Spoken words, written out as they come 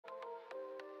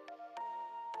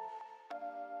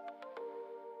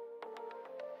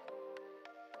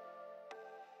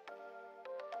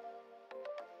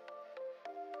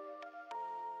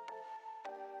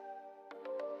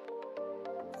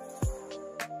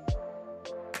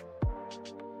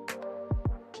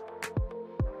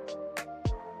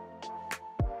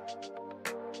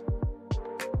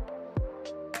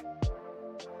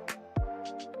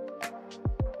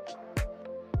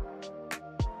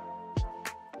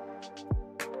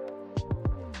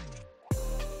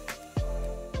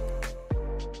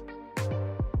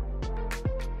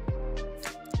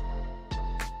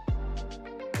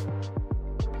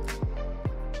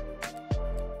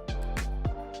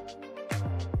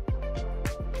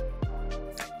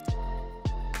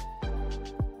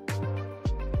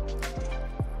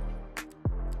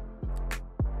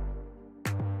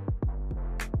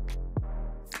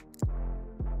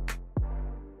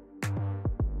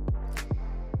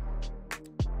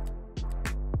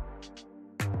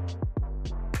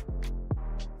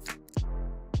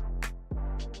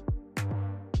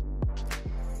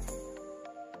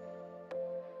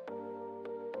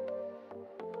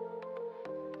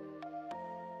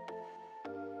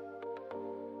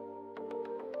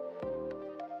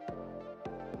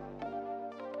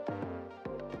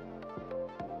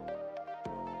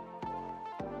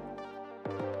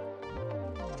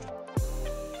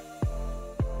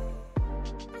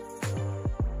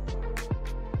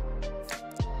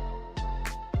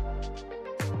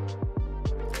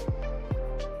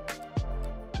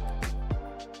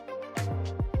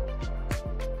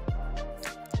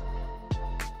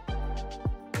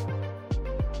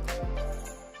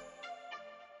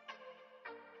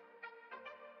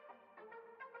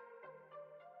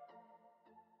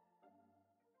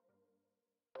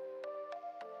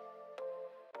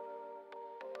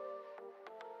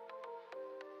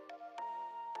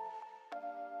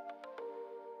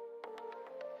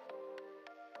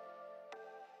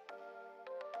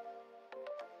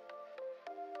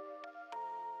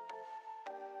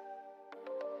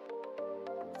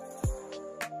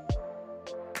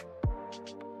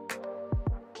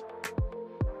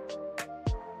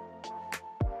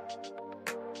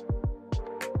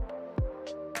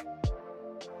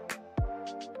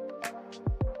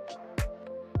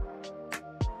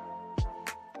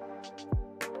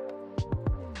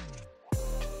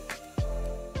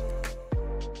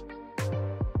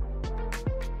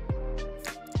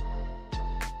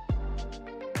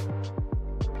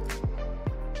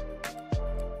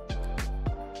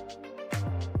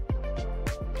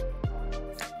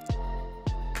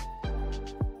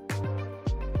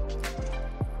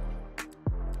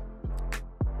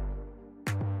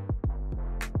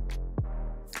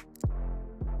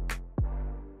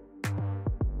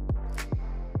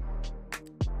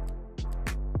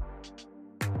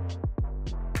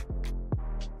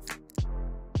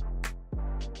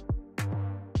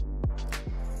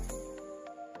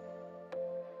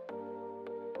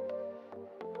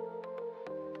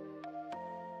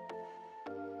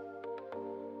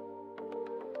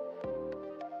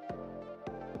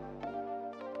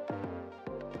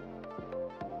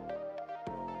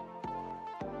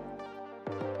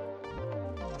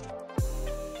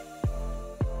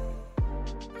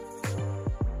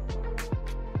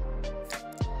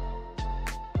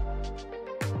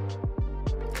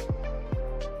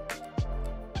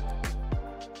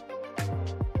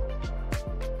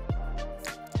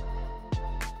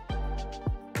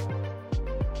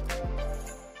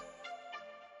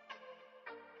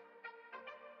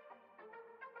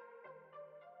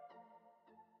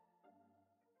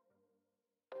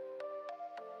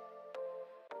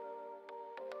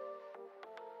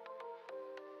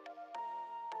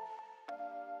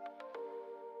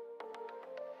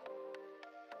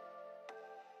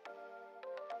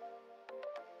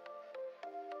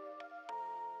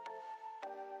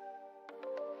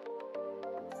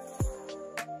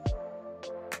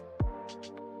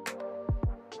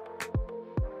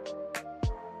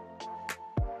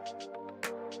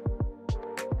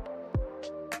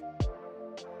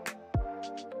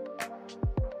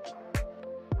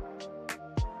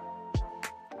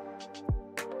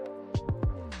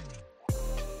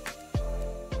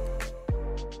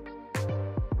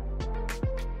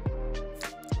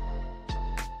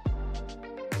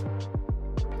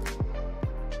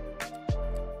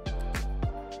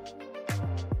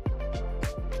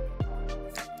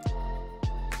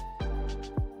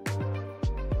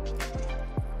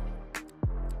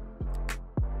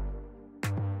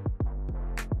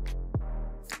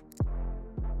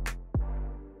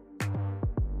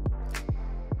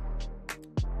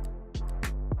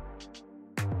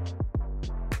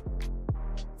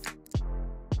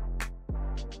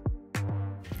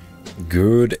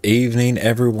Good evening,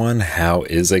 everyone. How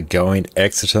is it going?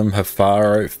 Exitum,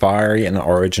 Hafaro, Fiery, and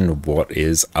Origin, what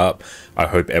is up? I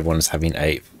hope everyone is having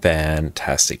a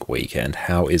fantastic weekend.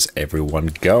 How is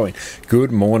everyone going?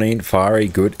 Good morning, Fiery.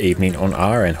 Good evening on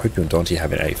our end. Hope you and Dante are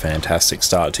having a fantastic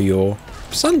start to your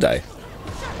Sunday.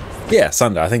 Yeah,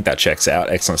 Sunday. I think that checks out.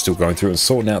 Excellent. Still going through and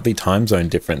sorting out the time zone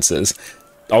differences.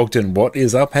 Ogden, what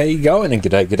is up? How you going? And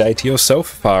good day to yourself,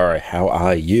 Faro. How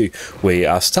are you? We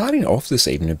are starting off this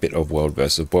evening a bit of World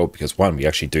versus World because, one, we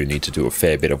actually do need to do a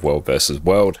fair bit of World versus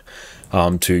World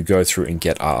to go through and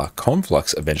get our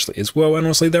Conflux eventually as well. And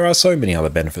honestly, there are so many other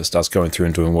benefits to us going through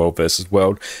and doing World versus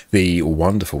World. The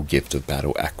wonderful gift of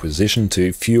battle acquisition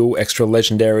to fuel extra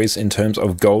legendaries in terms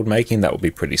of gold making. That would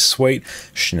be pretty sweet.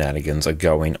 Shenanigans are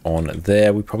going on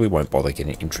there. We probably won't bother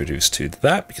getting introduced to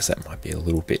that because that might be a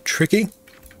little bit tricky.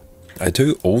 I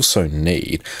do also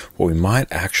need, what we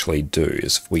might actually do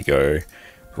is if we go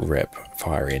rep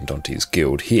Fiery and Dante's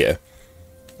guild here,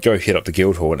 go hit up the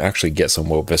guild hall and actually get some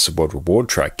World vs. World reward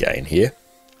track gain here.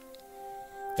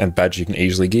 And badge you can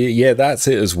easily gear. Yeah, that's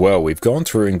it as well. We've gone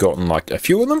through and gotten like a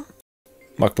few of them.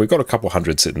 Like we've got a couple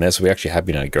hundred sitting there, so we actually have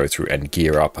been able to go through and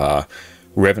gear up our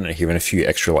Revenant here and a few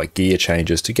extra like gear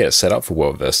changes to get it set up for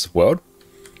World vs. World.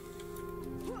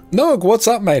 Nog, what's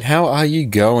up, mate? How are you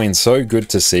going? So good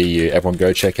to see you. Everyone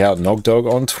go check out Nogdog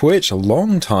on Twitch. A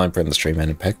long time friend of the stream and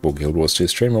impeccable Guild Wars 2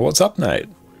 streamer. What's up, Nate?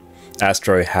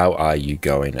 Astro, how are you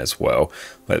going as well?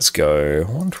 Let's go. I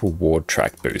want to reward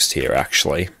track boost here,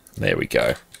 actually. There we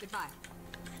go. Goodbye.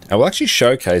 I will actually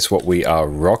showcase what we are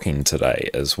rocking today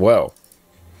as well.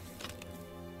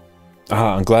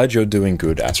 I'm glad you're doing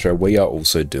good, Astro. We are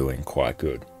also doing quite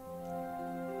good.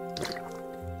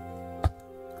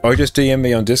 Oh, just DM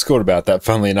me on Discord about that,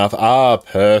 funnily enough. Ah,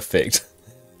 perfect.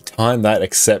 Timed that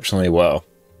exceptionally well.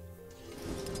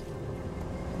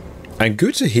 And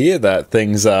good to hear that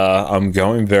things are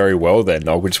going very well there,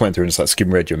 Nog. We just went through and just like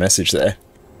skim read your message there.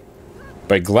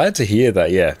 But glad to hear that,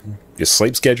 yeah, your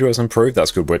sleep schedule has improved. That's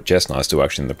good. What Jess and I are still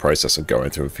actually in the process of going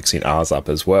through and fixing ours up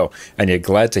as well. And you're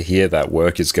glad to hear that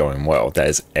work is going well. That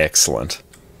is excellent.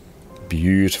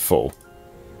 Beautiful.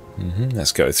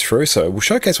 Let's go through. So we'll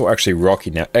showcase what we're actually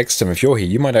rocking. Now, Extum, if you're here,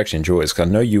 you might actually enjoy this because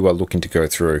I know you are looking to go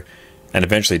through and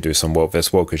eventually do some World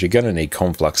vs. World because you're going to need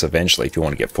Conflux eventually if you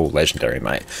want to get full Legendary,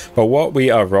 mate. But what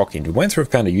we are rocking, we went through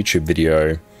and found a YouTube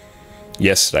video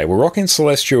yesterday. We're rocking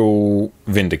Celestial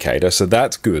Vindicator, so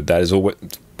that's good. That is all.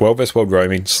 World vs. World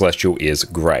roaming, Celestial is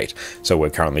great. So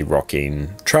we're currently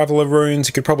rocking Traveler runes.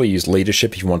 You could probably use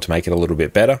Leadership if you want to make it a little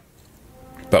bit better.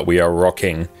 But we are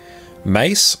rocking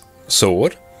Mace,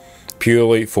 Sword,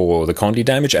 purely for the Condi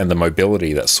damage and the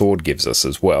mobility that Sword gives us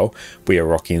as well. We are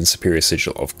rocking Superior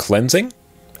Sigil of Cleansing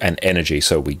and Energy,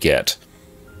 so we get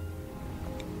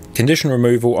condition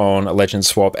removal on Legend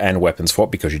Swap and Weapon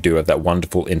Swap because you do have that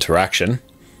wonderful interaction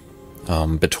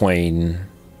between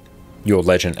your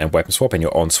Legend and Weapon Swap and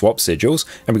your on-swap sigils.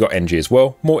 And we've got energy as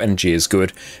well. More energy is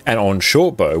good. And on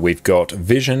Shortbow, we've got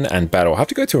Vision and Battle. I have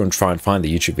to go through and try and find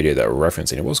the YouTube video that we're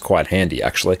referencing. It was quite handy,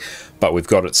 actually. But we've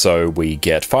got it so we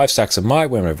get 5 stacks of Might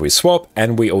whenever we swap.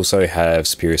 And we also have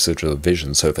Superior Sigil of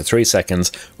Vision. So for 3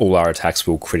 seconds, all our attacks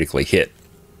will critically hit.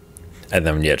 And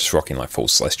then, yeah, just rocking like full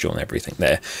Celestial and everything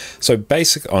there. So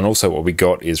basic, and also what we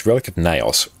got is Relic of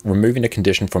Naos. Removing a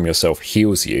condition from yourself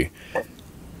heals you.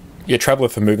 Yeah, Traveler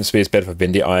for movement speed is better for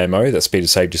Vindy IMO. That speed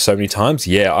has saved you so many times.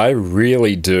 Yeah, I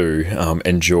really do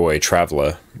enjoy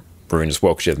Traveler rune as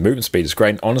well because yeah, the movement speed is great.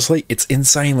 And honestly, it's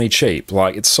insanely cheap.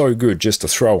 Like, it's so good just to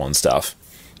throw on stuff.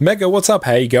 Mega, what's up?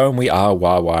 How you going? We are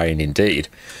Huawei indeed.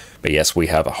 But yes, we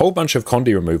have a whole bunch of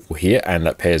Condi removal here, and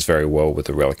that pairs very well with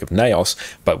the Relic of Naos,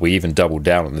 but we even doubled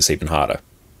down on this even harder.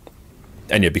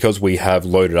 And yeah, because we have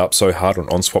loaded up so hard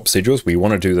on swap sigils, we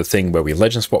want to do the thing where we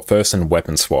Legend Swap first and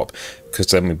Weapon Swap, because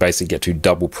then we basically get to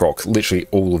double proc literally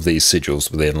all of these sigils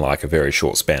within like a very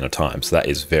short span of time. So that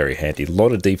is very handy. A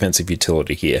lot of defensive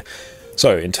utility here.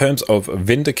 So in terms of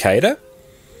Vindicator,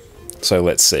 so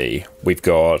let's see, we've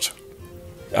got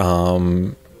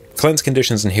cleanse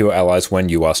conditions and heal allies when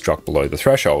you are struck below the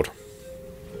threshold.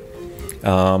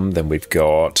 Then we've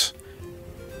got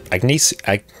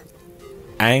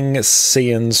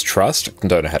Angcian's Trust. I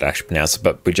don't know how to actually pronounce it,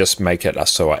 but we just make it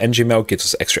so our energy meld gives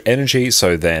us extra energy,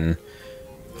 so then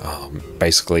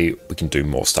basically we can do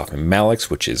more stuff in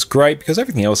Malix, which is great because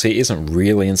everything else here isn't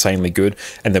really insanely good.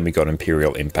 And then we got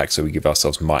Imperial Impact, so we give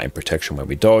ourselves might and protection when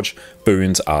we dodge.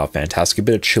 Boons are fantastic. A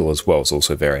bit of chill as well is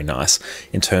also very nice.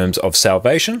 In terms of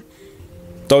salvation,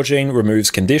 dodging removes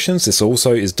conditions. This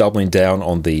also is doubling down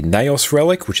on the Naos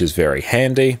Relic, which is very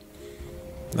handy.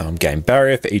 Gain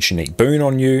barrier for each unique boon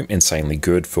on you, insanely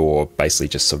good for basically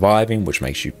just surviving, which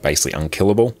makes you basically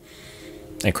unkillable.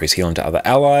 Increase healing to other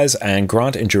allies, and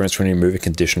grant endurance when you remove a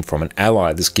condition from an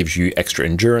ally. This gives you extra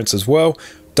endurance as well.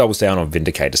 Doubles down on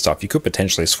Vindicator stuff. You could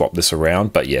potentially swap this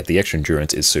around, but yeah, the extra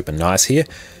endurance is super nice here.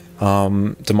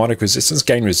 Demonic resistance,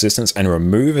 gain resistance and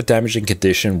remove a damaging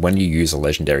condition when you use a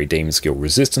legendary demon skill.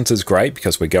 Resistance is great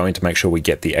because we're going to make sure we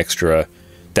get the extra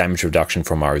damage reduction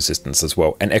from our resistance as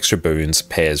well, and extra boons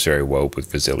pairs very well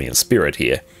with Resilient Spirit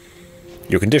here.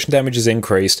 Your condition damage is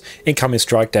increased, incoming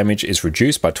strike damage is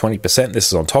reduced by 20%. This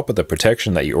is on top of the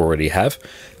protection that you already have.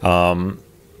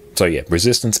 So yeah,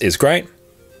 resistance is great.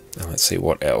 Now let's see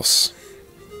what else.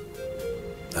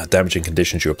 Damaging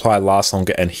conditions you apply last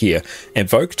longer, and here,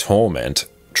 Invoke Torment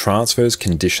transfers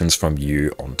conditions from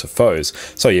you onto foes.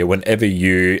 So yeah, whenever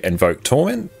you invoke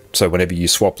Torment, so whenever you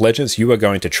swap legends, you are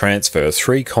going to transfer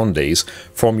 3 condies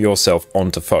from yourself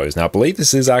onto foes. Now I believe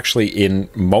this is actually in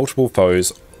multiple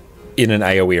foes in an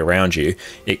AoE around you.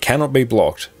 It cannot be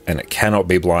blocked and it cannot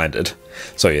be blinded.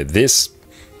 So yeah, this,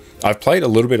 I've played a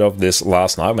little bit of this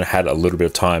last night when I had a little bit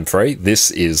of time free.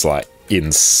 This is like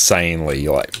insanely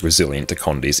like resilient to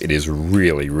condies. It is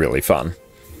really, really fun.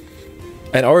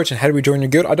 And Origin, how do we join your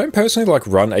guild? I don't personally like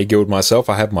run a guild myself.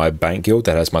 I have my bank guild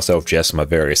that has myself, Jess, and my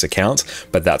various accounts,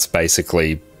 but that's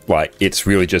basically like, it's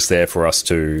really just there for us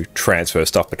to transfer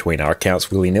stuff between our accounts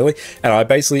willy-nilly. And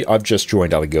I've just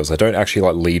joined other guilds. I don't actually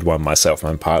like lead one myself.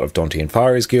 I'm part of Dante and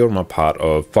Fari's guild. I'm a part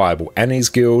of Fireball Annie's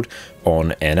guild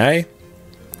on NA.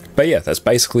 But yeah, that's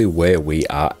basically where we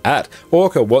are at.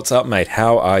 Orca, what's up, mate?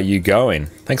 How are you going?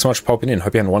 Thanks so much for popping in.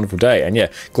 Hope you're having a wonderful day. And yeah,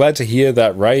 glad to hear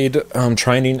that raid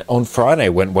training on Friday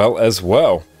went well as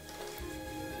well.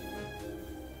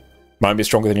 Might be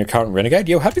stronger than your current Renegade.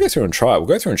 Yeah, we'll have to go through and try it. We'll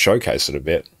go through and showcase it a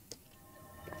bit.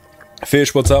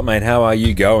 Fish, what's up, mate? How are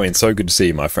you going? So good to see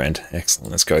you, my friend.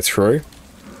 Excellent. Let's go through.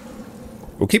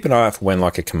 We'll keep an eye out for when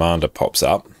like a commander pops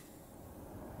up.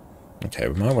 Okay,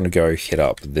 we might want to go hit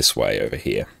up this way over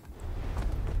here.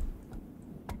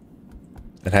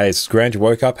 And hey, it's grand you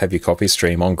woke up. Have your coffee,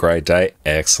 stream on, great day.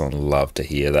 Excellent, love to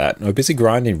hear that. We're busy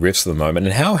grinding Rifts at the moment.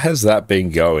 And how has that been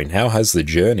going? How has the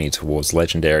journey towards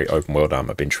legendary open world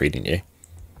armor been treating you?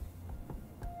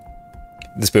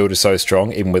 This build is so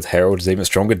strong, even with Herald is even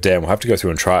stronger. Damn, we'll have to go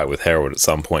through and try it with Herald at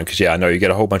some point, because yeah, I know you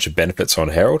get a whole bunch of benefits on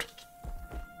Herald.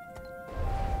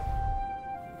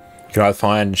 Can I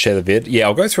find and share the vid? Yeah,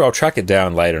 I'll go through, I'll track it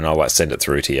down later and I'll like send it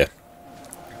through to you.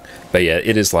 But yeah,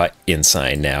 it is like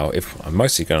insane now. If I'm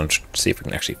mostly going to see if we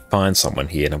can actually find someone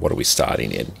here. Now what are we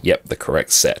starting in? Yep, the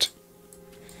correct set.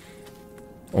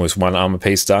 Almost one armor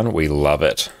piece done. We love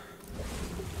it.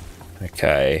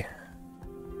 Okay.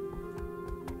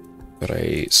 Got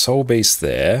a soul beast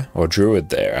there, or druid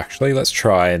there actually. Let's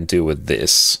try and deal with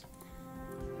this.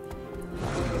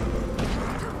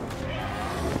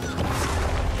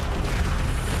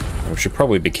 We should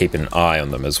probably be keeping an eye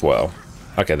on them as well.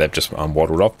 Okay, they've just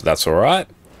waddled off, but that's alright.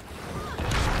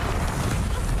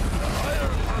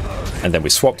 And then we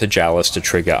swap to Jalis to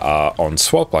trigger our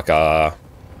on-swap, like our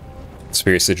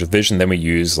Spirit Sigil Vision. Then we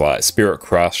use like Spirit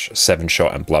Crush,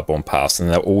 7-Shot, and Bloodborne Pass, and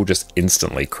they'll all just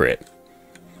instantly crit.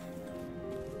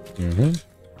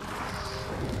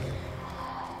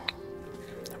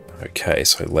 Okay,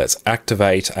 so let's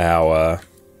activate our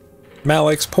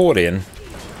Malix Port in.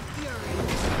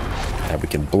 And we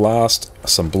can blast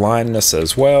some blindness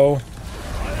as well.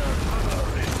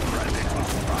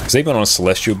 Because even on a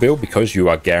Celestial build, because you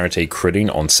are guaranteed critting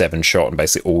on 7-Shot and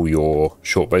basically all your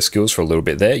shortbow skills for a little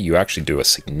bit there, you actually do a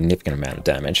significant amount of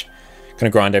damage.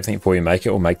 Gonna grind everything before you make it,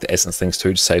 or make the essence things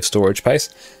too to save storage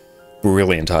space.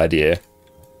 Brilliant idea.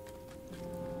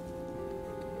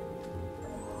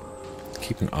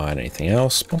 Keep an eye on anything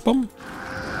else. Boom, boom.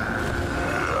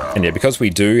 And yeah, because we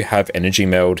do have energy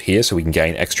meld here, so we can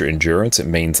gain extra endurance, it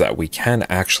means that we can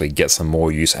actually get some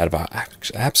more use out of our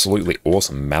absolutely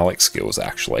awesome Malix skills,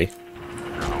 actually.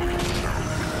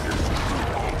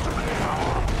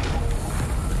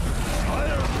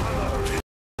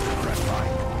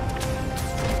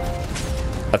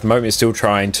 At the moment, you're still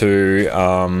trying to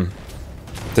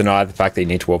deny the fact that you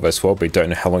need 12 vs 12, but you don't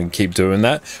know how long you keep doing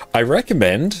that. I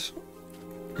recommend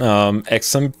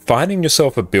Exum, finding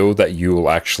yourself a build that you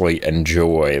will actually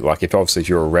enjoy. Like if obviously if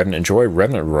you're a Revenant enjoyer,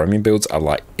 Revenant roaming builds are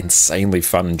like insanely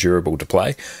fun and durable to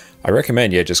play. I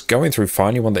recommend, yeah, just going through,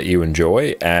 finding one that you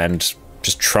enjoy and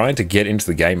just trying to get into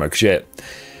the game mode. Because yeah,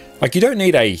 like you don't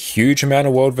need a huge amount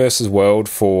of world versus world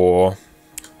for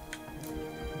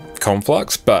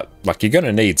Conflux, but like you're going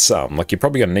to need some. Like you're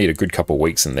probably going to need a good couple of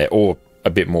weeks in there, or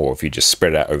a bit more if you just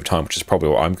spread it out over time, which is probably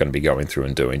what I'm going to be going through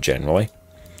and doing generally.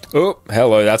 Oh,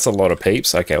 hello, that's a lot of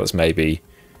peeps. Okay, let's maybe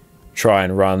try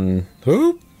and run...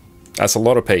 Ooh, that's a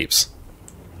lot of peeps.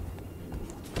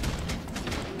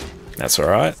 That's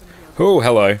alright. Oh,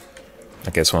 hello. I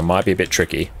guess one might be a bit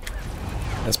tricky.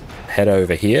 Let's head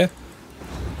over here.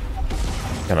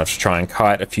 Gonna have to try and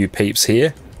kite a few peeps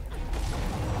here.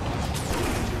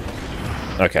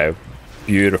 Okay,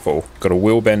 beautiful. Got a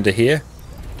wheel bender here.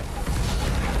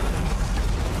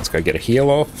 Let's go get a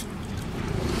heal off.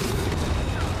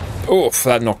 Oof,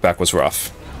 that knockback was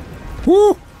rough.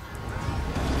 Woo!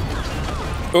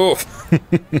 Oof.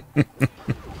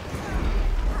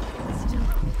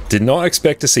 Did not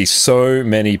expect to see so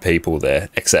many people there.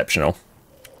 Exceptional.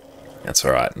 That's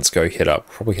alright. Let's go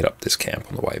probably hit up this camp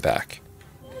on the way back.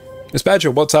 Miss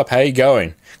Badger, what's up? How you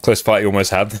going? Close fight, you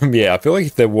almost have them. Yeah, I feel like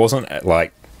if there wasn't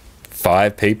like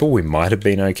 5 people, we might have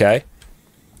been okay.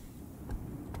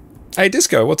 Hey,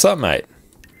 Disco, what's up, mate?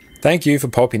 Thank you for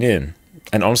popping in.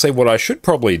 And honestly, what I should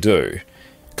probably do,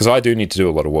 because I do need to do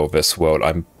a lot of World vs. World,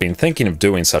 I've been thinking of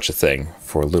doing such a thing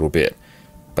for a little bit.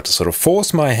 But to sort of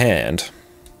force my hand,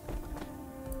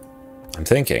 I'm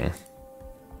thinking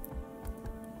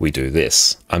we do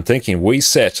this. I'm thinking we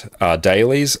set our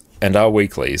dailies and our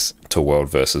weeklies to World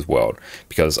vs. World,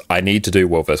 because I need to do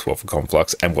World vs. World for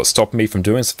Conflux, and what's stopping me from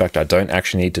doing is the fact I don't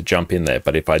actually need to jump in there.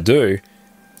 But if I do,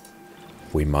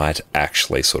 we might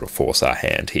actually sort of force our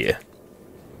hand here.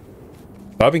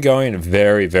 But I've been going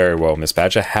very, very well, Miss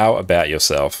Badger. How about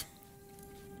yourself?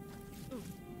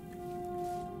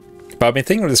 But I've been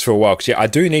thinking of this for a while, because yeah, I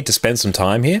do need to spend some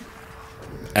time here.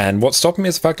 And what's stopping me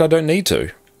is the fact I don't need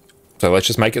to. So let's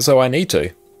just make it so I need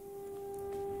to.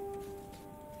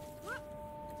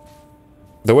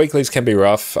 The weeklies can be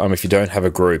rough if you don't have a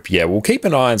group. Yeah, we'll keep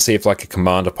an eye and see if like a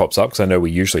commander pops up, because I know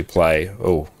we usually play...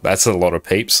 Oh, that's a lot of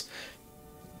peeps.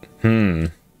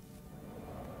 Let's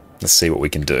see what we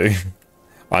can do.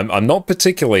 I'm not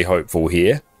particularly hopeful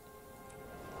here.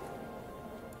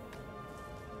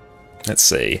 Let's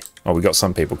see. Oh, we got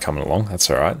some people coming along. That's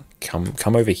alright.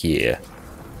 Come over here.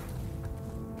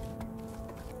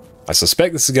 I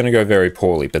suspect this is going to go very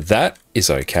poorly, but that is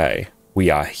okay. We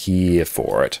are here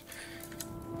for it.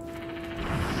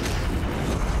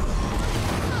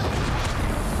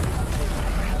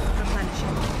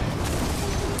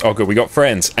 Oh good, we got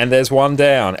friends. And there's one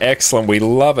down. Excellent, we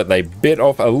love it. They bit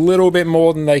off a little bit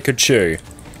more than they could chew.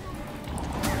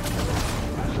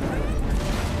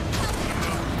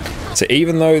 So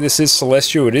even though this is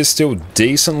Celestial, it is still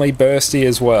decently bursty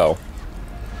as well.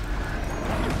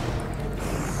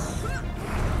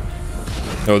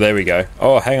 Oh, there we go.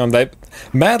 Oh, hang on.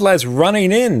 Mad Lad's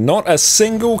running in. Not a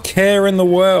single care in the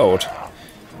world.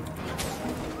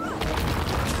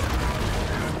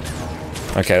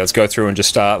 Okay, let's go through and just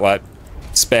start, like,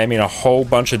 spamming a whole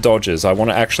bunch of dodges. I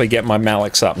want to actually get my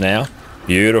Malix up now.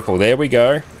 Beautiful. There we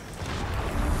go.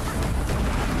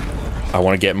 I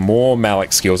want to get more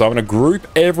Malix skills. I want to group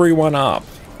everyone up.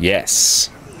 Yes.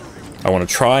 I want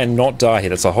to try and not die here.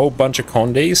 That's a whole bunch of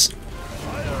Condis.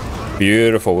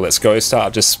 Beautiful. Let's go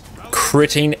start just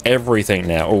critting everything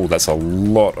now. Oh, that's a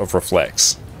lot of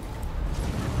reflex.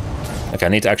 Okay, I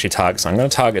need to actually target. So I'm going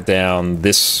to target down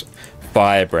this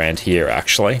Firebrand here,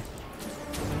 actually.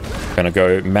 I'm going to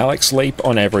go Malix Leap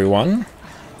on everyone.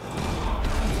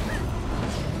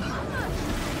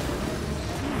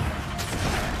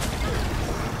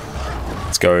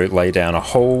 Let's go lay down a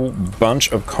whole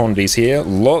bunch of Condis here.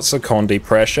 Lots of Condi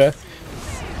pressure.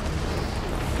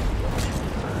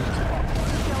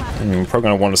 And we're probably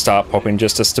going to want to start popping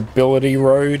just a stability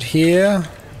road here.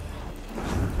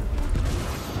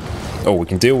 Oh, we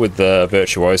can deal with the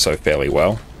Virtuoso fairly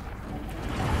well.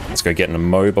 Let's go get an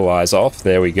Immobilize off.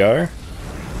 There we go.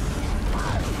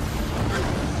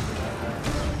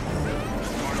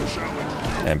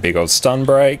 And big old stun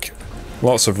break.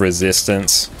 Lots of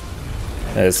resistance.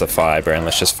 There's the Firebrand.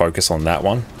 Let's just focus on that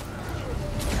one.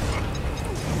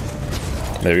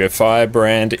 There we go.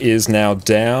 Firebrand is now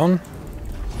down.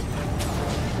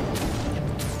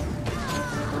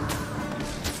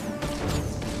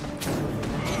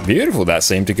 Beautiful. That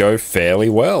seemed to go fairly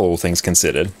well, all things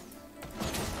considered.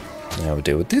 Now we'll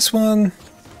deal with this one.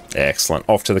 Excellent.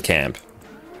 Off to the camp.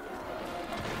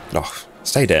 Oh,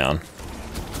 stay down.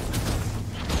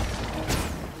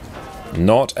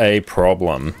 Not a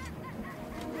problem.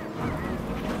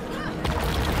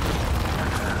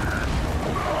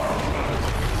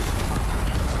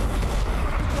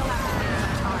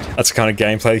 That's the kind of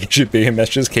gameplay that should be in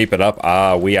messages. Keep it up.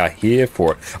 Ah, we are here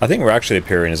for it. I think we're actually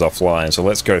appearing as offline, so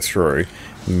let's go through.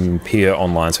 Peer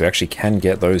online so we actually can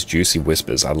get those juicy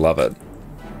whispers. I love it.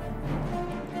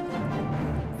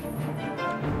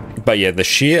 But yeah, the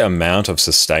sheer amount of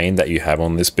sustain that you have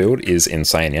on this build is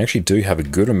insane. You actually do have a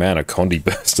good amount of Condi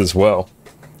burst as well.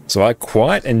 So I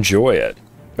quite enjoy it.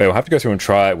 we'll have to go through and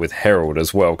try it with Herald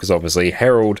as well, because obviously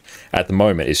Herald at the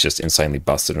moment is just insanely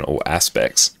busted in all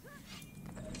aspects.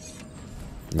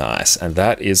 Nice, and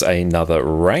that is another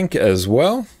rank as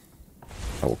well.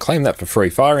 I will claim that for free.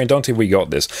 Fiery and Dante, we got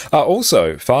this.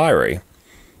 Also, Fiery,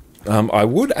 I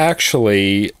would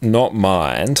actually not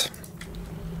mind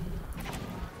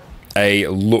a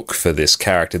look for this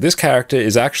character. This character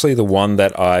is actually the one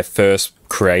that I first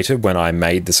created when I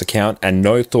made this account, and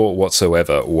no thought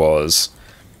whatsoever was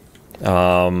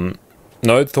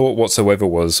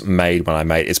made when I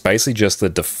made it. It's basically just the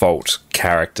default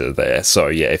character there. So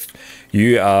yeah, if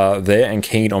you are there and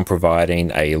keen on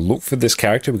providing a look for this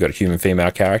character, we've got a human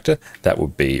female character, that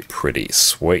would be pretty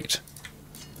sweet.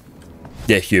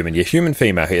 Yeah, human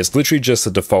female here. It's literally just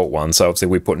the default one, so obviously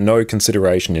we put no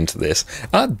consideration into this.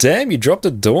 Ah, damn, you dropped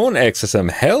a Dawn Exorcism.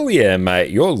 Hell yeah, mate.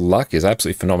 Your luck is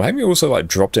absolutely phenomenal. Have you also, like,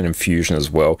 dropped an Infusion as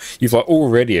well? You've, like,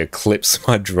 already eclipsed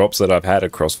my drops that I've had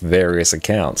across various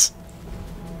accounts.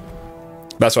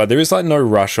 That's right, there is, like, no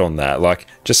rush on that. Like,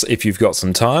 just if you've got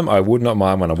some time, I would not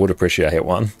mind one. I would appreciate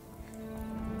one.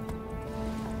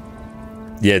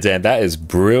 Yeah, Dan, that is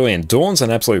brilliant. Dawn's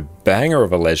an absolute banger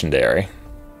of a legendary.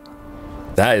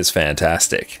 That is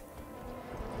fantastic.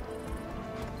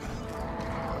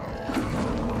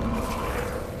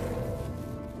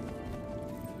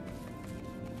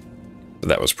 But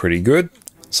that was pretty good.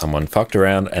 Someone fucked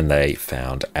around and they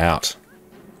found out.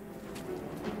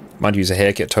 Might use a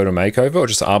haircut total makeover or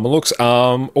just armor looks.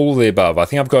 All of the above. I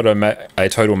think I've got a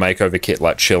total makeover kit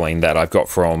like chilling that I've got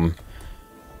from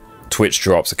Twitch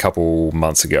drops a couple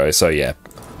months ago. So yeah,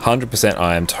 100%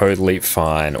 I am totally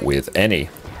fine with any.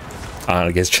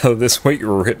 I guess each other this week,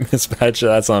 rip Miss Badger,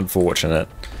 that's unfortunate.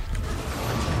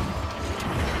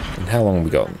 And how long have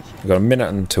we got? We've got a minute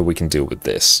until we can deal with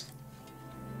this.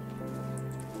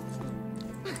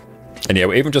 And yeah,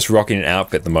 we're even just rocking an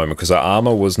outfit at the moment because our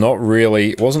armor was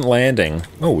wasn't landing.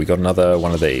 Oh, we got another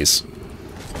one of these.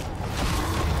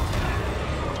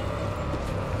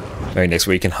 Maybe next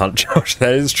week we can hunt Josh.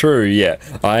 That is true, yeah.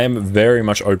 I am very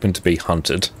much open to be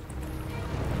hunted.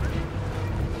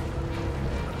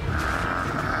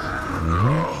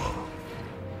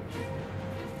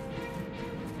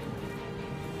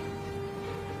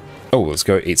 Oh, let's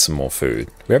go eat some more food.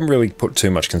 We haven't really put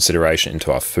too much consideration into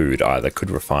our food either.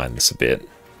 Could refine this a bit.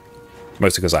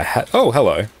 Mostly because I had... Oh,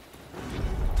 hello.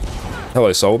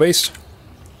 Hello, Soul Beast.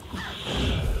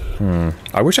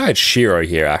 I wish I had Shiro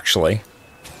here, actually.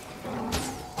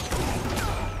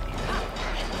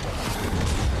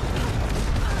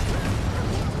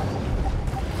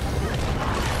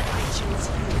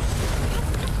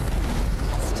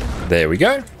 There we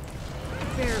go.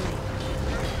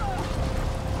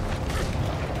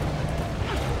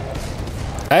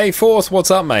 Hey, Force,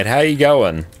 what's up, mate? How you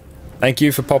going? Thank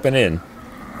you for popping in.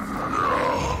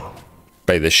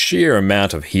 But the sheer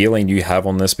amount of healing you have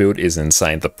on this build is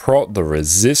insane. The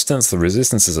resistance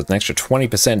is an extra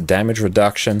 20% damage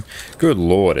reduction. Good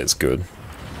lord, it's good.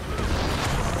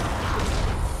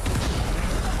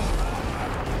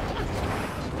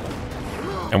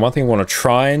 And one thing we want to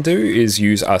try and do is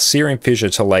use our Searing Fissure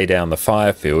to lay down the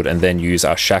fire field and then use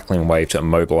our Shackling Wave to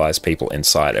immobilize people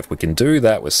inside. If we can do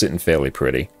that, we're sitting fairly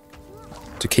pretty.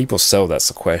 To keep or sell, that's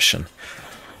the question.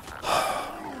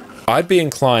 I'd be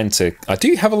inclined to... do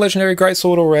you have a Legendary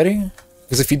Greatsword already?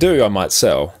 Because if you do, I might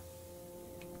sell.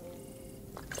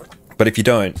 But if you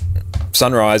don't,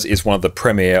 Sunrise is one of the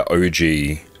premier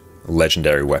OG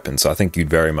Legendary weapons, so I think you'd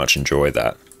very much enjoy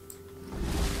that.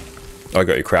 I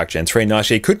got your Crack Gen 3. Nice.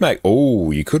 You could make...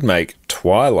 Oh, you could make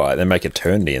Twilight, then make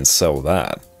Eternity and sell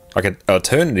that. Like,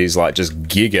 Eternity is like just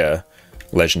Giga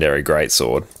Legendary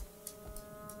Greatsword.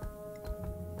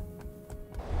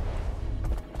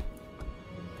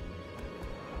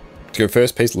 To go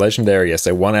first piece Legendary, yes,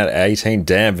 they 1 out of 18.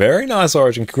 Damn, very nice,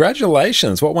 Origin.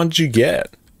 Congratulations. What one did you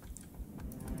get?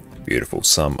 Beautiful.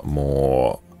 Some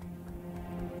more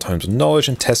Tomes of Knowledge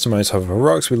and Testimonies of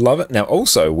Heroics. We love it. Now,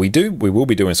 also, we will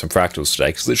be doing some fractals today,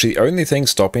 because literally the only thing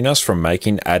stopping us from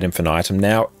making Ad Infinitum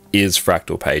now is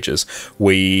fractal pages.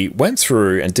 We went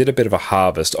through and did a bit of a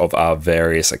harvest of our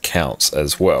various accounts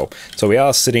as well. So we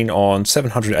are sitting on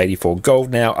 784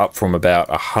 gold now, up from about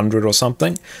 100 or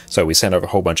something. So we sent over a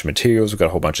whole bunch of materials. We've got a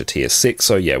whole bunch of tier 6.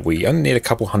 So yeah, we only need a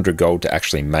couple hundred gold to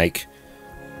actually make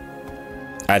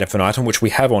Ad Infinitum, which we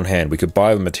have on hand. We could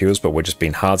buy the materials, but we're just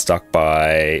being hard stuck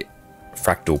by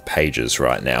fractal pages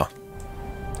right now.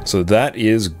 So that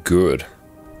is good.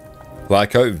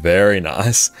 Lyco, very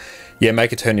nice. Yeah,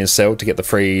 make a turn in sell to get the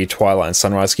free Twilight and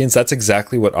Sunrise skins. That's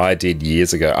exactly what I did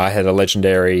years ago. I had a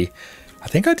Legendary, I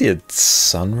think I did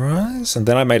Sunrise, and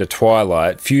then I made a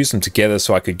Twilight, fused them together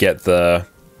so I could get the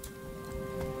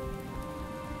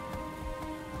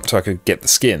so I could get the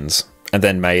skins, and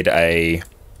then made a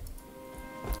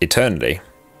Eternity.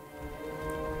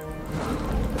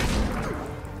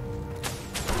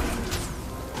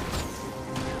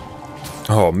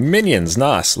 Oh, minions,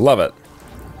 nice, love it.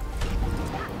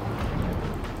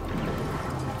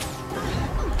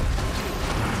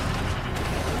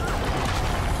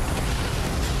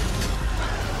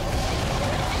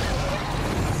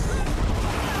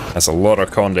 That's a lot of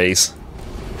condies.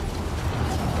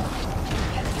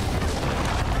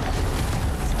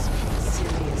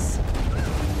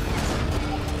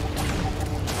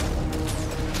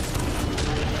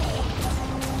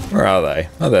 Where are they?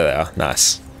 Oh, there they are.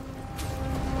 Nice.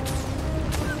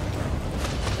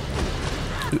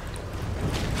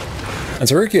 And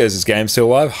Taruki, is this game still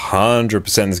alive? 100%.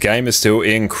 This game is still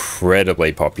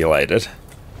incredibly populated.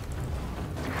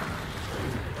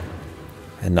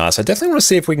 And nice. I definitely want to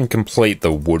see if we can complete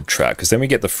the wood track, because then we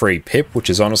get the free pip, which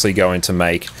is honestly going to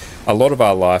make a lot of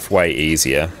our life way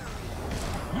easier.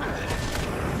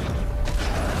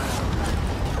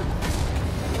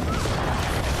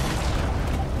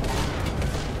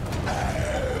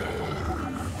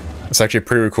 It's actually a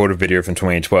pre-recorded video from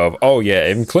 2012. Oh yeah,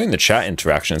 including the chat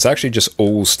interaction. It's actually just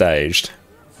all staged.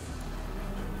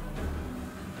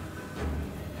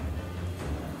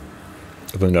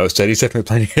 Although no, Steady's definitely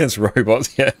playing against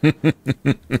robots. Yeah.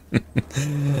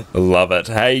 Love it.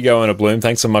 How you going, Bloom?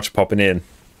 Thanks so much for popping in.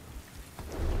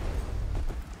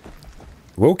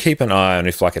 We'll keep an eye on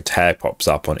if like a tag pops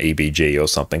up on EBG or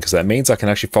something, because that means I can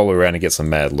actually follow around and get some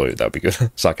mad loot. That'd be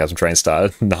good. Sarcasm train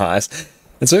started. Nice.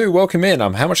 And so, welcome in.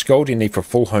 How much gold do you need for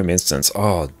full home instance?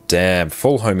 Oh, damn.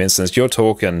 Full home instance. You're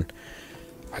talking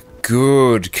a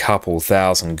good couple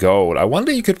thousand gold. I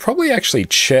wonder, you could probably actually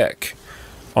check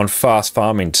on fast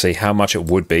farming to see how much it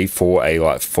would be for a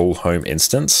like full home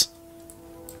instance.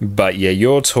 But yeah,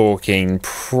 you're talking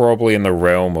probably in the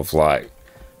realm of like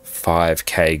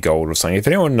 5k gold or something. If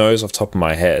anyone knows off top of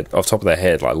their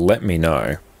head, like let me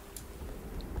know.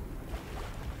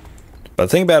 But the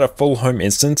thing about a full home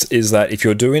instance is that if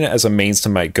you're doing it as a means to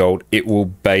make gold, it will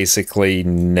basically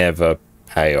never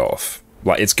pay off.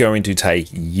 Like, it's going to take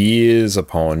years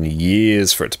upon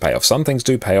years for it to pay off. Some things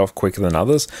do pay off quicker than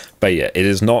others, but yeah, it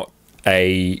is not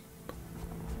a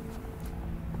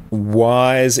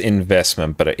wise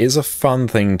investment, but it is a fun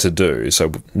thing to do.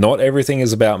 So not everything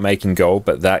is about making gold,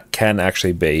 but that can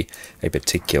actually be a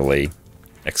particularly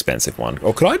expensive one.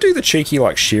 Or could I do the cheeky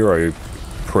like Shiro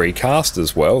precast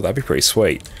as well? That'd be pretty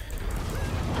sweet.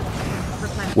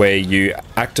 Where you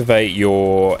activate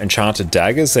your enchanted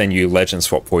daggers, then you legend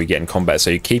swap before you get in combat, so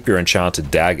you keep your enchanted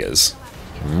daggers.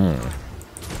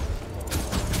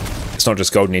 It's not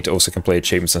just gold, you need to also complete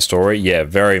achievements and story. Yeah,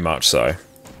 very much so.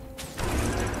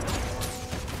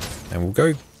 And we'll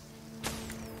go...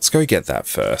 Let's go get that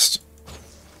first.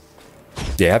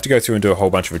 Yeah, you have to go through and do a whole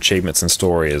bunch of achievements and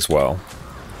story as well.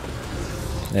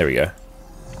 There we go.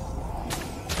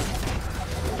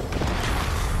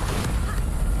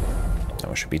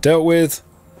 Should be dealt with.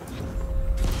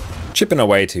 Chipping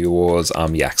away towards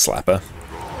Yak Slapper.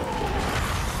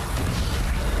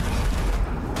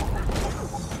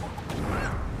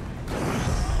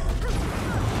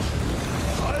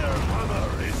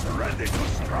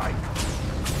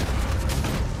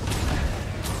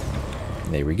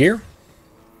 There we go.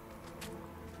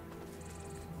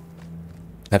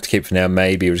 Have to keep for now.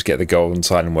 Maybe we'll just get the golden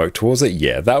side and work towards it.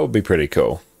 Yeah, that would be pretty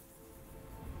cool.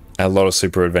 A lot of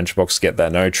super adventure boxes get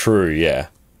that. No, true, yeah.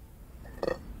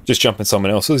 Just jump in someone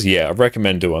else's? Yeah, I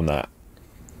recommend doing that.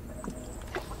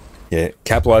 Yeah,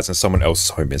 capitalize on someone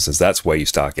else's home business. That's where you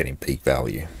start getting peak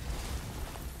value.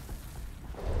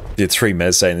 Did 3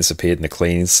 Mezday and this appeared in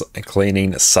the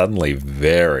cleaning suddenly.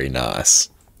 Very nice.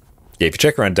 Yeah, if you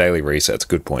check around daily resets,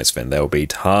 good point, Sven. There will be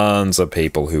tons of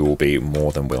people who will be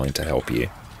more than willing to help you.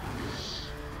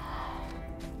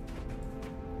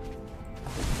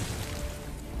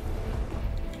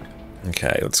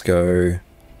 Okay, let's go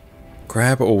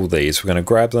grab all these. We're going to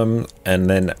grab them and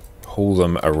then pull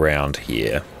them around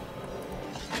here.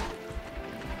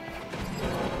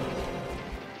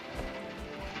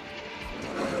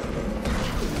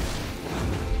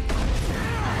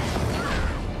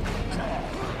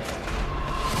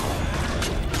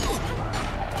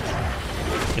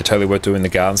 You're totally worth doing the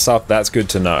garden stuff. That's good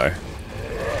to know.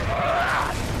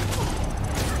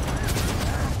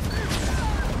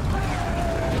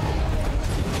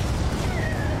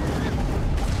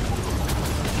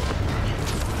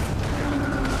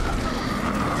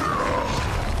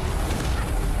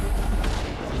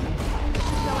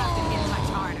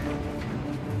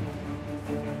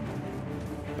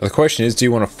 The question is, do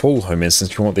you want a full home instance?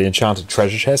 Do you want the enchanted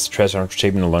treasure chest? Treasure hunter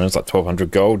achievement alone is like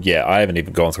 1200 gold. Yeah, I haven't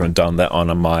even gone through and done that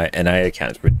on my NA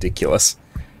account. It's ridiculous.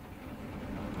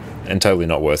 And totally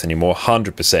not worth anymore.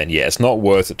 100%. Yeah, it's not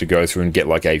worth it to go through and get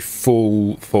like a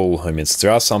full home instance.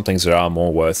 There are some things that are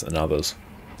more worth than others.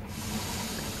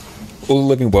 All the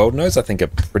Living World nodes I think are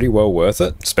pretty well worth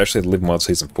it, especially the Living World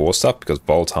Season 4 stuff, because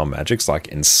Volatile Magic's like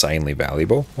insanely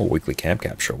valuable. Or Weekly Camp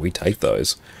Capture, we take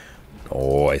those.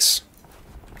 Nice.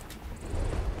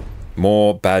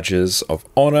 More Badges of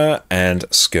Honor and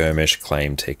Skirmish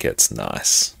Claim Tickets.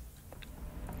 Nice.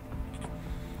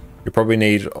 You probably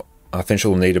need... I think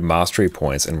you'll need Mastery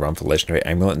Points and run for Legendary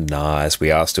Amulet. Nice. We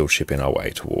are still chipping our way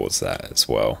towards that as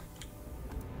well.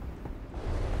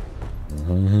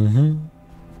 Grab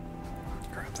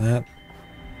that.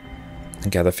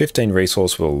 And gather 15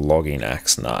 resource for a logging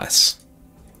axe. Nice.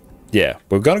 Yeah,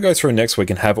 we're going to go through next week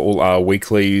and have all our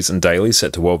weeklies and dailies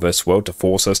set to World vs. World to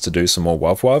force us to do some more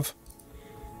WoW.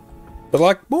 But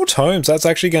like, more tomes, that's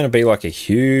actually going to be like a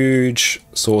huge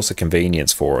source of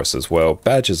convenience for us as well.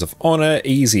 Badges of Honor,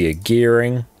 easier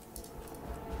gearing.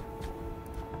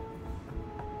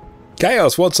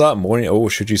 Chaos, what's up? Morning, or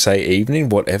should you say evening?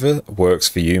 Whatever works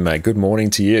for you, mate. Good morning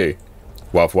to you.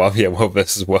 WoW, yeah, World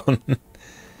vs. World.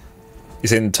 You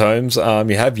seen the tomes?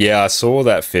 You have? Yeah, I saw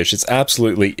that, Fish. It's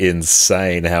absolutely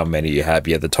insane how many you have.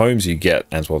 Yeah, the tomes you get,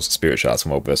 as well as the Spirit Shards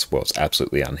and World vs. World, is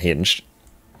absolutely unhinged.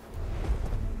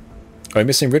 Oh,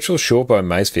 missing Ritual Shortbow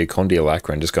Mace for your Condia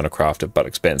Lacra and just going to craft it, but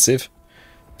expensive.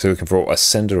 So we can draw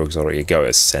Ascended or Exotic. You go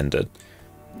Ascended.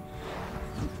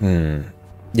 Yeah,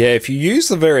 if you use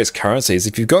the various currencies,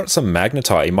 if you've got some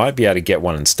Magnetite, you might be able to get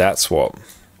one in Stat Swap.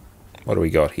 What do we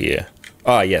got here?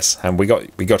 Ah, yes, and we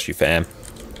got you, fam.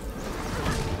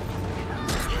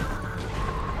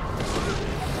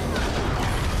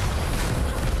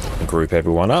 Group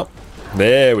everyone up.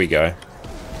 There we go.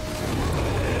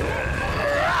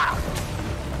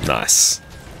 Nice.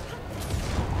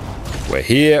 We're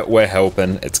here, we're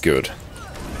helping, it's good.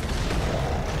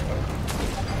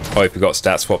 Oh, if you got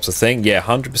stat swaps a thing? Yeah,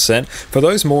 100%. For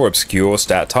those more obscure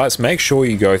stat types, make sure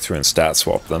you go through and stat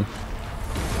swap them.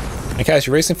 In case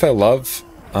you recently fell in love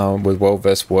with World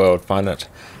vs. World, find it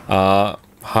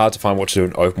hard to find what to do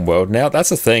in open world. Now, that's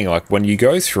the thing, like, when you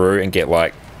go through and get,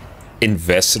 like,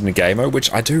 invested in a game mode,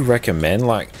 which I do recommend,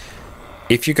 like,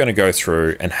 if you're going to go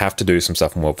through and have to do some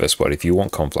stuff in World vs. World, if you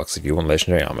want Conflux, if you want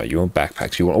Legendary Armor, you want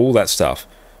backpacks, you want all that stuff,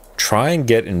 try and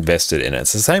get invested in it.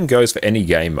 It's the same goes for any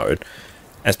game mode,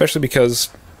 especially because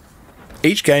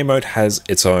each game mode has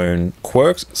its own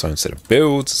quirks, its own set of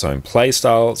builds, its own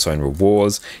playstyle, its own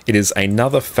rewards. It is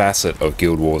another facet of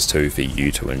Guild Wars 2 for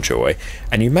you to enjoy,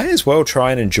 and you may as well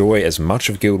try and enjoy as much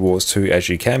of Guild Wars 2 as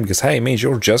you can, because hey, it means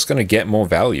you're just going to get more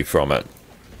value from it.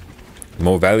 The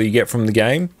more value you get from the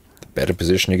game, better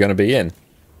position you're going to be in.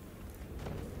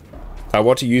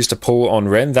 What to use to pull on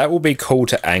Ren? That will be Call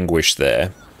to Anguish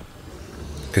there.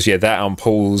 Because yeah, that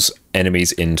pulls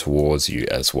enemies in towards you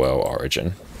as well,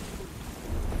 Origin.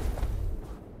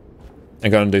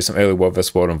 I'm going to do some early World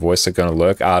vs. World and voice are going to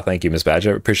lurk. Ah, thank you, Miss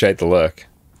Badger. Appreciate the lurk.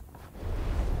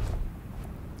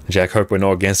 Jack, hope we're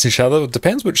not against each other. It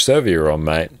depends which server you're on,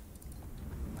 mate.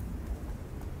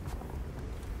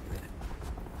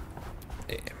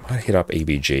 Might hit up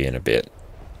EBG in a bit.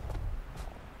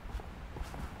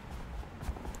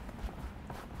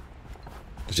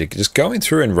 Just going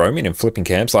through and roaming and flipping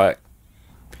camps, like,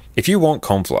 if you want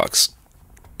Conflux,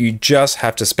 you just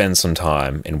have to spend some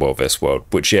time in World vs. World,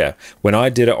 which, yeah, when I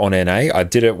did it on NA, I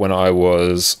did it when I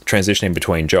was transitioning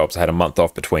between jobs. I had a month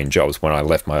off between jobs when I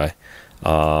left my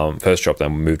first job,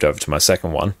 then moved over to my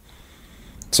second one.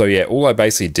 So yeah, all I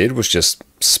basically did was just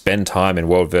spend time in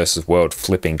World vs. World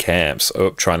flipping camps. Oh,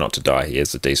 try not to die.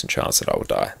 Here's a decent chance that I will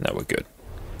die. No, we're good.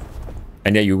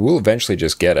 And yeah, you will eventually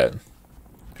just get it.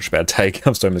 Just about to take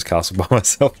Stormer's Castle by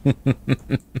myself.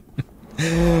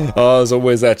 Oh, there's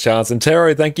always that chance. And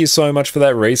Tero, thank you so much for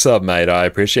that resub, mate. I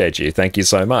appreciate you. Thank you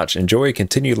so much. Enjoy your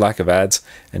continued lack of ads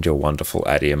and your wonderful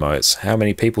ad emotes. How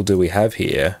many people do we have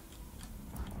here?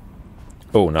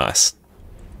 Oh, nice.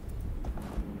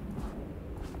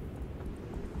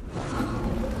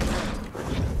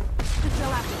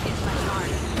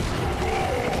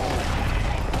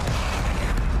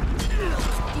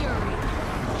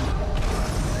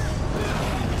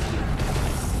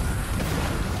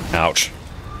 Ouch.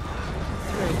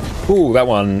 Ooh, that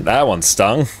one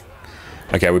stung.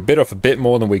 Okay, we bit off a bit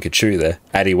more than we could chew there.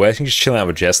 Addie, we're just chilling out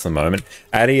with Jess at the moment.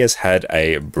 Addie has had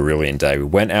a brilliant day. We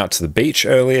went out to the beach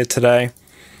earlier today.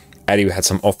 Addie had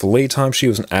some off the lead time. She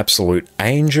was an absolute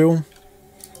angel.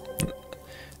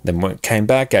 Then came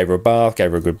back, gave her a bath,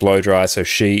 gave her a good blow dry, so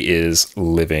she is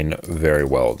living very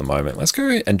well at the moment. Let's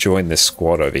go and join this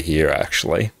squad over here,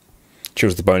 actually.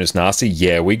 Chill to the Bone is nasty.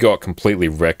 Yeah, we got completely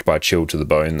wrecked by Chill to the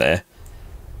Bone there.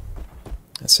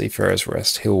 Let's see, Pharaoh's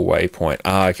Rest, Hill Waypoint.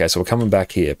 Ah, okay, so we're coming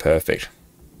back here. Perfect.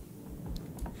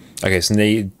 Okay, so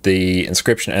need the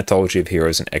Inscription Anthology of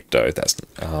Heroes and Ecto.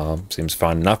 That seems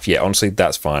fine enough. Yeah, honestly,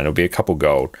 that's fine. It'll be a couple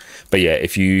gold. But yeah,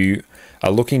 if you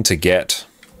are looking to get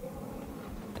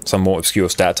some more obscure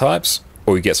stat types,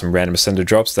 or you get some random ascender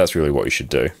drops, that's really what you should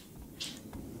do.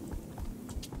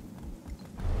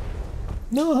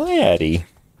 No, hi, Addie.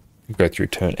 Go through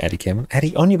turn, Addie Cameron.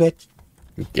 Addie, on your bed.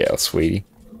 Good girl, sweetie.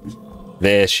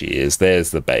 There she is.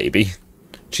 There's the baby.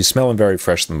 She's smelling very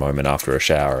fresh at the moment after a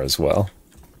shower as well.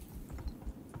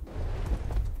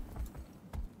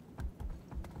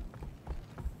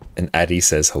 And Addie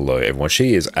says hello, everyone.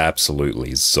 She is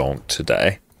absolutely zonked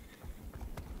today.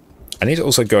 I need to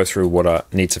also go through what I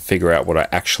need to figure out what I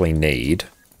actually need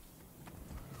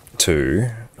to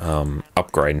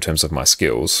upgrade in terms of my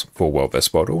skills for World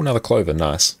Best World. Oh, another Clover.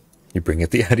 Nice. You bring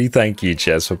it the Addy. Thank you,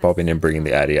 Chaz, for popping in and bringing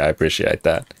the Addy. I appreciate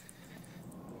that.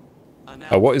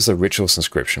 What is the Ritualist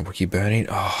Inscription? Wiki Burning?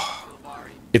 Oh,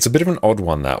 it's a bit of an odd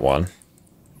one, that one.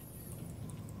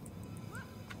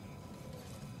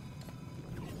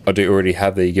 I do already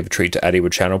have the give a treat to Addy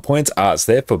with channel points. It's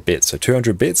there for bits, so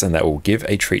 200 bits, and that will give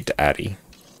a treat to Addy.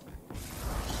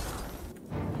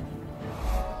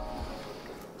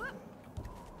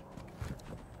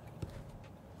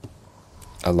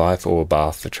 A life or a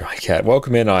bath for Tricat.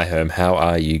 Welcome in, iHerm. How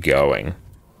are you going?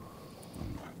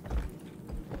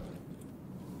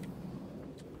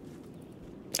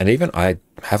 And even I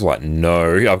have like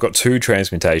I've got 2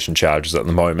 transmutation charges at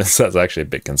the moment, so that's actually a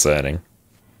bit concerning.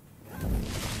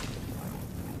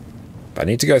 But I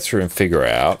need to go through and figure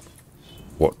out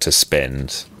what to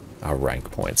spend our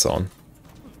rank points on.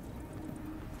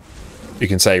 You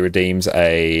can say redeems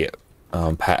a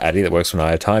pat Addy that works when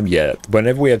I have time. Yeah,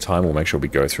 whenever we have time, we'll make sure we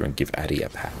go through and give Addy a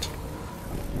pat.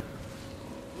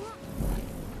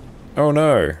 Oh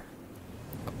no.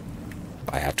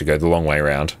 I have to go the long way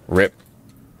around. Rip.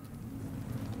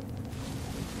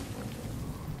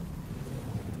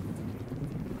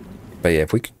 But yeah,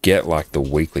 if we could get like the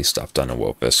weekly stuff done in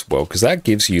World vs. World, because that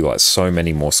gives you like so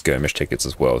many more skirmish tickets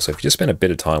as well. So if you just spend a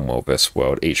bit of time World vs.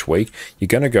 World each week, you're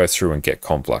going to go through and get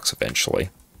Conflux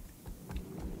eventually.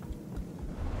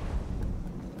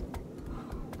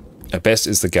 At best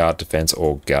is the guard defense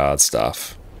or guard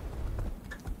stuff.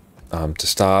 To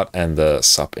start, and the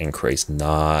sup increase.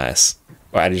 Nice.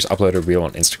 I just uploaded a reel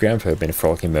on Instagram for been a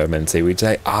frolicking moment and seaweed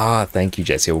day. Thank you,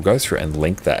 Jesse. We'll go through and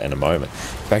link that in a moment.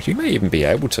 In fact, you may even be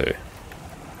able to.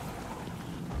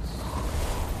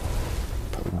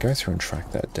 But we can go through and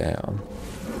track that down.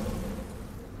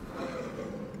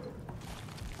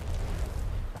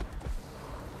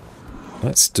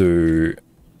 Let's do...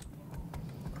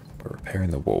 We're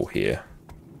repairing the wall here.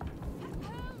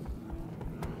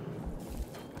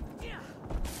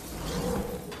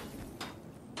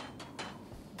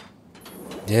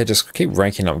 Yeah, just keep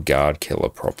ranking up Guard Killer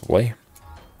properly.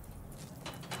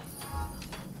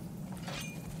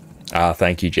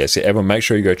 Thank you, Jesse. Everyone, make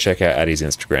sure you go check out Addy's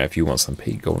Instagram if you want some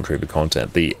peak Golden Retriever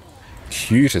content. The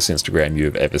cutest Instagram you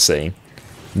have ever seen.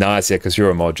 Nice, yeah, because you're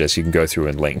a mod, Jess. You can go through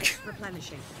and link.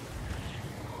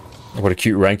 What a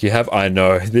cute rank you have. I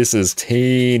know, this is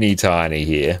teeny tiny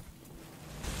here.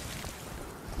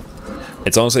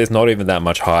 It's honestly, it's not even that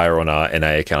much higher on our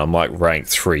NA account. I'm like rank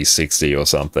 360 or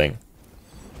something.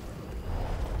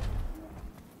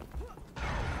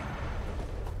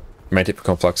 Main tip for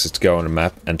Conflux is to go on a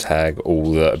map and tag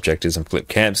all the objectives and flip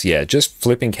camps. Yeah, just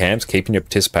flipping camps, keeping your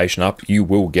participation up, you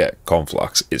will get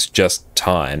Conflux. It's just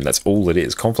time. That's all it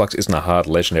is. Conflux isn't a hard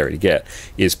legendary to get.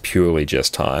 It's purely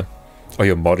just time. Oh,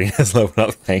 your modding has leveled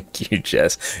up. Thank you,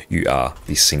 Jess. You are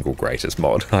the single greatest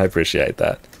mod. I appreciate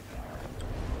that.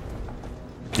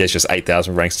 There's just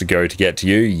 8,000 ranks to go to get to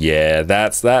you. Yeah,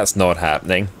 that's not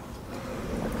happening.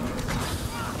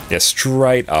 Yeah,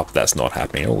 straight up, that's not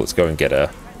happening. Oh, let's go and get a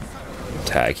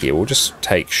tag here. We'll just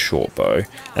take short bow.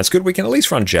 That's good. We can at least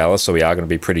run Jala, so we are going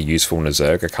to be pretty useful in a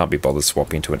Zerg. I can't be bothered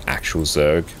swapping to an actual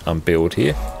Zerg build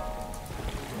here.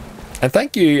 And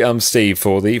thank you, Steve,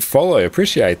 for the follow.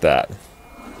 Appreciate that.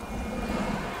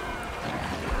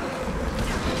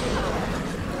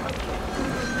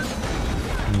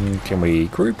 Can we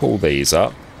group all these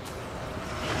up?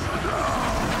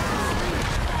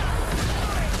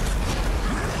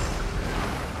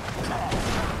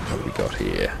 What have we got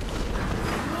here?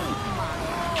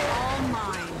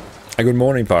 Good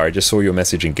morning, Fire. I just saw your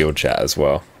message in guild chat as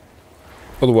well.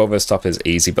 All the World stuff is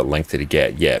easy but lengthy to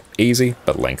get. Yeah, easy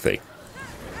but lengthy.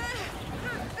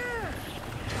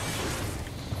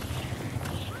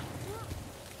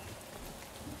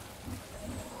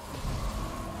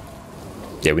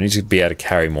 Yeah, we need to be able to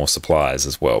carry more supplies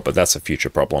as well, but that's a future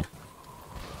problem.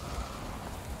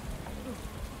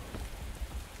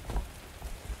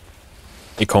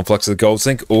 Your Conflux is a gold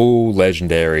sink? All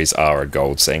legendaries are a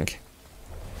gold sink.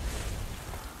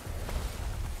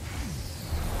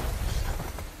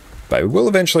 But we will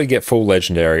eventually get full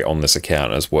legendary on this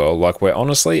account as well. Like, we're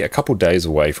honestly a couple days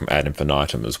away from ad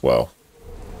infinitum as well.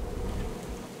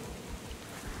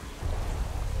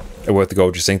 Worth the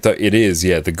gold you sink though? It is,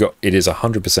 yeah, it is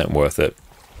 100% worth it.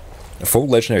 Full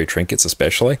legendary trinkets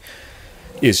especially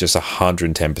is just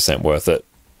 110% worth it.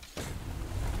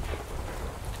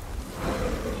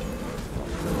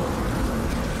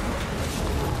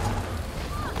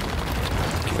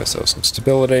 Give ourselves some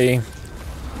stability.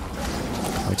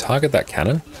 Can we target that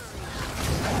cannon?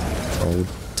 We'll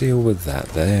deal with that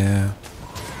there.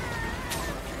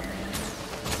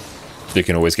 You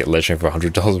can always get legendary for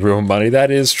 $100 real money.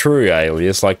 That is true,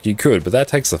 Alias. Like, you could, but that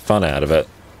takes the fun out of it.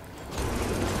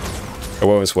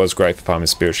 However, this was great for farming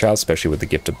spirit shards, especially with the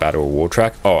Gift of Battle reward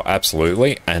track. Oh,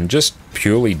 absolutely. And just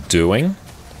purely doing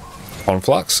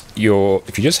Conflux,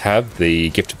 if you just have the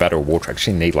Gift of Battle reward track,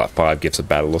 you need like 5 Gifts of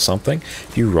Battle or something.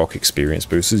 If you rock experience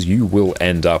boosters, you will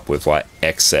end up with like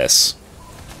excess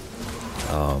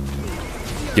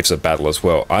Gifts of Battle as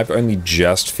well. I've only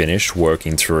just finished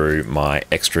working through my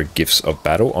extra Gifts of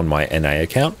Battle on my NA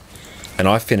account, and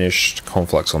I finished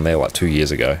Conflux on there like 2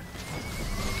 years ago.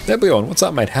 There, Beyond, what's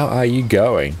up, mate? How are you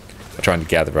going? I'm trying to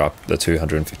gather up the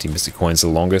 250 Mystic Coins the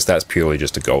longest. That's purely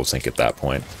just a gold sink at that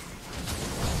point.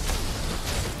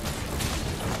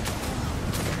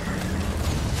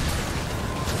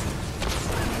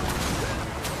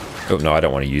 Oh, no, I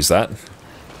don't want to use that.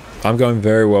 I'm going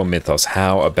very well, Mythos.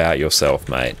 How about yourself,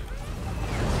 mate?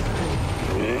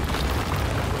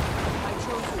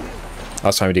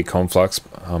 Last time we did Conflux,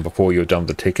 before you were done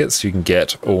with the tickets, you can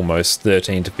get almost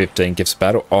 13 to 15 Gifts of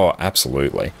Battle. Oh,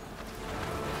 absolutely.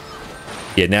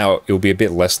 Yeah, now it'll be a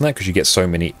bit less than that because you get so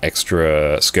many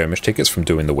extra skirmish tickets from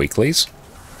doing the weeklies.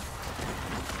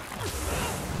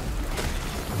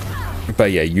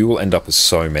 But yeah, you will end up with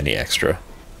so many extra.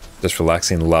 Just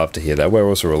relaxing, love to hear that. We're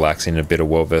also relaxing in a bit of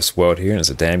World vs. World here, and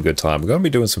it's a damn good time. We're going to be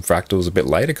doing some fractals a bit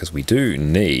later, because we do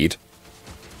need...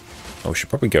 Oh, we should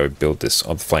probably go build this.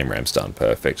 Oh, the flame ram's done.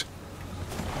 Perfect.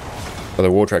 But the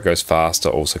war track goes faster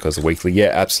also because the weekly. Yeah,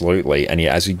 absolutely. And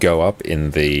yeah, as you go up in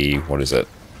the... What is it?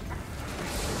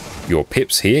 Your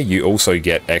pips here, you also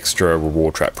get extra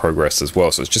reward track progress as well.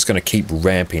 So it's just going to keep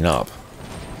ramping up.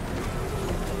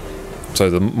 So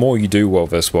the more you do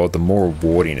World vs. World, the more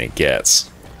rewarding it gets.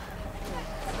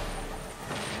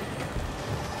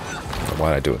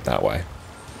 Why did I do it that way?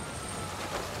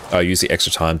 I use the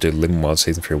extra time to live in World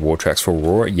Season 3 war tracks for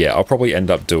Aurora. Yeah, I'll probably end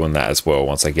up doing that as well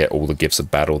once I get all the Gifts of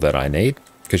Battle that I need.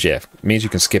 Because yeah, it means you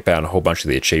can skip out a whole bunch of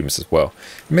the achievements as well.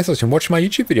 Mythos, you can watch my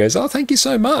YouTube videos. Oh, thank you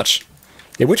so much.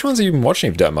 Yeah, which ones have you been watching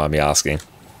if you don't mind me asking?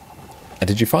 And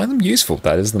did you find them useful?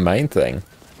 That is the main thing.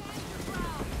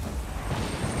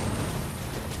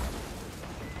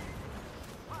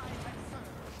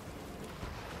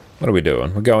 What are we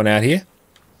doing? We're going out here?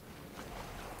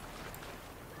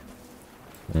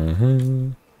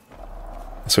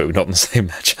 So we're not in the same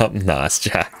matchup. Nice,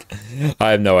 Jack.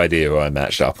 I have no idea who I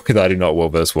matched up with. I do not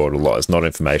World vs. World a lot. It's not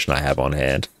information I have on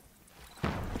hand.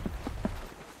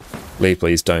 Lee,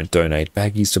 please don't donate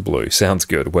baggies to Blue. Sounds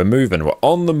good. We're moving. We're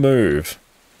on the move.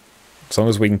 As long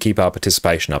as we can keep our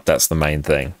participation up, that's the main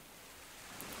thing.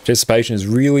 Participation is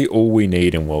really all we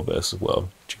need in World vs. World.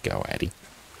 Where'd you go, Addie?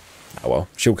 Oh well,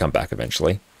 she'll come back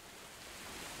eventually.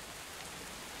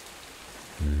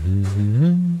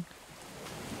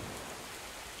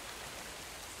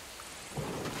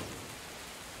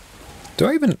 Do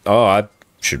I even... Oh, I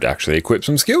should actually equip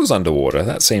some skills underwater.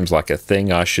 That seems like a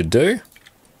thing I should do.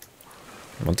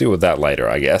 We'll deal with that later,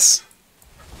 I guess.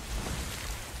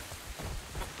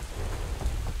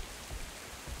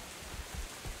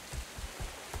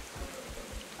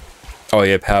 Oh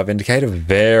yeah, Power Vindicator.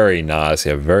 Very nice.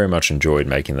 Yeah, very much enjoyed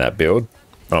making that build.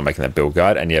 Not making that build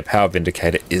guide. And yeah, Power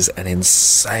Vindicator is an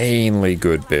insanely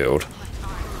good build.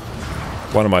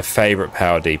 One of my favorite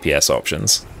power DPS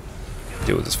options.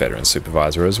 Deal with this Veteran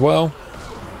Supervisor as well.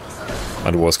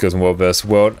 Underwater skills in World vs.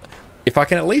 World. If I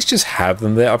can at least just have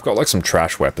them there. I've got like some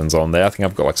trash weapons on there. I think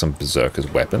I've got like some Berserker's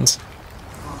weapons.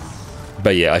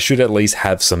 But yeah, I should at least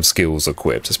have some skills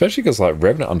equipped. Especially because like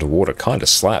Revenant Underwater kind of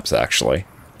slaps actually.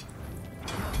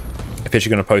 If you're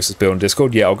going to post this build on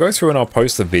Discord, yeah, I'll go through and I'll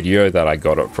post the video that I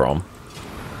got it from.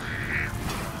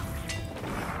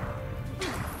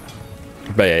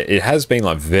 But yeah, it has been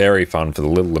like very fun for the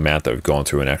little amount that we've gone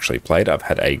through and actually played. I've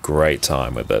had a great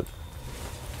time with it.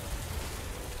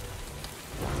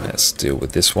 Let's deal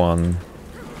with this one.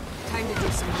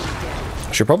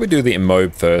 I should probably do the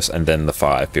immob first and then the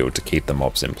fire field to keep the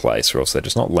mobs in place, or else they're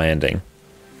just not landing.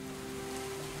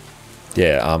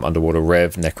 Yeah, underwater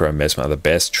rev, necro, mesmer are the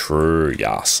best. True,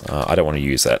 yes. I don't want to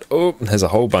use that. Oh, there's a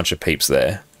whole bunch of peeps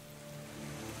there.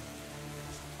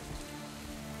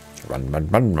 Run, run,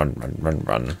 run, run, run, run,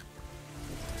 run.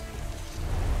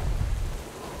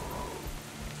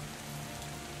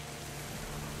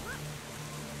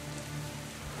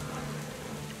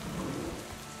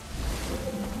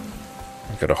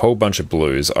 Got a whole bunch of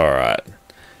blues. All right.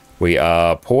 We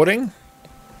are porting.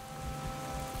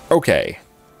 Okay.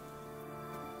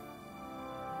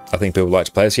 I think people like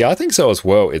to play this. Yeah, I think so as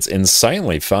well. It's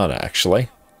insanely fun, actually.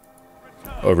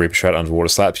 Oh, Reaper Shroud underwater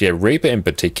slaps. Yeah, Reaper in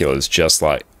particular is just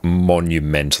like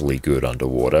monumentally good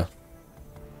underwater.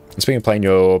 Speaking of playing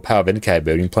your Power Vindicator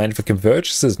building, planning for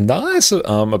Convergence is nice.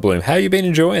 A Bloom, how you been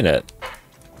enjoying it?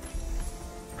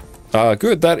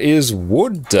 Good. That is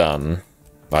wood done,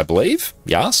 I believe.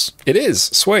 Yes, it is.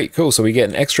 Sweet. Cool. So we get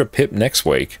an extra pip next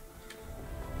week.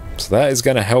 So that is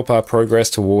going to help our progress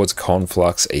towards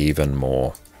Conflux even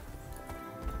more.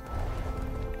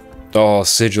 Oh,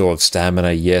 Sigil of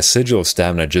Stamina. Yes, Sigil of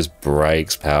Stamina just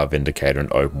breaks Power Vindicator in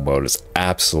open world. It's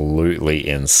absolutely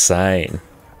insane.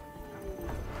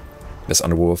 Best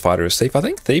underwater fighter is Thief. I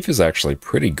think Thief is actually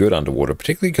pretty good underwater,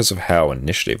 particularly because of how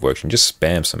initiative works. You can just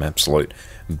spam some absolute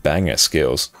banger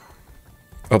skills.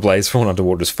 Oh, Blazeform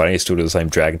underwater is funny. Still do the same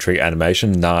Dragon Tree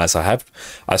animation. Nice. I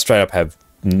straight up have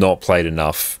not played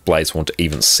enough Blazeform to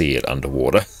even see it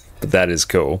underwater. But that is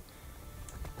cool.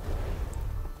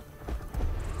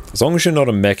 As long as you're not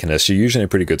a mechanist, you're usually in a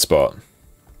pretty good spot.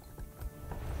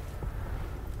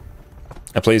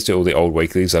 And please do all the old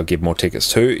weeklies. I'll give more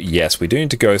tickets too. Yes, we do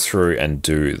need to go through and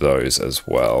do those as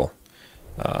well.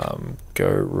 Go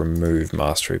remove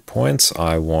mastery points.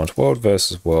 I want World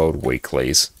versus World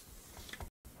weeklies.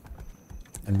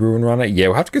 And Ruin Runner. Yeah,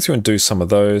 we'll have to go through and do some of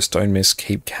those. Don't miss,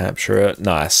 keep capture.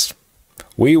 Nice.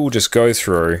 We will just go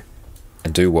through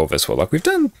and do World versus World. Like we've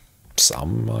done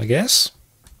some, I guess.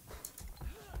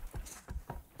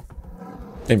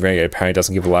 And Renegade apparently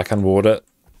doesn't give a like underwater.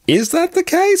 Is that the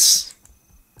case?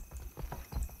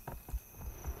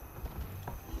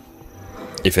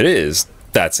 If it is,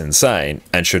 that's insane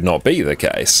and should not be the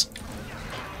case.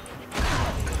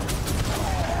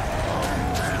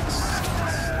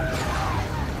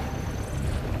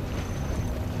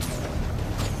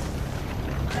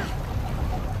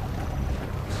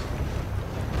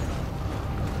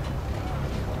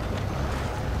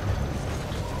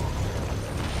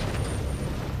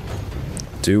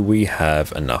 Do we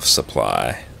have enough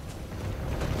supply?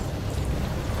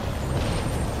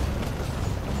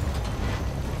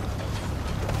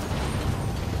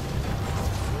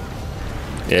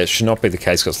 Yeah, it should not be the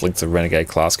case because it's linked to Renegade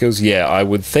class skills. Yeah, I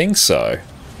would think so.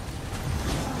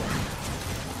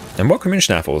 And what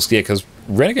commission apples? Yeah, because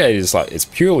Renegade is like, it's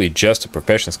purely just a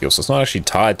profession skill, so it's not actually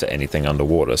tied to anything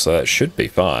underwater, so that should be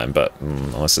fine, but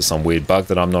unless there's some weird bug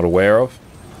that I'm not aware of.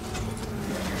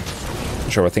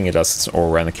 Sure, I think it does. It's an aura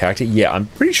around the character. Yeah, I'm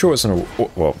pretty sure it's an...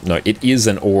 Well, no, it is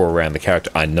an aura around the character.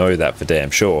 I know that for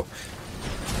damn sure.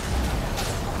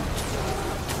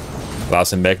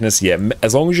 Last and Mechanist. Yeah,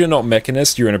 as long as you're not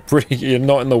Mechanist, you're in a pretty... You're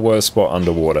not in the worst spot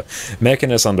underwater.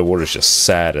 Mechanist underwater is just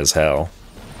sad as hell.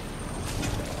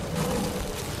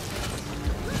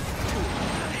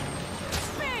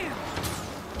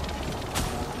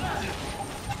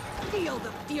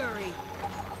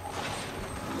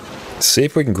 See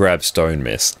if we can grab Stone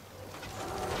Mist.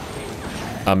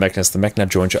 Mechanist, the Mechna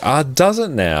joined you. Does it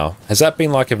now? Has that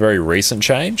been like a very recent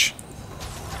change?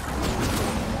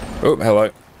 Oh,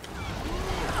 hello.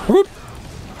 Whoop.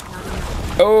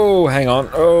 Oh, hang on.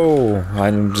 Oh,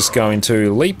 I'm just going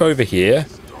to leap over here.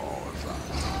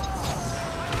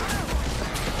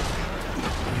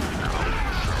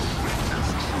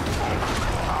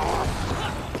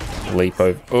 Leap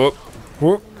over. Oh,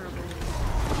 whoop.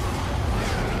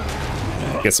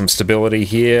 Get some stability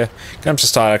here. Gonna have to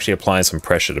start actually applying some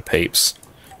pressure to peeps.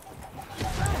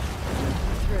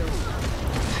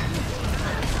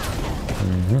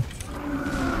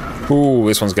 Ooh,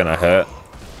 this one's gonna hurt.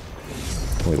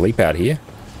 Can we leap out here?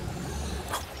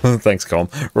 Thanks, Colm.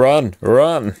 Run,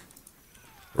 run.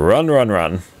 Run, run,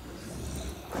 run.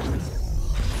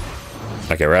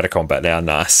 Okay, we're out of combat now.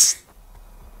 Nice.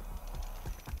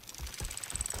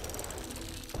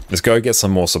 Let's go get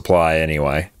some more supply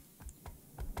anyway.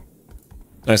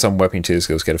 No, some weapon tier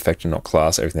skills get affected, not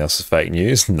class. Everything else is fake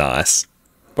news. Nice.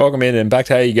 Welcome in and back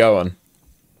to how you going.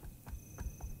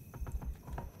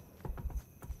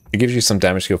 It gives you some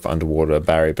damage skill for underwater.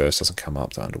 Barrier burst doesn't come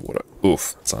up to underwater.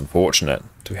 Oof, it's unfortunate.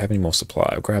 Do we have any more supply?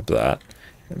 I'll grab that.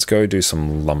 Let's go do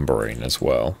some lumbering as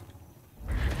well.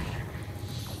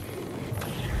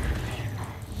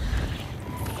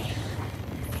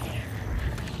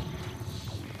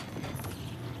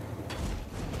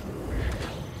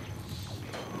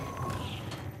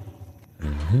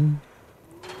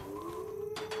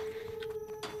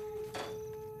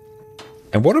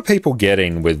 And what are people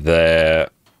getting with their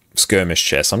skirmish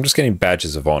chests? I'm just getting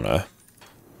badges of honor.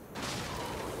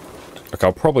 Like,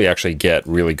 I'll probably actually get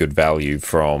really good value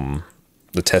from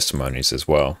the testimonies as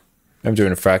well. I'm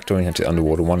doing a fractal, had the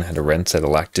underwater one, had a Ren set, a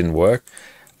lack didn't work.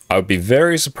 I would be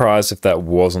very surprised if that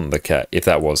wasn't the case. If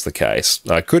that was the case,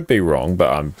 I could be wrong,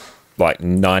 but I'm like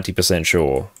 90%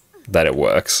 sure that it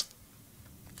works.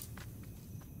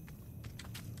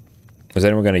 Is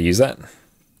anyone going to use that?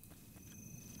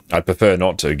 I'd prefer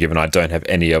not to, given I don't have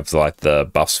any of like the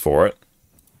buffs for it.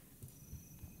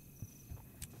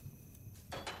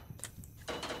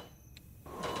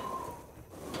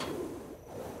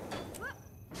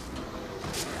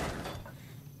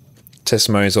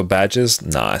 Testimonies or badges?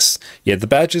 Nice. Yeah, the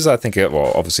badges I think,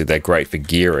 well, obviously they're great for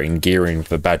gearing. Gearing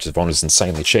for badges of honor is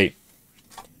insanely cheap.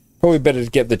 Probably better to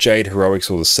get the Jade Heroics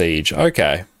or the Siege.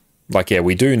 Okay. Like, yeah,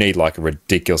 we do need like a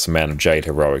ridiculous amount of Jade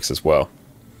Heroics as well.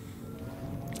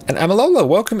 And Amalola,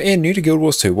 welcome in, new to Guild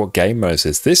Wars 2. What game mode is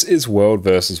this? This is World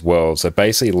versus World, so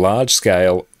basically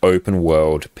large-scale,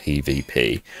 open-world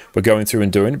PvP. We're going through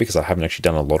and doing it because I haven't actually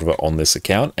done a lot of it on this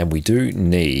account, and we do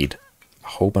need a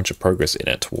whole bunch of progress in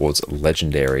it towards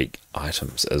legendary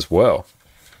items as well.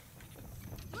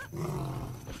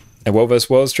 And World vs.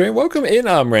 World stream, welcome in,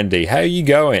 Rendy. How are you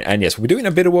going? And yes, we're doing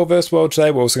a bit of World vs. World today.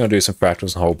 We're also going to do some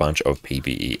fractals and a whole bunch of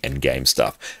PvE and game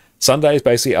stuff. Sundays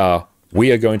basically are,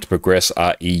 we are going to progress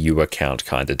our EU account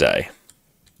kind of day.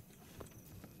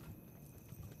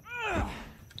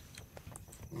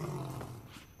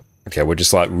 Okay, we're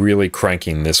just like really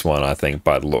cranking this one, I think,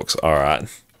 by the looks. All right.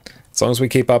 As long as we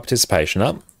keep our participation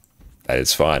up, that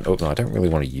is fine. Oh, no, I don't really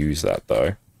want to use that,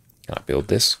 though. Can I build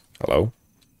this? Hello?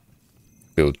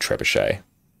 Build Trebuchet.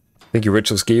 Think your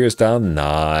rituals gear is done?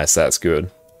 Nice, that's good.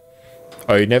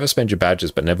 Oh, you never spend your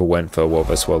badges, but never went for World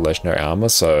vs. World Legendary Armor,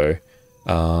 so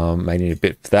may need a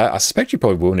bit for that. I suspect you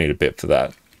probably will need a bit for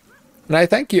that. And I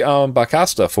thank you,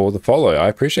 Barcasta, for the follow. I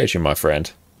appreciate you, my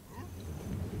friend.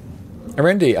 And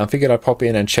Randy, I figured I'd pop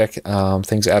in and check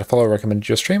things out. A follow recommended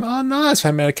your stream. Oh, nice.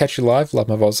 I'm able to catch you live. Love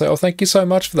my voice. Oh, thank you so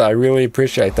much for that. I really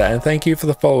appreciate that. And thank you for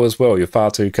the follow as well. You're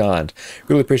far too kind.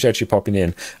 Really appreciate you popping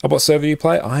in. What server do you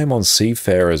play? I am on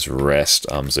Seafarer's Rest,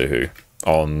 Zuhu,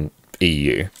 on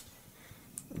EU.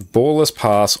 Baller's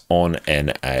Pass on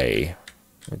NA.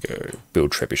 We go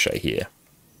build Trebuchet here.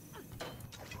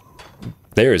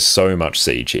 There is so much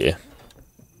siege here.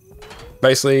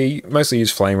 Basically, mostly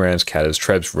use flame rounds, catters,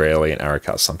 trebs rarely, and arrow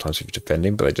cuts sometimes if you're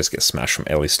defending, but they just get smashed from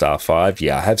Ellie Star 5.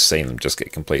 Yeah, I have seen them just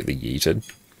get completely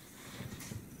yeeted.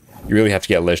 You really have to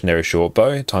get a legendary short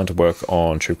bow. Time to work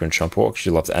on Chuka and Chomport because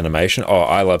you love the animation. Oh,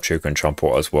 I love Chuka and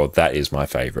Chomport as well. That is my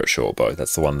favorite short bow.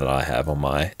 That's the one that I have on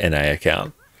my NA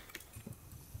account.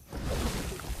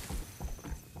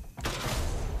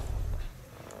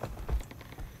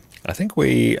 I think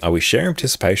are we sharing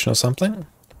participation or something?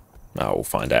 Oh, we'll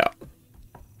find out.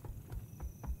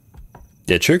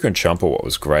 Yeah, Chuka and Chomport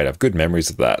was great. I have good memories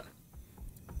of that.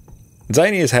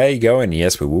 Zanius, how you going?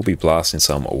 Yes, we will be blasting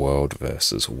some World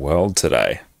versus World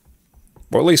today.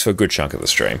 Or at least for a good chunk of the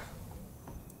stream.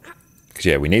 Because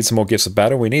yeah, we need some more Gifts of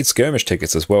Battle. We need skirmish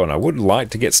tickets as well. And I would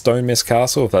like to get Stone Mist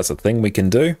Castle if that's a thing we can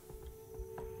do.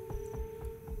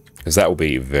 Because that will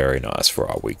be very nice for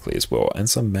our weekly as well. And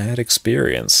some mad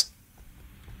experience.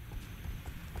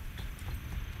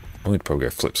 We'd probably go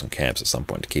flip some camps at some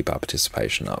point to keep our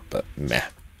participation up, but meh.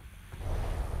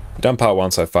 You've done part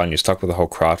 1 so far and you're stuck with the whole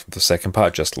craft of the second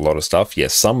part, just a lot of stuff.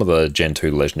 Yes, some of the Gen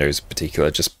 2 legendaries in particular,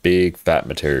 just big fat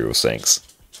material sinks.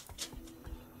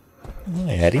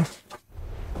 Hi, Addie.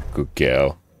 Good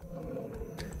girl.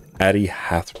 Addie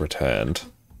hath returned.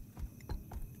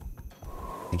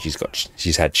 I think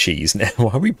she's had cheese now.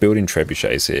 Why are we building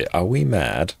trebuchets here? Are we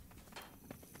mad?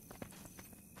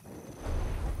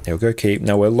 Yeah, we'll go keep.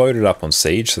 Now we're loaded up on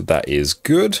siege, so that is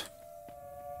good.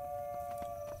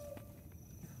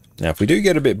 Now, if we do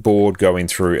get a bit bored going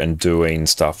through and doing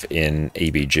stuff in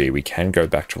EBG, we can go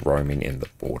back to roaming in the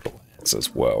Borderlands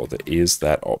as well. There is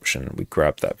that option. We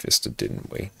grabbed that Vista,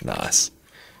 didn't we? Nice.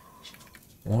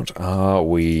 What are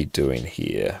we doing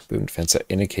here? Building defense at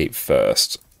Inner Keep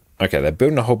first. Okay, they're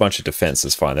building a whole bunch of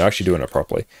defenses. Fine, they're actually doing it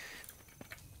properly.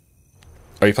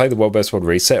 Oh, you played the World vs. World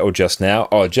reset or just now?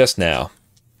 Oh, just now.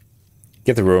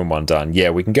 Get the ruin one done.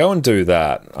 Yeah, we can go and do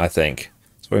that, I think.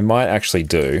 So we might actually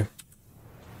do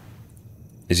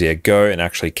is, yeah, go and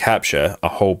actually capture a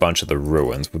whole bunch of the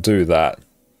ruins. We'll do that.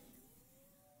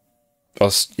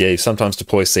 Yeah, sometimes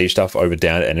deploy siege stuff over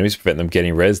down enemies, prevent them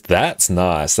getting res. That's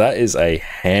nice. That is a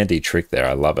handy trick there.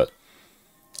 I love it.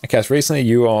 Okay, so recently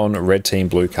you on red team,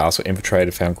 blue castle,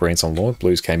 infiltrated, found greens on Lord.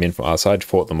 Blues came in from our side,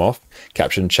 fought them off,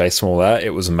 captured and chased them all out.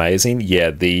 It was amazing.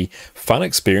 Yeah, the fun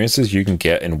experiences you can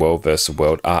get in World vs.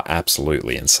 World are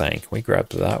absolutely insane. Can we grab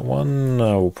that one?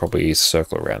 We'll probably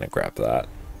circle around and grab that.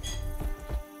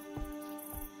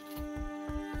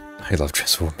 I love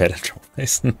Dressel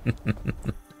Metatron.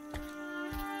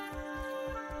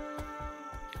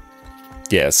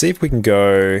 Yeah, see if we can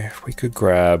go, if we could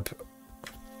grab,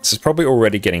 this is probably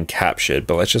already getting captured,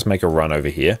 but let's just make a run over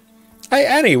here. Hey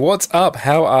Annie, what's up?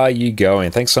 How are you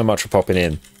going? Thanks so much for popping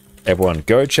in. Everyone,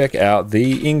 go check out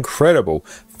the incredible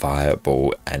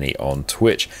Fireball Annie on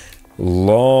Twitch.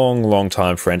 Long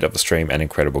time friend of the stream and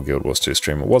incredible Guild Wars 2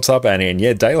 streamer. What's up, Annie? And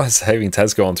yeah, Daylight Savings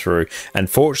has gone through and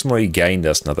fortunately gained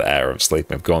us another hour of sleep.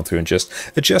 We've gone through and just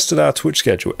adjusted our Twitch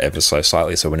schedule ever so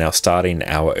slightly, so we're now starting an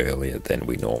hour earlier than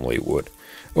we normally would.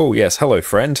 Oh yes, hello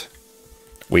friend.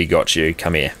 We got you,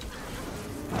 come here.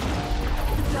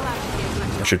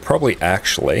 I should probably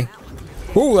actually...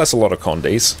 Ooh, that's a lot of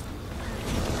condies.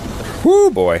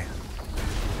 Whoo boy.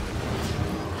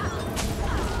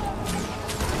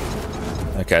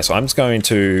 Okay, so I'm just going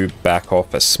to back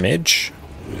off a smidge.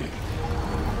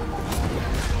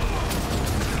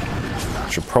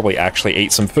 Should probably actually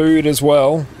eat some food as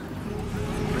well.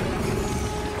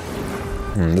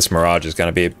 This Mirage is going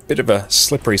to be a bit of a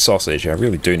slippery sausage. I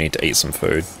really do need to eat some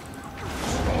food.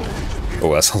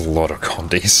 Oh, that's a lot of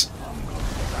condies.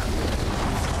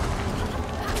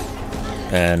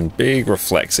 And big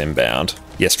reflex inbound.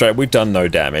 Yeah, straight, we've done no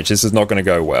damage. This is not going to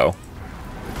go well.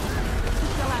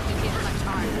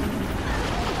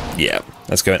 Yeah,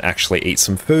 let's go and actually eat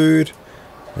some food.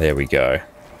 There we go.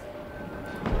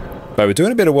 But we're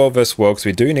doing a bit of World vs. World because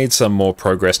we do need some more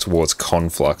progress towards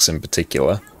Conflux in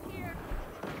particular.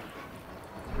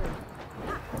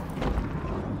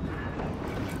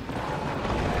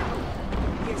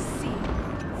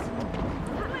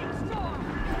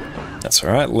 That's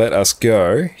alright, let us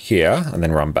go here and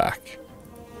then run back.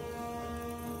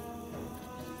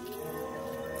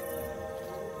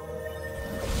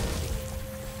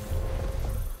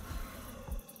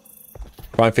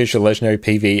 Find Fisher Legendary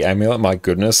PvE Amulet, my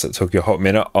goodness, that took you a hot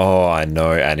minute. Oh, I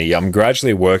know, Annie. I'm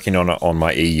gradually working on it on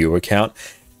my EU account.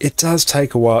 It does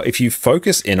take a while. If you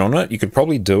focus in on it, you could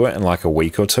probably do it in like a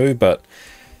week or two, but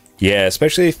yeah,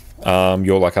 especially if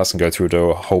you're like us and go through to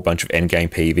a whole bunch of endgame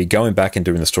PvE, going back and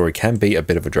doing the story can be a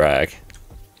bit of a drag.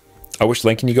 Which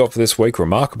Lincoln you got for this week?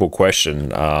 Remarkable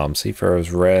question.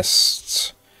 Seafarer's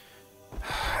Rest.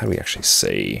 How do we actually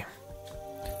see?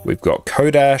 We've got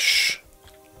Kodash,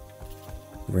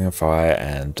 Ring of Fire,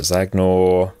 and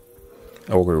Dazagnor,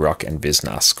 Augury Rock, and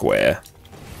Visnar Square.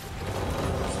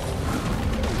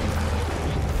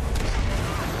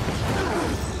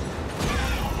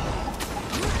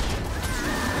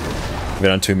 Been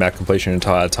on 2 map completion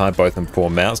entire time, both in 4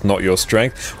 mounts, not your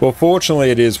strength. Well, fortunately,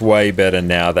 it is way better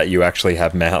now that you actually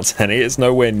have mounts, and it's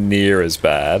nowhere near as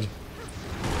bad.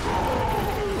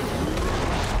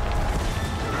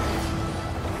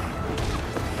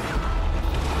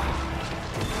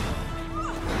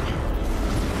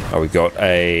 Oh, we got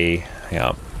a... hang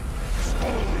on.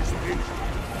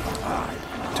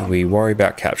 Do we worry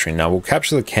about capturing? No, we'll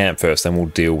capture the camp first, then we'll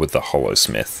deal with the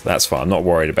Hollowsmith. That's fine, I'm not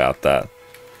worried about that.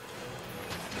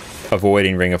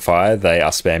 Avoiding Ring of Fire, they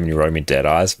are spamming your roaming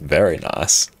Deadeyes. Very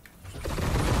nice.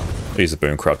 Use the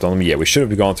Boon Corrupt on them. Yeah, we should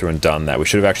have gone through and done that. We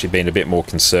should have actually been a bit more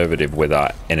conservative with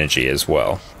our energy as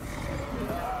well.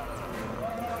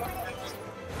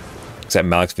 Is that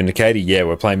Malix Vindicator? Yeah,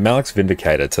 we're playing Malix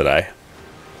Vindicator today.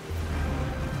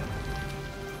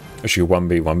 Actually,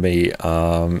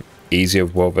 1v1v easier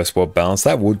World vs. World balance.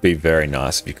 That would be very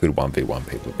nice if you could 1v1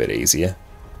 people a bit easier.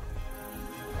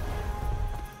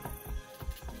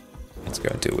 Let's go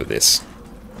and deal with this.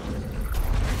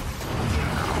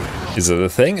 Is it a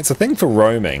thing? It's a thing for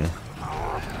roaming.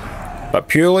 But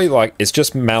purely, like, it's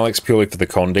just Malix purely for the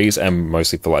condies and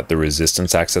mostly for, like, the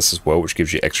resistance access as well, which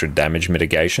gives you extra damage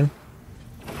mitigation.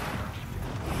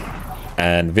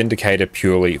 And Vindicator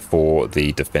purely for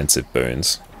the defensive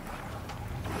boons.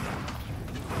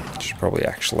 Should probably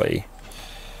actually...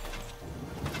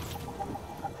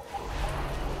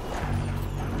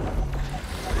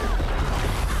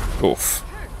 Oof.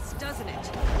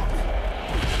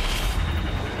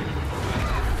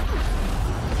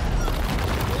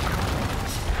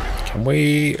 Can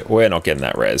we... We're not getting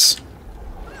that res.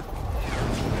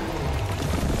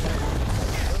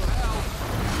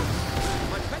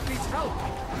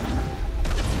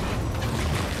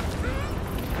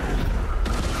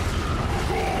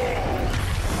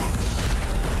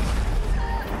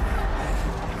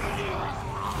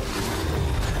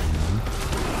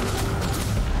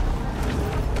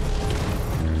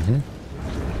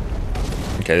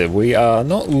 Okay, we are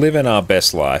not living our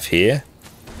best life here.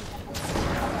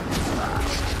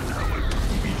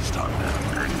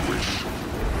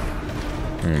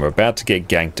 We're about to get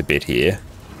ganked a bit here.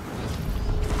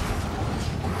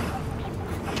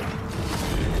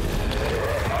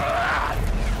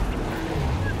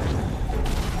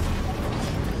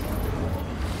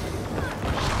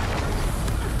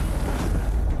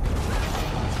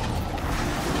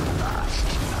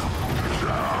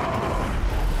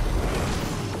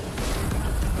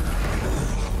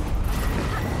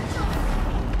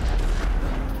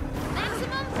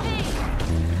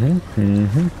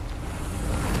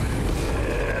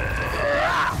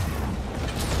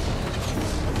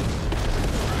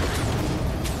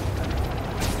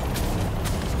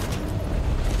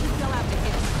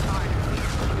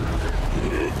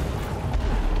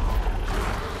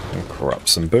 Corrupt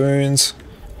some boons.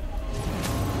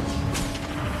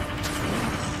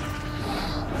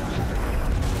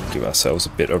 Give ourselves a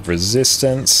bit of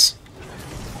resistance.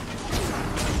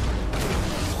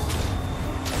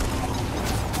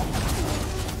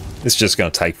 It's just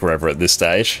going to take forever at this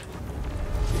stage.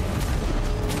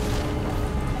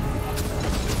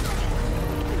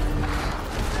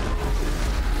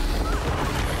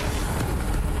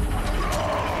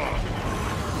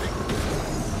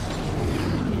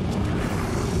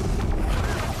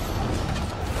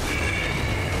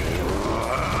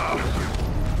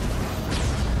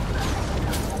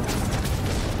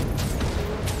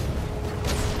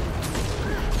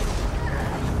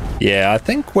 Yeah, I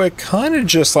think we're kind of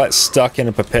just like stuck in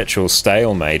a perpetual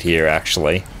stalemate here,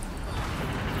 actually.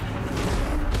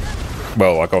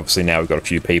 Well, like obviously now we've got a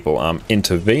few people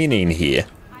intervening here.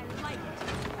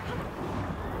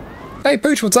 Hey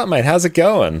Pooch, what's up, mate? How's it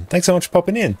going? Thanks so much for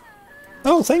popping in.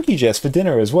 Oh, thank you, Jess, for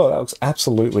dinner as well. That looks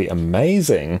absolutely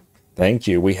amazing. Thank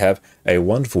you. We have a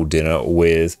wonderful dinner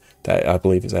with, that I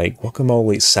believe is a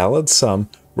guacamole salad, some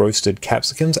roasted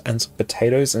capsicums, and some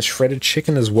potatoes and shredded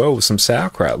chicken as well with some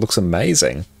sauerkraut. Looks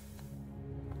amazing.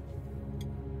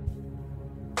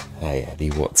 Hey Eddie,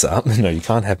 what's up? No, you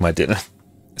can't have my dinner.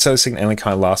 So this thing only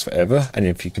kind of lasts forever, and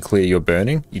if you can clear your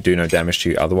burning, you do no damage to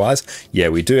you otherwise. Yeah,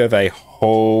 we do have a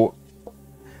whole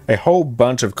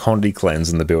bunch of Condi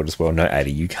cleanse in the build as well. No,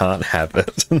 Eddie, you can't have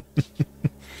it.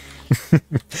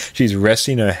 She's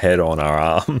resting her head on our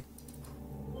arm.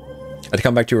 To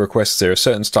come back to your request, is there a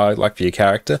certain style you'd like for your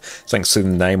character? Thanks to the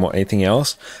name or anything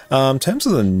else? In terms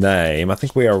of the name, I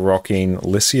think we are rocking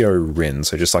Licio Rin,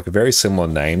 so just like a very similar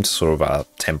name to sort of our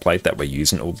template that we're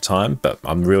using all the time, but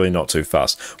I'm really not too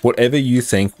fussed. Whatever you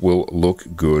think will look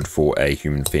good for a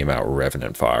human female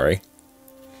Revenant Fiery.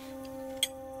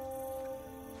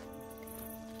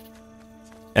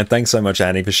 And thanks so much,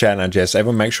 Annie, for shouting out Jess.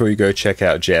 Everyone make sure you go check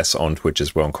out Jess on Twitch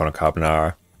as well, and Connor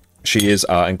Carbonara. She is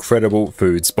our incredible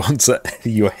food sponsor.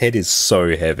 Your head is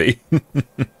so heavy.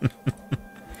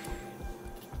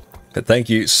 But thank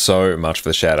you so much for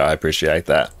the shout out. I appreciate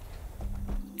that.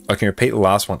 I can repeat the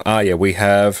last one. Ah, yeah, we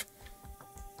have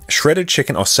shredded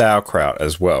chicken or sauerkraut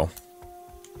as well.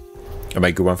 You made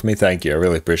a good one for me. Thank you. I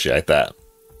really appreciate that.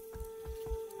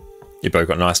 You both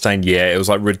got nice stain. Yeah, it was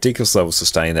like ridiculous levels of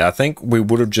stain there. I think we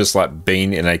would have just like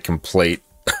been in a complete...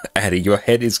 Addy, your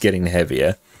head is getting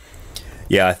heavier.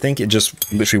 Yeah, I think it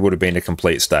just literally would have been a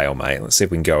complete stalemate. Let's see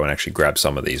if we can go and actually grab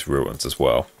some of these ruins as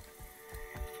well.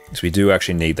 Because we do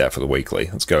actually need that for the weekly.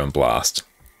 Let's go and blast.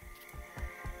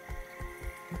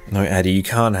 No, Addy, you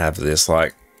can't have this.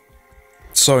 Like,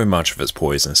 so much of it's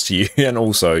poisonous to you. And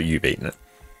also, you've eaten it.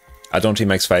 Adonti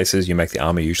makes faces. You make the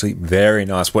armor usually. Very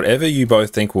nice. Whatever you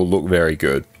both think will look very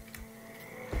good.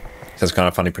 That's kind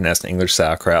of funny pronounced in English.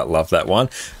 Sauerkraut. Love that one.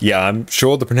 Yeah, I'm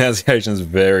sure the pronunciation is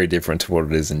very different to what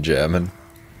it is in German.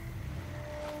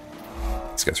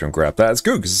 Let's go through and grab that. It's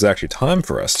good because it's actually time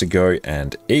for us to go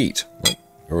and eat. Oh,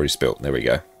 already spilled. There we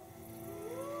go.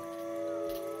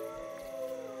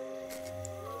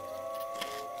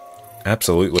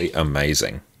 Absolutely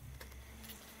amazing.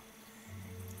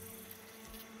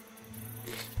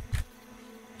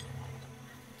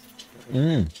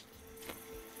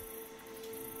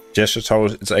 Jessica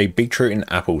told us it's a beetroot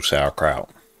and apple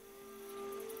sauerkraut.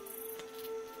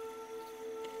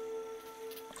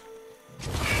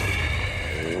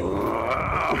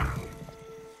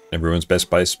 Everyone's best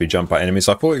place to be jumped by enemies.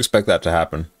 I fully expect that to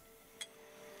happen.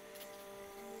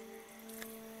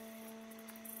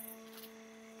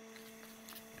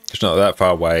 It's not that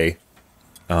far away.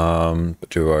 But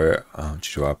do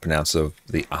I pronounce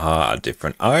the R are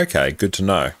different? Oh, okay, good to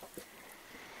know.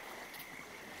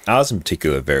 R's in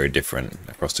particular are very different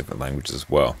across different languages as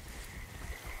well.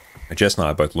 Jess and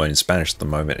I are both learning Spanish at the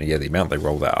moment, and yeah, the amount they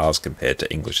roll out R's compared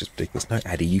to English is ridiculous. No,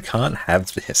 Addy, you can't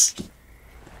have this.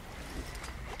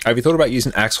 Have you thought about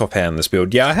using Axe Offhand in this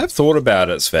build? Yeah, I have thought about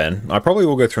it, Sven. I probably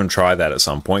will go through and try that at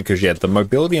some point, because, yeah, the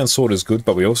mobility on sword is good,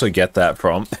 but we also get that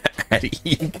from...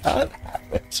 You can't have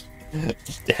it.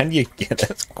 And you get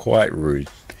that's quite rude,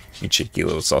 you cheeky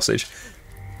little sausage.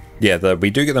 Yeah, we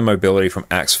do get the mobility from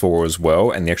Axe 4 as well,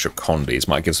 and the extra condies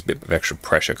might give us a bit of extra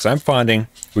pressure, because I'm finding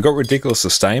we got ridiculous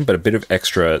sustain, but a bit of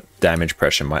extra damage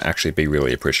pressure might actually be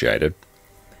really appreciated.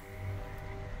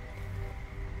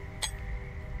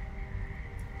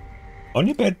 On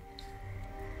your bed.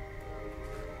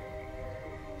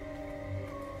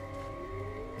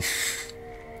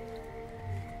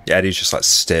 Daddy's just like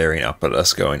staring up at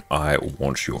us going, I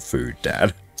want your food,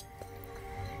 Dad.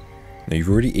 Now, you've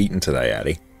already eaten today,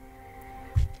 Addie.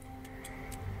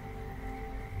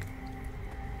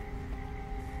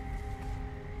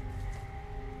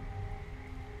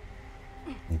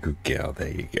 Good girl, there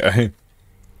you go.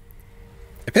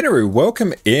 Epineru,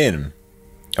 welcome in.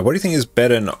 What do you think is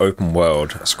better in open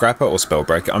world, Scrapper or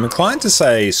Spellbreaker? I'm inclined to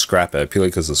say Scrapper, purely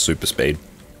because of super speed.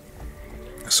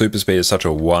 Super speed is such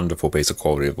a wonderful piece of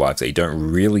quality of life that you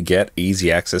don't really get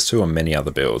easy access to on many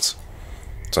other builds.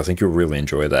 So I think you'll really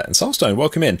enjoy that. And Soulstone,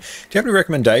 welcome in. Do you have any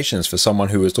recommendations for someone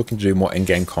who is looking to do more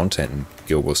in-game content in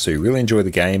Guild Wars 2? Really enjoy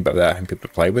the game, but without having people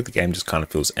to play with, the game just kind of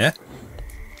feels eh.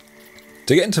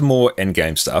 To get into more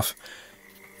endgame stuff,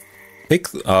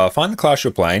 find the class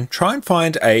you're playing, try and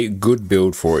find a good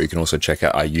build for it. You can also check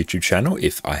out our YouTube channel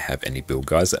if I have any build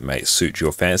guides that may suit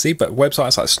your fancy, but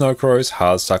websites like Snowcrows,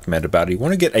 Hardstuck, MetaBattle, you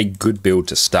want to get a good build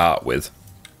to start with.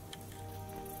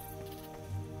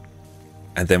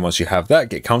 And then once you have that,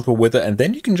 get comfortable with it, and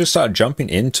then you can just start jumping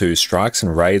into strikes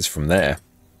and raids from there.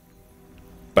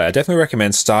 But I definitely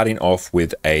recommend starting off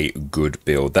with a good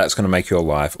build. That's going to make your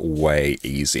life way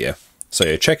easier. So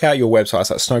yeah, check out your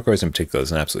websites, like Snowcrows in particular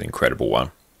is an absolutely incredible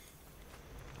one.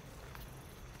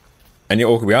 And yeah,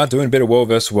 we are doing a bit of World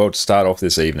vs. World to start off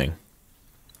this evening.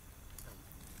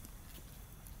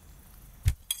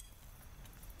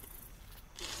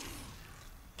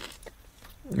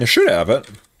 You should have it.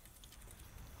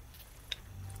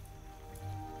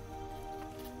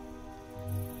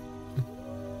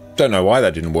 Don't know why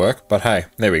that didn't work, but hey,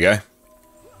 there we go.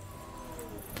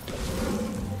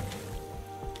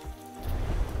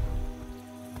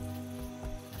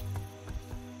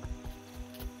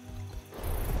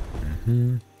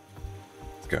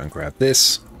 Let's go and grab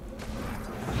this.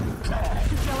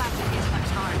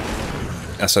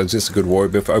 So is this a good warrior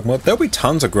build for open world? There'll be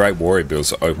tons of great warrior builds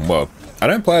for open world. I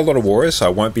don't play a lot of warriors, so I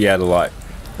won't be able to like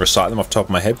recite them off the top of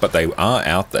my head, but they are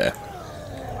out there.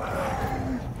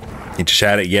 Need to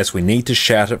shout it? Yes, we need to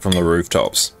shout it from the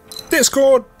rooftops.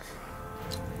 Discord!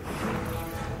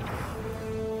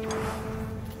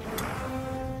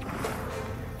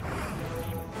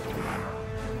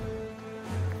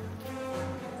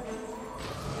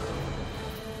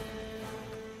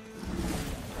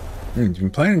 You've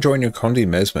been playing and enjoying your Condi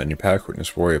Mesmer and your Power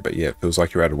Quickness Warrior, but yeah, it feels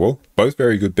like you're out of wall. Both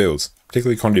very good builds,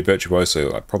 particularly Condi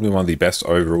Virtuoso, like probably one of the best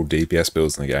overall DPS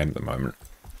builds in the game at the moment.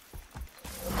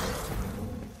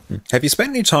 Have you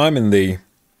spent any time in the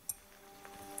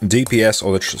DPS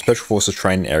or the Special Forces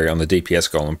training area on the DPS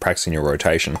golem practicing your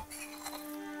rotation?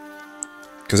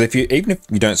 Because even if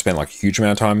you don't spend like a huge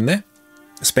amount of time in there,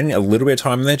 spending a little bit of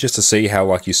time in there just to see how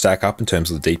like you stack up in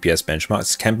terms of the DPS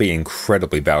benchmarks can be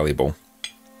incredibly valuable.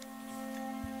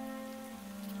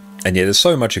 And yeah, there's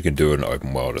so much you can do in an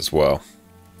open world as well.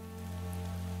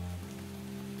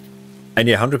 And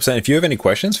yeah, 100%, if you have any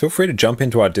questions, feel free to jump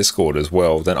into our Discord as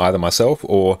well. Then either myself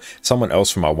or someone else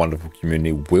from our wonderful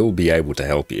community will be able to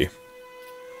help you.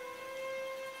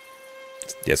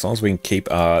 Yeah, as long as we can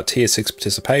keep our tier 6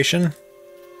 participation.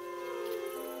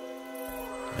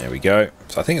 There we go.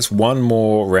 So I think it's one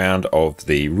more round of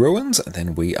the ruins, and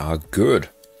then we are good.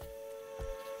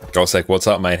 Golsec, what's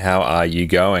up, mate? How are you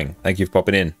going? Thank you for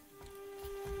popping in.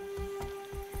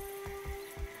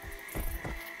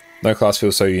 No class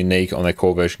feels so unique on their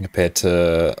core version compared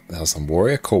to some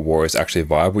Warrior. Core Warrior is actually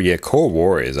viable. Yeah, Core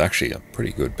Warrior is actually a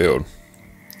pretty good build.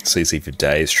 CC for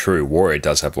days, true. Warrior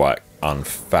does have like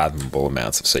unfathomable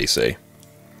amounts of CC.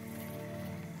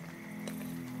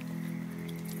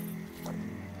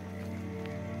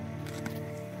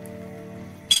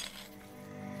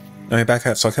 No, you're back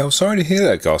outside. I'm sorry to hear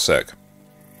that, Gossek.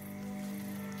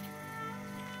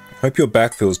 Hope your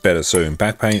back feels better soon.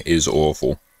 Back pain is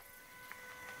awful.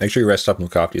 Make sure you rest up and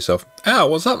look after yourself. Ow,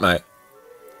 what's up, mate?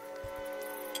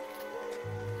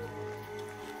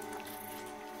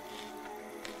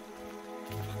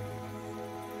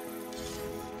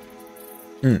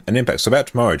 An impact. So about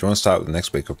tomorrow, do you want to start with the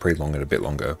next week or pre-long it a bit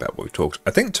longer about what we talked? I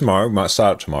think tomorrow, we might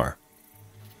start tomorrow.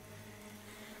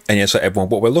 And yeah, so everyone,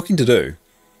 what we're looking to do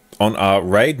On our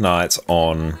raid nights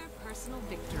on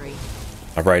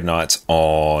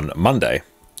Monday,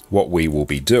 what we will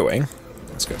be doing,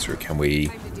 let's go through,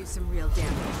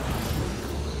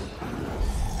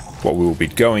 what we will be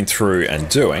going through and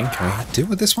doing, can we deal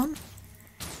with this one?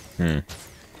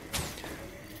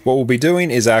 What we'll be doing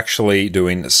is actually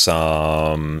doing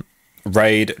some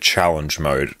raid challenge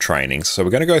mode training. So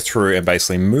we're going to go through and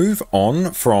basically move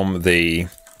on from the...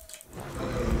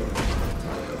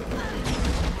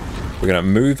 We're going to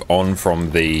move on from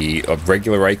the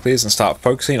regular raid clears and start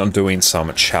focusing on doing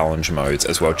some challenge modes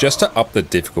as well, just to up the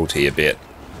difficulty a bit.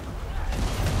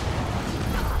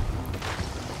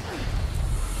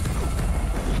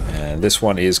 And this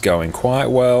one is going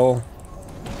quite well.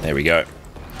 There we go.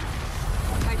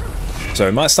 So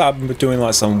we might start doing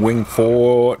like some Wing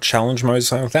 4 challenge modes,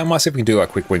 something like that. Might see if we can do like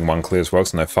quick Wing 1 clear as well,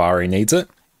 so no Fiery needs it.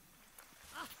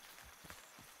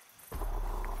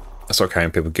 That's okay,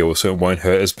 and people kill, so it won't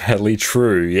hurt as badly.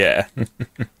 True, yeah.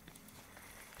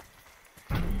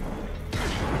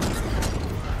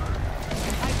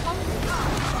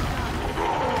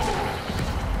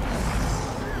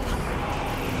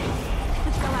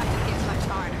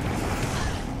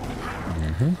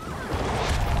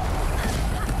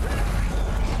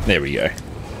 There we go.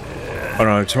 Oh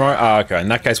no, tomorrow... Oh, okay, in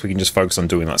that case we can just focus on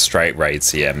doing like straight raid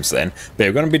CMs then. But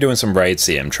we're going to be doing some raid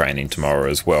CM training tomorrow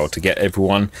as well to get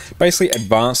everyone basically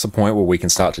advanced to the point where we can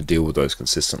start to deal with those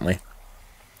consistently.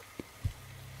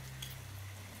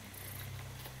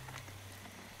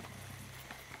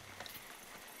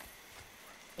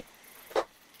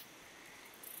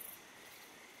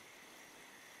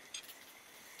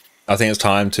 I think it's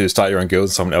time to start your own guild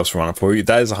and someone else will run it for you.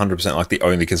 That is 100% like the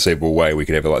only conceivable way we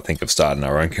could ever like think of starting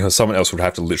our own, because someone else would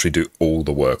have to literally do all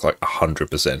the work, like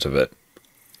 100% of it.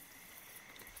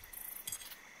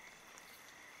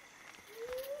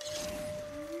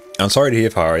 I'm sorry to hear,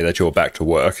 Fari, that you're back to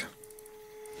work.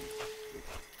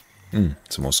 Some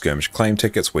more skirmish claim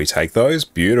tickets. We take those.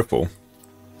 Beautiful.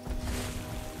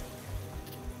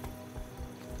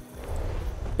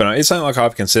 But no, it's something like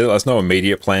I've considered. There's no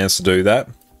immediate plans to do that.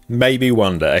 Maybe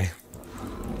one day.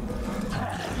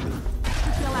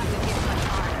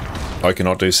 I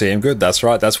cannot do CM good. That's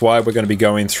right. That's why we're going to be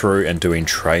going through and doing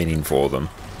training for them.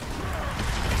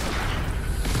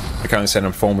 I currently set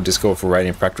up a formal Discord for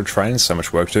raiding practical training. So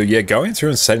much work to do. Yeah, going through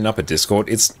and setting up a Discord,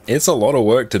 it's a lot of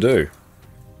work to do.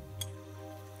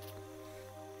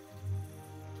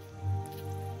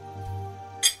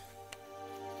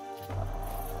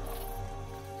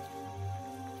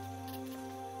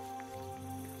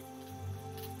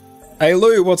 Hey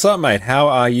Lou, what's up mate? How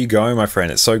are you going, my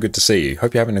friend? It's so good to see you.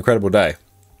 Hope you have an incredible day.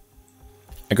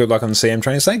 And good luck on the CM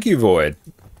trainings. Thank you, Void.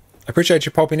 I appreciate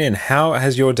you popping in. How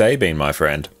has your day been, my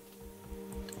friend?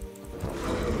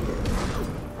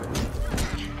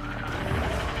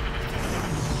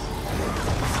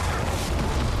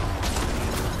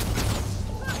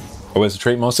 Oh, where's the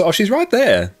treat monster? Oh, she's right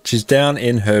there. She's down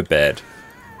in her bed.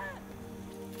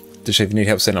 If you need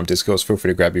help setting up Discords, feel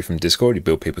free to grab you from Discord. You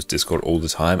build people's Discord all the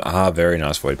time. Ah, very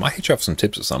nice, Void. Might hit you up for some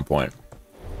tips at some point.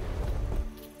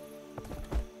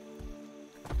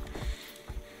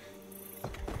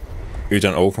 You've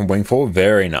done all from Wing 4?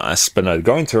 Very nice. But no,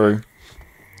 going through,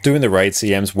 doing the raid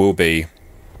CMs will be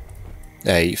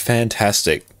a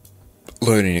fantastic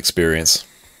learning experience.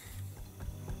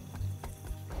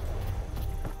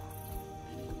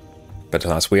 But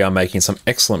nice, we are making some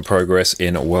excellent progress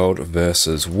in World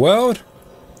versus World.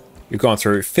 We've gone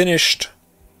through, finished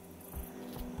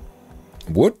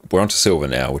wood. We're on to silver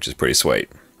now, which is pretty sweet.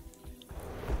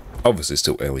 Obviously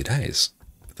still early days,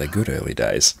 but they're good early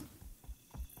days.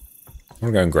 I'm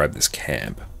gonna go and grab this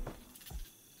camp.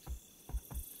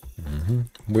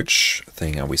 Which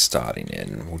thing are we starting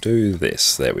in? We'll do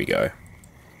this, there we go.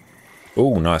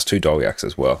 Oh, nice, 2 Dolyax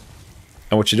as well.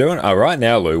 And what you're doing right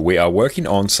now, Lou, we are working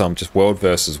on some just world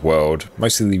versus world,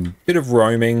 mostly a bit of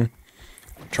roaming,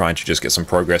 trying to just get some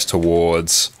progress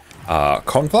towards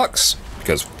Conflux,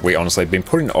 because we honestly have been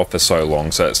putting it off for so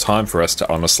long, so it's time for us to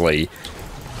honestly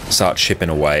start chipping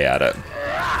away at it.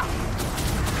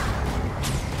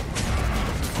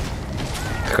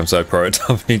 I'm so pro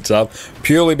Tub.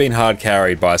 Purely been hard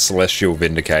carried by Celestial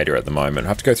Vindicator at the moment. I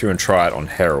have to go through and try it on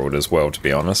Herald as well, to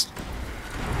be honest.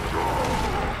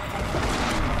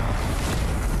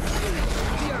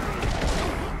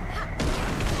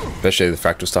 Especially the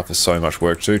fractal stuff is so much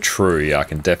work to do. True, yeah, I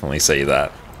can definitely see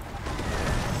that.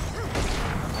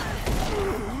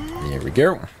 There we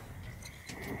go.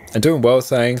 And doing well,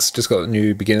 thanks. Just got the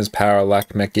new Beginner's Power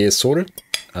Lack Mech Gear sorted.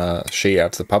 She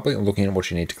out to the public and looking at what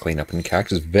you need to clean up in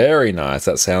characters. Very nice.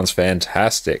 That sounds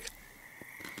fantastic.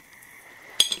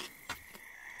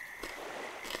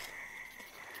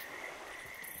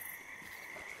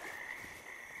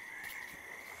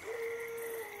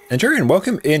 And Jurian,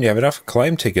 welcome in. You have enough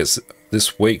claim tickets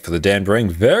this week for the Dan Ring.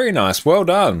 Very nice. Well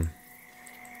done.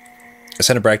 I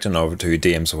sent a breakdown over to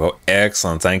DMs as well.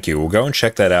 Excellent. Thank you. We'll go and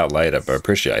check that out later, but I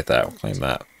appreciate that. We'll claim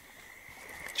that.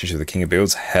 Teacher of the King of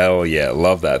Builds. Hell yeah.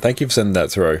 Love that. Thank you for sending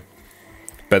that through.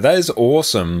 But that is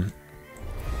awesome.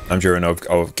 I'm Jurian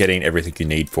of getting everything you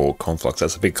need for Conflux.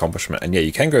 That's a big accomplishment. And yeah,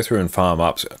 you can go through and farm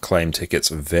up claim tickets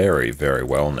very, very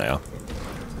well now.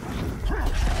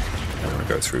 I'm going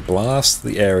to go through Blast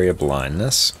the Area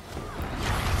Blindness.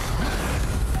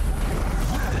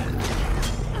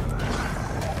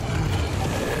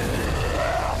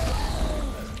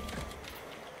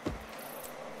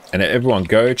 And everyone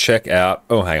go check out...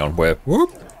 Oh, hang on.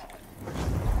 Whoop.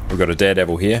 We've got a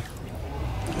Daredevil here.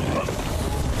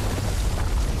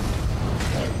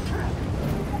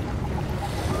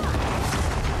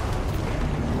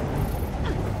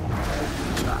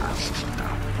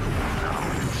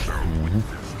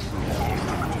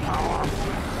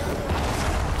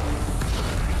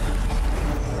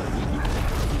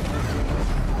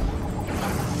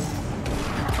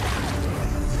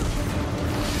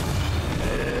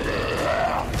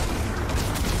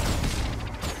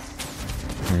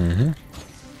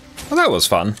 Well, that was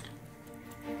fun.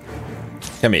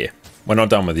 Come here. We're not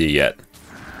done with you yet.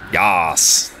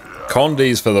 Yas!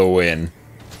 Condies for the win.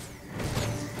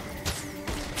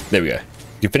 There we go.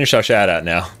 You can finish our shout out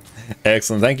now.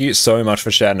 Excellent. Thank you so much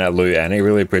for shouting out Lou, Annie.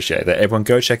 Really appreciate that. Everyone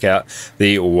go check out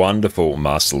the wonderful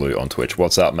Master Lou on Twitch.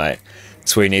 What's up, mate?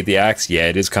 So we need the axe? Yeah,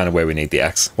 it is kind of where we need the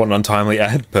axe. What an untimely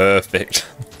ad. Perfect.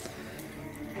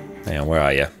 Hang on, where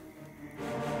are you?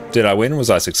 Did I win? Was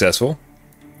I successful?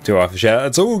 Do I have a shout out?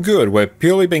 It's all good. We're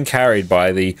purely being carried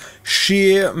by the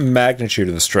sheer magnitude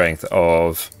of the strength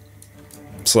of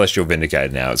Celestial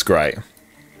Vindicator now. It's great.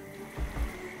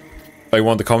 I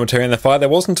want the commentary in the fight. There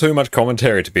wasn't too much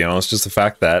commentary, to be honest. Just the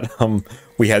fact that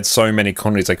we had so many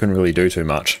condies, I couldn't really do too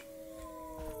much.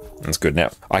 That's good.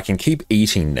 Now, I can keep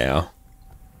eating now.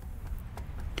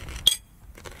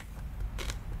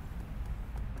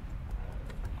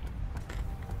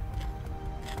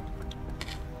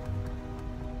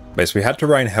 Basically, we had to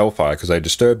rain hellfire because they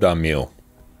disturbed our meal.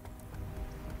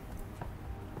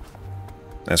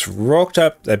 That's rocked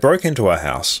up. They broke into our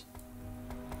house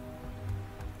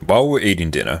while we were eating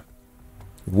dinner,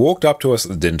 walked up to us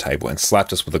at the dinner table and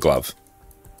slapped us with a glove.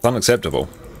 It's unacceptable.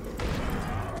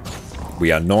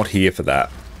 We are not here for that.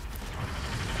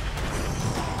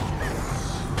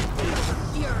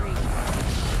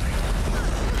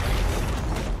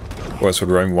 Westwood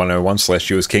Room 101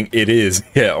 Celestial is king. It is.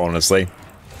 Yeah, honestly.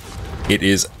 It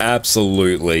is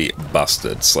absolutely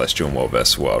busted, Celestial and World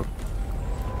vs. World.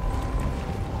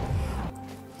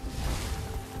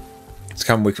 It's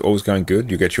come week always going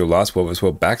good. You get your last World vs.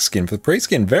 World back skin for the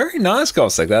pre-skin. Very nice,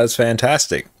 Gosek. That is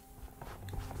fantastic.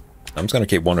 I'm just going to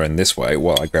keep wandering this way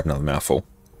while I grab another mouthful.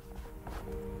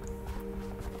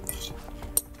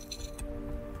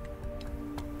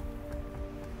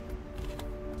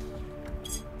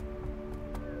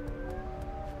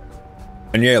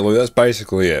 And yeah, Lou, that's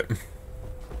basically it.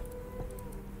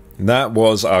 That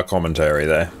was our commentary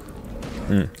there.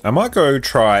 I might go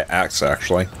try Axe,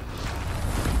 actually.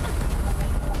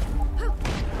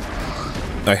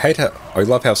 I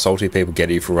love how salty people get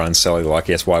you for running Sally like,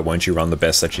 yes, why won't you run the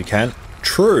best that you can?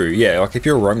 True, yeah, like if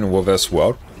you're roaming World vs.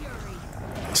 World,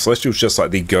 Celestial's just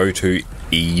like the go-to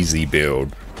easy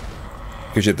build.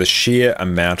 Because the sheer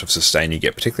amount of sustain you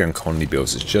get, particularly on Condi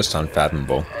builds, is just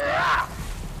unfathomable.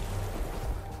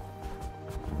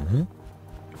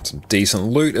 Some decent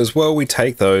loot as well. We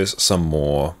take those. Some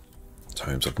more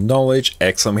Tomes of Knowledge.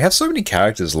 Excellent. We have so many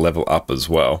characters level up as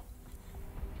well.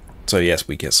 So yes,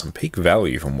 we get some peak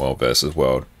value from World vs.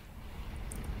 World.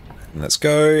 And let's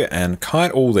go and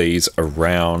kite all these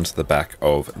around the back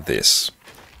of this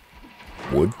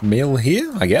wood mill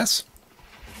here, I guess.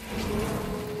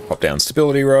 Pop down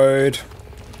Stability Road.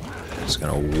 Just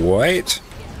gonna wait.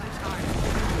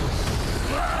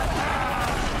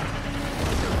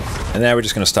 And now we're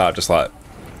just going to start just like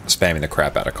spamming the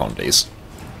crap out of Condies.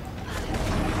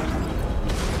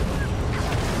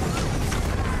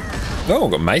 Oh,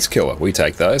 we've got Mace Killer. We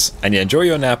take those. And yeah, enjoy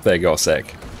your nap there,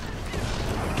 Gosek.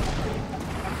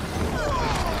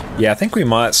 Yeah, I think we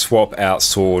might swap out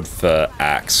Sword for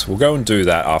Axe. We'll go and do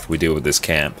that after we deal with this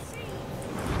camp.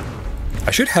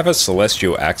 I should have a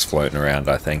Celestial Axe floating around,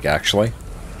 I think, actually.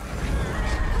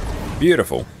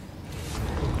 Beautiful.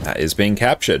 That is being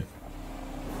captured.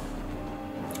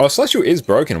 Oh, Celestial is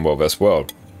broken in World vs.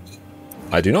 World.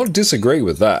 I do not disagree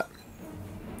with that.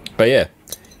 But yeah,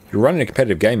 you're running a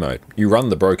competitive game mode. You run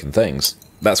the broken things.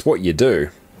 That's what you do.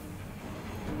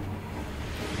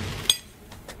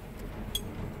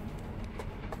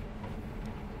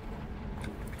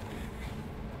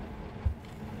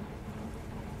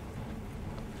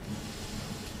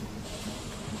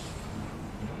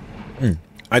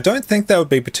 I don't think that would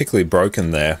be particularly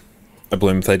broken there, I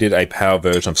believe, if they did a power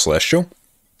version of Celestial.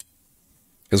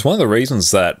 Because one of the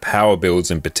reasons that power builds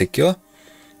in particular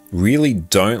really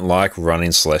don't like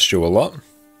running Celestial a lot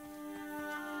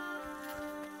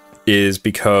is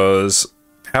because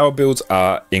power builds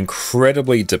are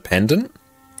incredibly dependent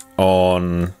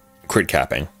on crit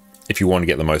capping if you want to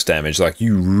get the most damage. Like,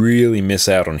 you really miss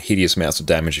out on hideous amounts of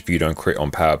damage if you don't crit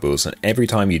on power builds, and every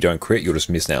time you don't crit, you'll just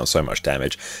miss out on so much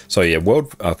damage. So yeah,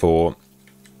 World 4,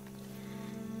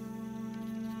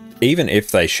 even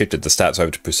if they shifted the stats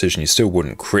over to precision, you still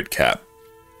wouldn't crit cap.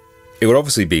 It would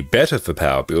obviously be better for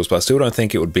power builds, but I still don't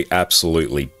think it would be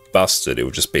absolutely busted. It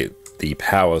would just be the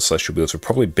power Celestial builds would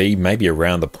probably be maybe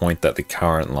around the point that the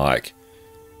current, like,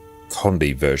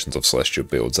 Condi versions of Celestial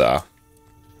builds are.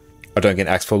 I don't get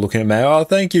axed for looking at me. Oh,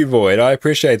 thank you, Void. I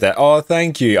appreciate that. Oh,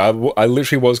 thank you. I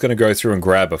literally was going to go through and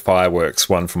grab a fireworks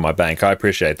one from my bank. I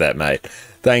appreciate that, mate.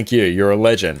 Thank you. You're a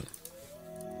legend.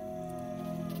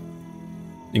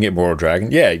 You can get Mortal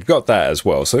Dragon. Yeah, you've got that as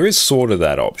well. So there is sort of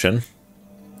that option.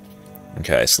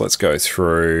 Okay, so let's go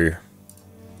through.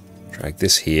 Drag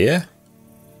this here.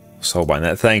 Soulbind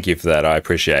that. Thank you for that. I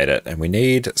appreciate it. And we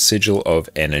need Sigil of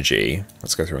Energy.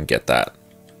 Let's go through and get that.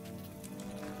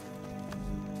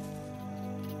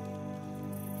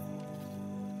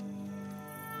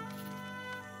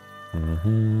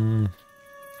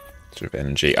 Sigil of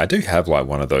Energy. I do have like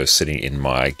one of those sitting in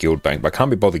my guild bank, but I can't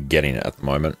be bothered getting it at the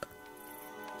moment.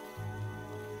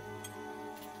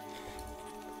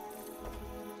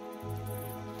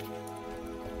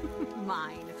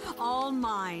 Mine. All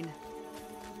mine.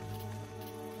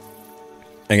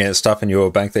 Again, stuff in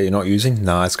your bank that you're not using?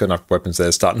 Nah, it's got enough weapons there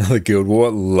to start another guild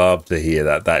war. Love to hear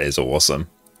that. That is awesome.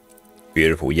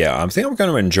 Beautiful. Yeah, I think I'm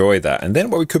going to enjoy that. And then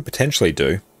what we could potentially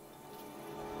do,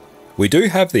 we do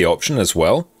have the option as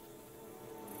well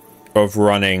of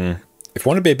running, if we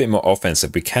want to be a bit more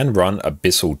offensive, we can run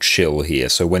Abyssal Chill here.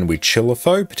 So when we chill a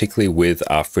foe, particularly with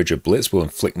our Frigid Blitz, we'll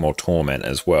inflict more torment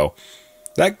as well.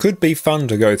 That could be fun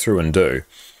to go through and do.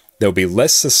 There'll be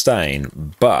less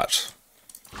sustain, but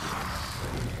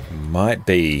might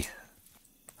be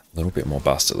a little bit more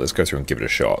busted. Let's go through and give it a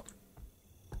shot.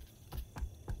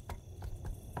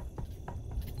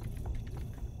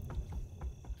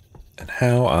 And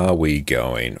how are we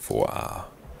going for R?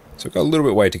 So we've got a little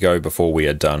bit way to go before we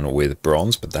are done with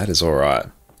bronze, but that is alright.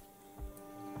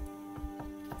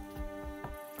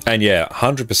 And yeah,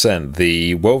 100%,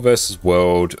 the World vs.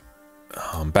 World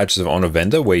Badges of Honor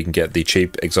vendor, where you can get the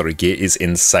cheap exotic gear, is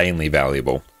insanely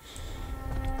valuable.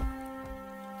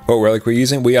 What relic we're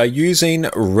using? We are using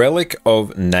Relic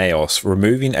of Naos.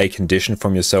 Removing a condition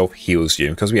from yourself heals you.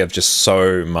 Because we have just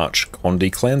so much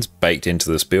Condi cleanse baked into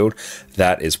this build,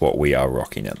 that is what we are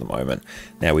rocking at the moment.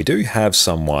 Now we do have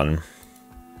someone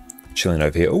chilling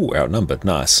over here. Oh, outnumbered.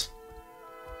 Nice.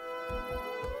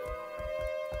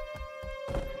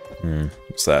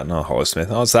 What's that? No, Hollowsmith.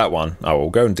 Oh, it's that one. Oh, we'll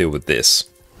go and deal with this.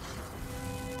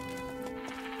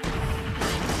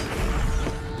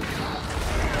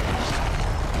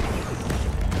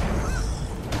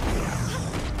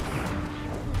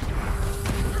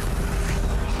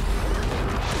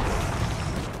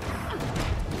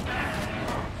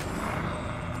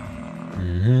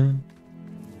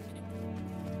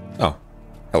 Oh,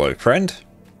 hello, friend.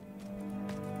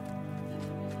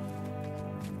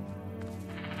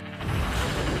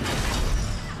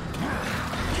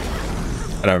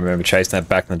 I don't remember chasing that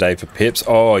back in the day for pips.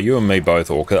 Oh, you and me both,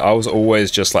 Orca. I was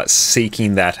always just like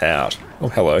seeking that out. Oh,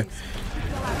 hello.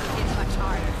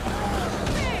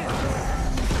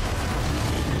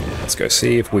 Let's go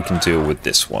see if we can deal with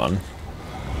this one.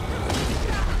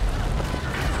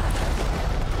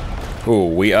 Oh,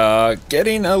 we are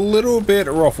getting a little bit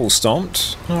ruffle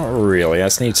stomped. Not really. I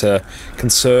just need to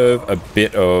conserve a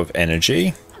bit of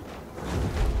energy.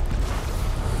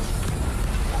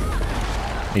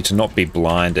 Need to not be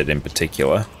blinded in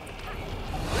particular.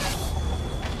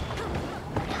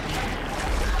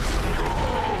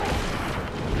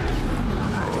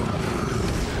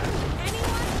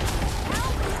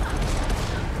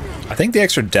 I think the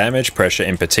extra damage pressure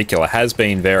in particular has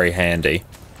been very handy.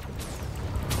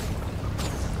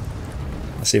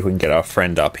 Let's see if we can get our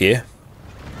friend up here.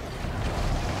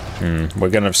 We're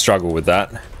going to struggle with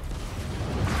that.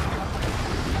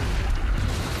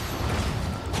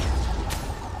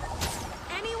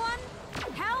 Anyone?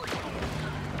 Help!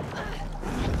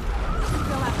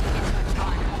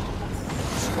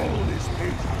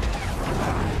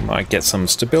 Might get some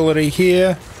stability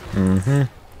here. Now,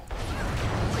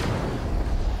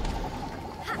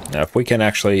 if we can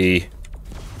actually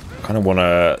kind of want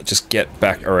to just get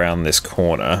back around this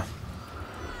corner.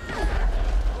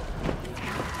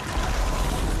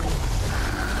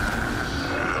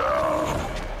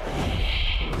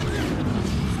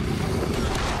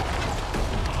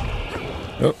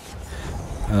 Oh.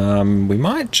 We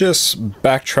might just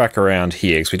backtrack around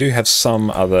here, because we do have some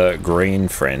other green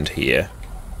friend here.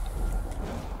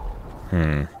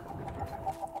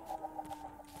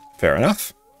 Fair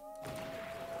enough.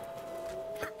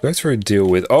 Go through and deal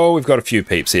with... Oh, we've got a few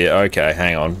peeps here. Okay,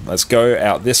 hang on. Let's go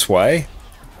out this way.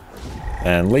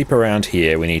 And leap around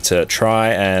here. We need to try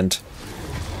and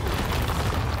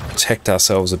protect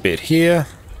ourselves a bit here.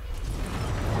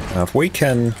 Now, if we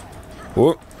can...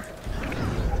 Whoop.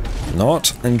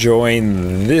 Not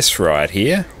enjoying this right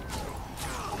here.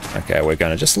 Okay, we're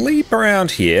going to just leap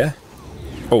around here.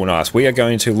 Oh, nice. We are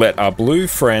going to let our blue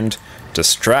friend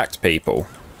distract people.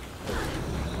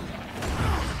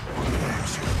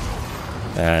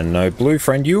 And no, blue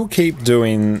friend, you'll keep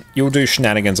doing... You'll do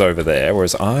shenanigans over there,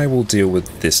 whereas I will deal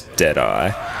with this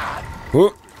Deadeye.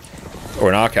 Whoop. Or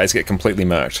in our case, get completely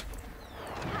murked.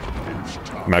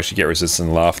 You actually get resistance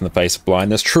and laugh in the face of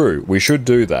blindness. True, we should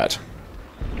do that.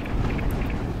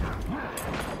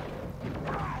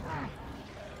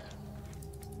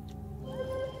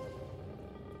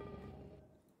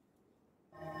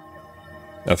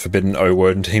 A forbidden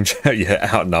O-word in team chat. Yeah,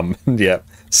 outnumbered. Yeah.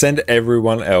 Send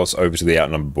everyone else over to the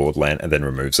outnumbered borderland and then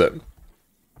removes it.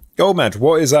 Goldmatch,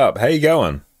 what is up? How you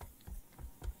going?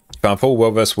 Found full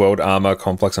World vs. World armor,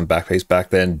 complex, and backpiece back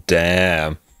then.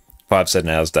 Damn. 5-7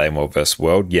 hours a day in World vs.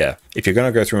 World. Yeah. If you're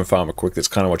going to go through and farm it quick, that's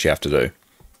kind of what you have to do.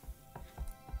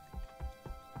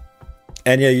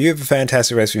 And yeah, you have a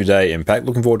fantastic rest of your day, Impact.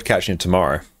 Looking forward to catching you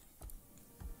tomorrow.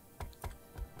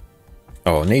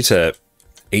 Oh, I need to...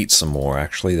 eat some more,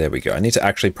 actually. There we go. I need to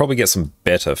actually probably get some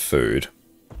better food.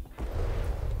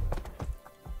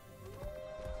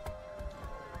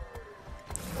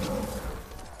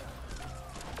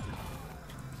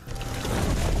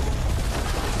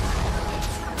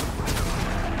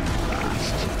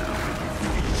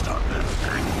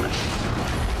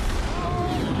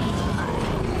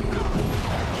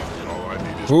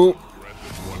 Ooh.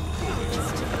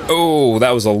 Oh,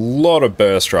 that was a lot of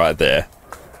burst right there.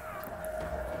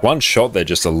 One shot there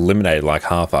just eliminated like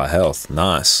half our health.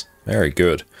 Nice. Very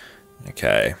good.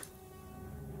 Okay.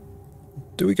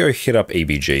 Do we go hit up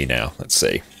EBG now? Let's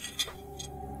see.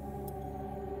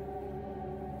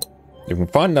 If we can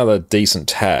find another decent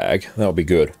tag, that'll be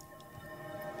good.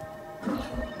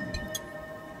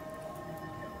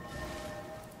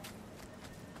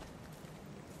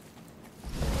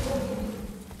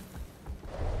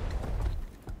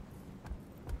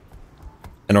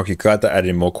 Enoch, glad that added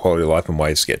in more quality of life and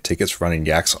ways to get tickets. Running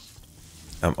yaks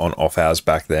on off hours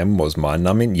back then was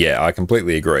mind-numbing. Yeah, I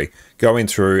completely agree. Going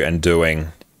through and doing...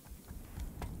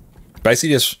 Basically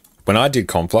just... When I did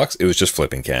Conflux, it was just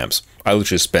flipping camps. I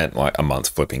literally spent like a month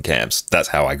flipping camps. That's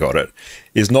how I got it.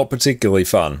 It's not particularly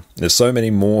fun. There's so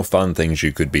many more fun things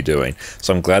you could be doing.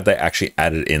 So I'm glad they actually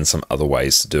added in some other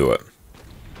ways to do it.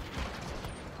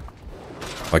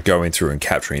 Like going through and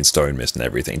capturing Stone Mist and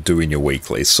everything, doing your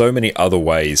weekly. So many other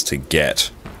ways to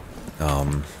get.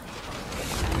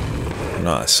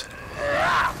 Nice.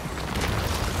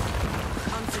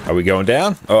 Are we going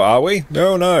down? Oh, are we?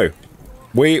 No, no.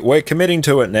 We're committing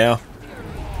to it now.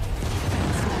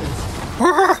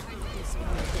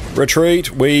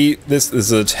 Retreat. This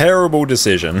is a terrible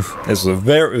decision. It was a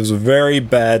very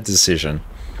bad decision.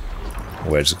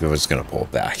 We're just gonna pull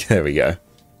it back. There we go.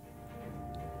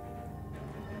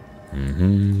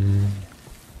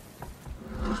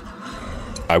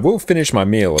 I will finish my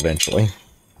meal eventually.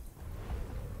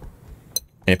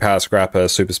 Any power scrapper,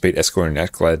 super speed, escorting,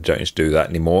 escalator, don't need to do that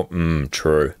anymore.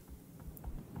 True.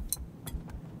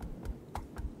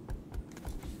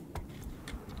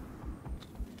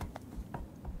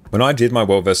 When I did my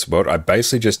World vs. World, I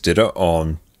basically just did it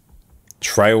on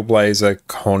Trailblazer,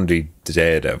 Condi,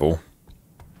 Daredevil.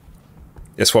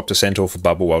 I swapped a Centaur for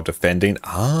Bubble while defending.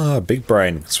 Ah, big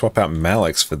brain. Swap out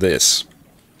Malix for this.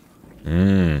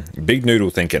 Big noodle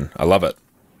thinking. I love it.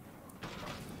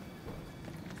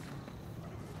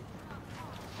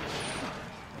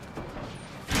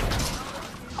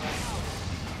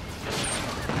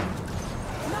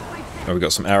 Oh, we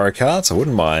got some arrow cards. I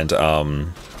wouldn't mind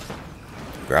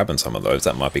grabbing some of those.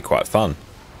 That might be quite fun.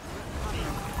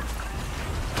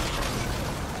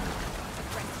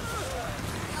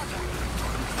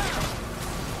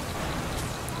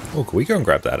 Oh, can we go and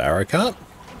grab that arrow cart?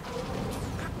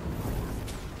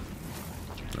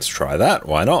 Let's try that.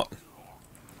 Why not?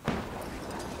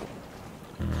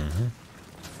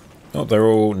 Oh, they're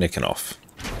all nicking off.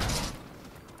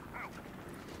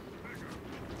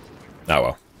 Oh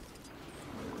well.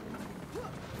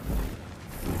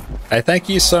 Hey, thank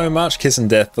you so much, Kiss and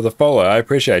Death, for the follow. I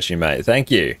appreciate you, mate. Thank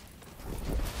you.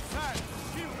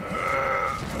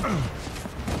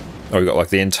 Oh, we've got like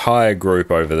the entire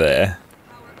group over there.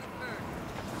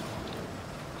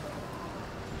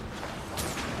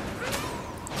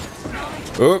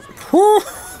 Oop.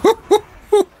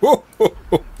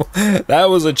 That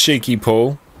was a cheeky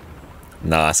pull.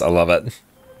 Nice, I love it.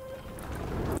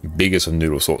 Biggest of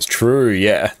noodle sorts. True,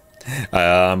 yeah.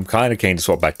 I'm kind of keen to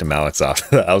swap back to Malix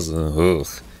after that. I was,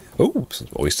 ooh, some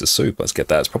oyster soup. Let's get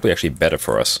that. It's probably actually better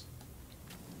for us.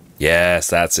 Yes,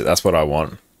 that's it. That's what I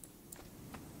want.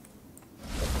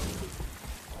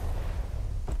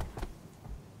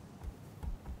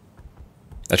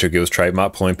 That's your guild's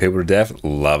trademark, pulling people to death.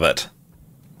 Love it.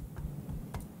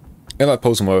 It like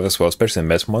pulls them over as well, especially the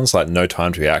mess ones, like no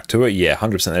time to react to it. Yeah,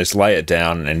 100%. They just lay it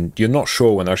down and you're not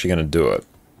sure when they're actually going to do it.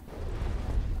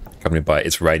 Accompanied by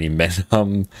It's Raining Men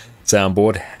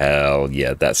soundboard. Hell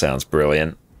yeah, that sounds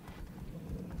brilliant.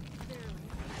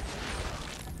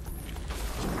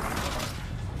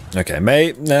 Okay,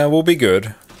 mate, now we'll be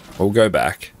good. We'll go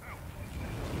back.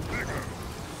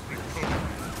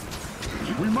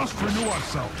 We must renew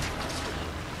ourselves.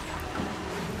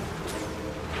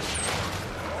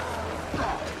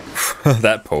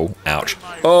 That pull. Ouch.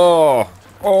 Oh!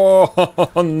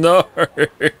 Oh, no!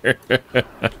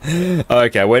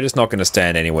 Okay, we're just not going to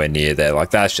stand anywhere near there.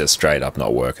 Like, that's just straight up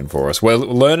not working for us. We're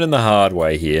learning the hard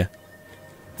way here.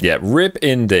 Yeah, rip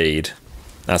indeed.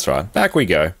 That's right. Back we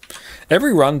go.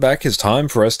 Every run back is time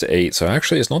for us to eat, so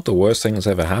actually it's not the worst thing that's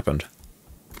ever happened.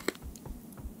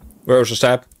 Where was the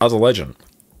stab? Other legend.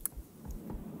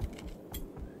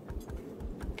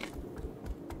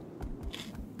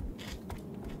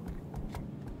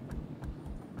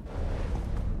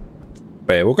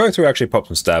 But yeah, we'll go through actually pop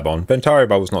some stab on. Bentari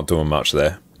Bubble's not doing much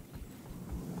there.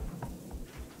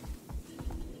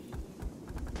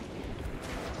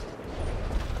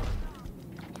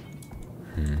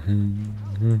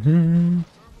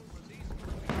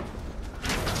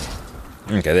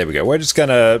 Okay, there we go. We're just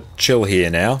gonna chill here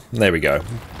now. There we go.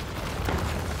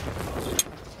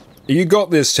 You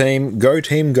got this, team. Go,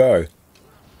 team, go.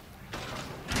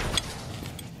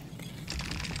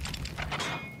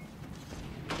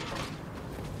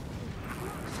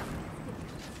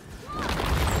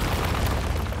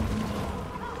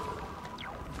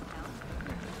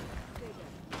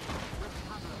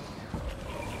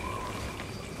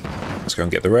 Let's go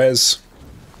and get the res.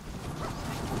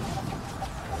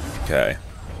 Okay.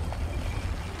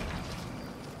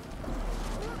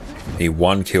 Need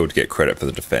one kill to get credit for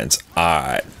the defense.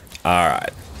 Alright.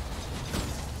 Alright.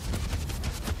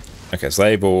 Okay, so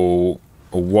they've all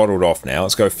waddled off now.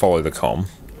 Let's go follow the comm.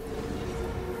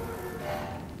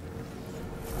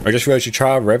 I just realized you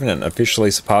tried Revenant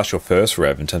officially surpassed your first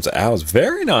Rev in terms of hours.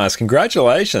 Very nice.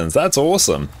 Congratulations. That's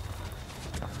awesome.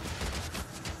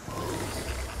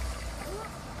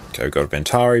 Okay, we've got a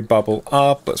Bentari bubble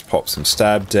up. Let's pop some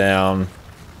stab down.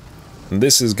 And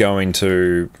this is going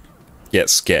to get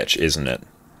sketch, isn't it?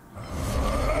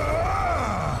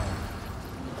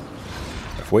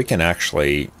 If we can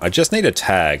actually... I just need a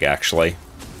tag, actually.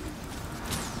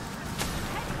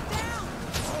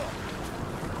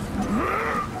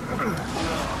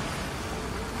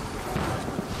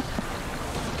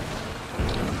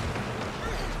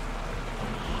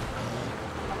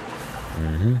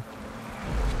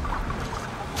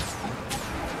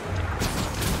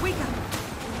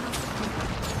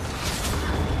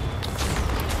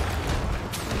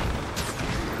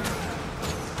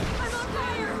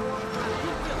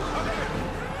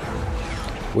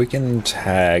 We can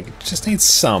tag, just need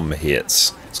some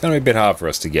hits. It's going to be a bit hard for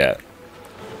us to get.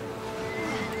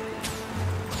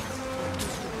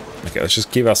 Okay, let's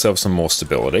just give ourselves some more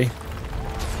stability.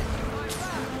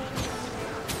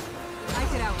 I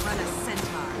could outrun a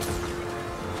centaur.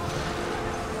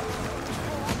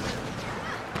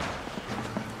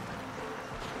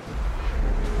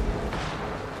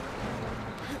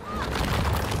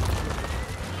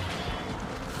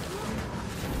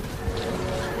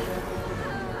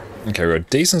 Okay, we've got a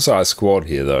decent sized squad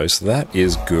here though, so that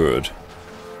is good.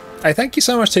 Hey, thank you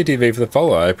so much TTV for the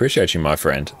follow. I appreciate you, my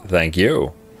friend. Thank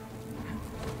you.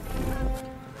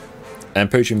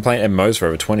 And Pooch, you've been playing MMOs for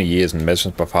over 20 years, and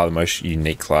Mesmer's by far the most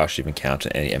unique class you've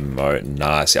encountered in any MMO.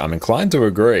 Nice. I'm inclined to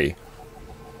agree.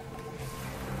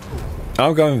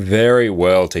 I'm going very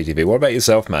well, TTV. What about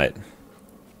yourself, mate?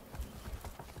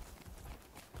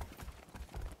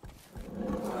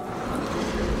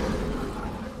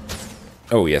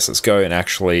 Oh yes, let's go and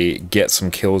actually get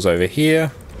some kills over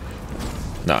here.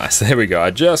 Nice, there we go. I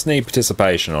just need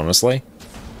participation, honestly.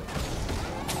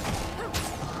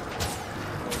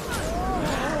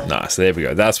 Nice, there we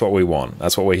go. That's what we want.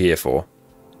 That's what we're here for.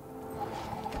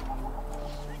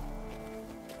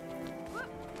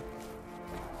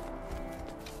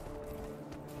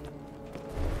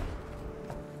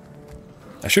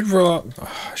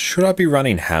 Should I be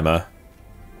running Hammer?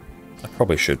 I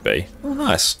probably should be. Oh,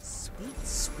 nice. Sweet,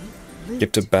 sweet loot.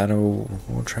 Gift of Battle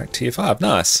War Track Tier 5.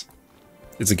 Nice.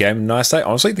 Is the game in a nice state?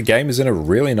 Honestly, the game is in a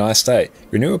really nice state.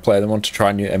 You're a newer player that want to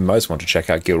try new and most want to check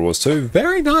out Guild Wars 2.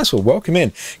 Very nice. Well, welcome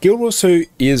in. Guild Wars 2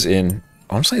 is in,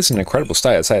 honestly, it's an incredible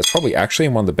state. I'd say it's probably actually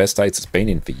in one of the best states it's been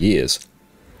in for years.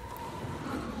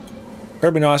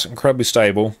 Incredibly nice, incredibly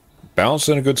stable. Balanced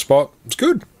in a good spot. It's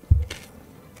good.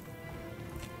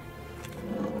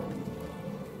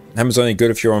 Hammer's only good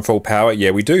if you're on full power.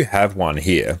 Yeah, we do have one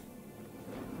here.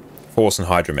 Force and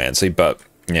Hydromancy, but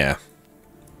yeah.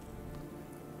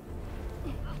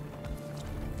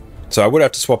 So I would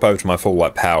have to swap over to my full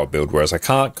like power build, whereas I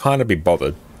can't kind of be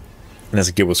bothered. And as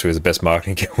a Guild Wars 2 is the best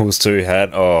marketing Guild Wars 2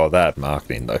 had. Oh, that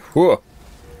marketing though. Whoa.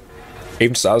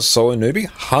 Even start as a solo newbie?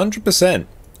 100%.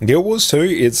 Guild Wars 2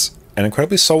 is an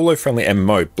incredibly solo-friendly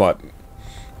MMO. Like,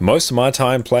 most of my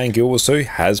time playing Guild Wars 2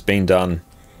 has been done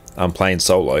playing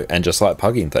solo and just like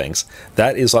pugging things.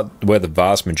 That is like where the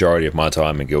vast majority of my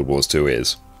time in Guild Wars 2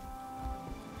 is.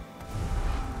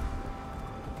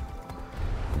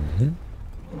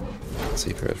 Let's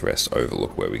see if there's rest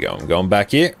overlook where we go. I'm going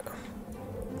back here.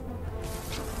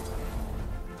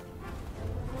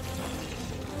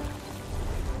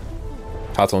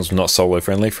 Hearthorn's not solo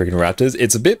friendly, freaking Raptors.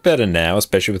 It's a bit better now,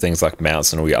 especially with things like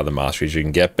mounts and all the other masteries you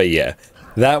can get. But yeah,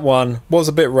 that one was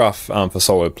a bit rough for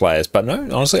solo players. But no,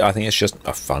 honestly, I think it's just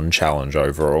a fun challenge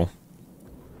overall.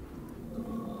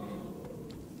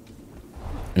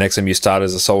 Next time you started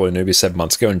as a solo newbie 7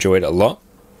 months ago, enjoyed it a lot.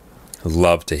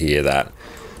 Love to hear that.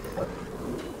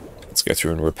 Let's go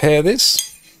through and repair this.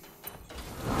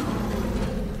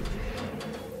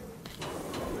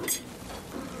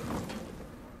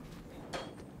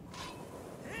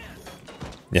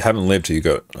 You haven't lived till you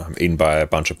got eaten by a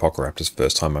bunch of Pokeraptors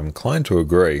first time. I'm inclined to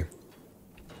agree.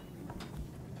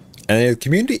 And the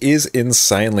community is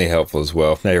insanely helpful as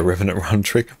well. Now your Revenant run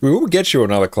trick. We will get you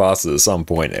on other classes at some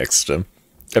point, Exeter.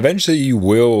 Eventually you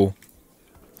will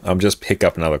just pick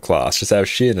up another class, just out of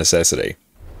sheer necessity.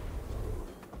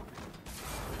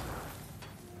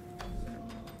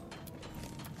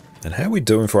 And how are we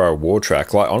doing for our reward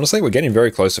track? Like, honestly, we're getting very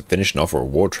close to finishing off a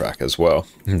reward track as well.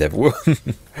 Never will.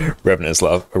 Revenant is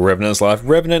love. Revenant is life.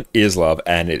 Revenant is love,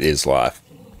 and it is life.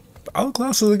 But other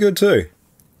classes are good too.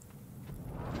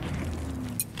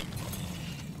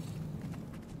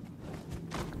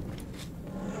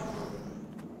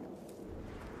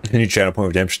 A new channel point of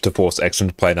redemption to force Exxon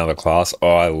to play another class.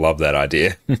 Oh, I love that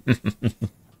idea.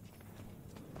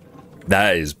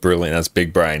 That is brilliant. That's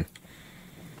big brain.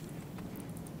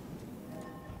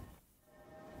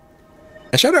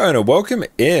 And Shadow Owner, welcome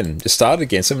in. Just started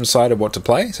again, so haven't decided what to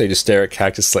play. So you just stare at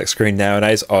character select screen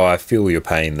nowadays. Oh, I feel your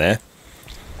pain there.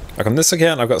 Like on this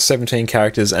account, I've got 17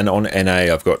 characters, and on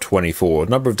NA, I've got 24. A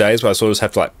number of days where I sort of just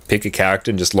have to like pick a character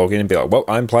and just log in and be like, well,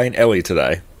 I'm playing Ellie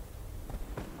today.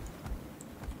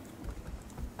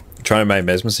 Trying to make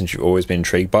Mesmer since you've always been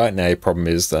intrigued by it. Now your problem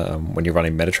is when you're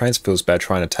running meta trains, it feels bad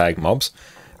trying to tag mobs,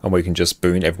 and we can just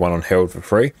boon everyone on Herald for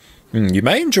free. You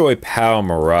may enjoy Power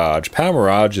Mirage. Power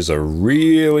Mirage is a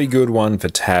really good one for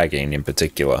tagging in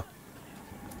particular.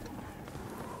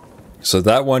 So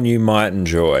that one you might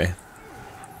enjoy.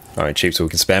 Alright, cheap so we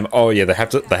can spam. Oh yeah, they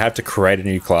have to create a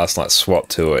new class and like swap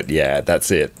to it. Yeah, that's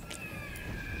it.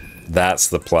 That's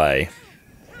the play.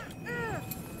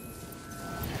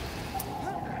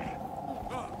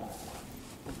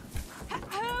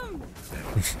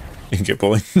 You can get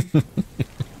bullied.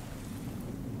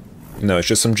 No, it's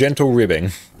just some gentle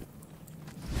ribbing.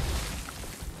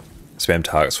 Spam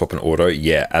target swap and auto.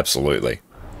 Yeah, absolutely.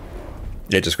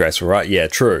 Yeah, disgraceful, right? Yeah,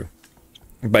 true.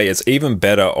 But it's even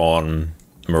better on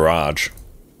Mirage.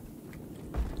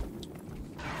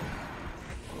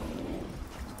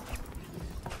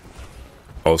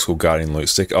 Old school Guardian loot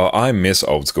stick. Oh, I miss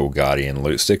old school Guardian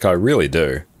loot stick. I really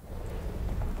do.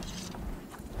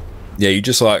 Yeah, you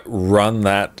just like run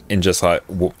that in just like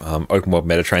open world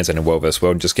meta trains and in World vs.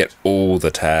 World and just get all the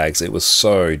tags. It was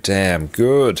so damn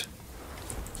good.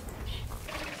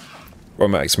 What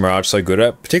makes Mirage so good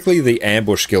at? Particularly the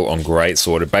ambush skill on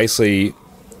Greatsword. It basically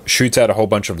shoots out a whole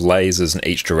bunch of lasers in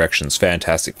each direction. It's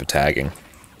fantastic for tagging.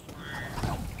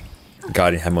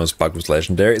 Guardian Hammer's bug was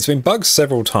legendary. It's been bugged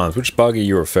several times. Which bug are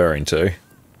you referring to?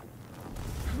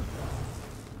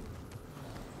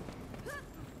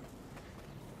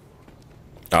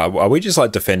 Are we just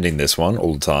like defending this one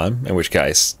all the time? In which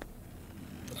case,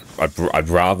 I'd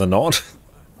rather not.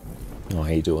 Oh,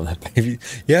 how you doing that, baby?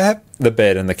 Yeah, the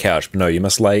bed and the couch, but no, you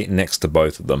must lay next to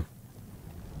both of them.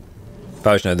 If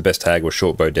I know the best tag was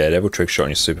Shortbow Daredevil, trick shot and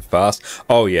you're super fast.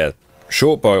 Oh yeah,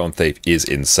 Short bow on Thief is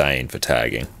insane for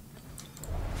tagging.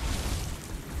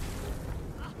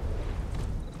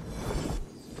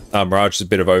 Mirage is a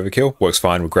bit of overkill. Works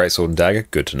fine with Greatsword and Dagger.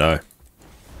 Good to know.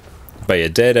 But yeah,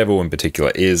 Daredevil in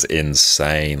particular is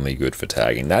insanely good for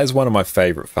tagging. That is one of my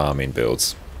favourite farming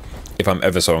builds. If I'm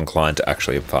ever so inclined to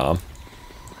actually farm.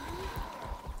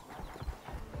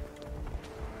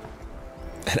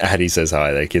 And Addy says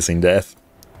hi there, kissing death.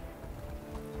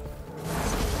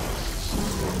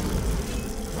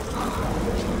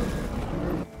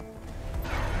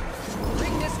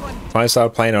 I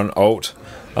started playing on alt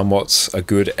and what's a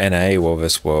good NA War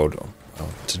vs World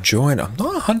to join. I'm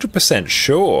not 100%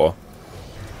 sure.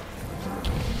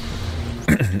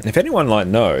 If anyone like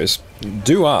knows,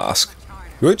 do ask.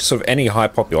 Really, just sort of any high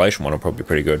population one will probably be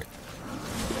pretty good.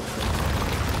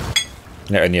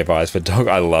 No, any advice for dog?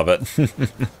 I love it.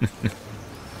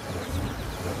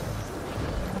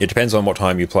 It depends on what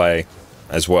time you play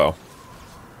as well.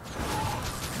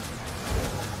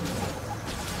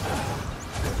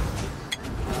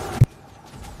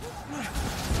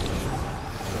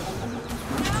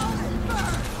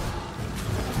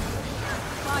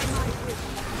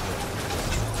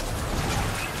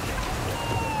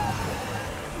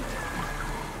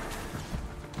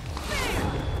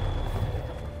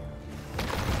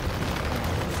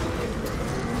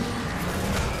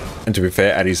 And to be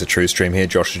fair, Addie's a true stream here.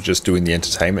 Josh is just doing the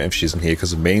entertainment if she isn't here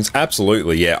because of memes.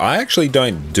 Absolutely, yeah. I actually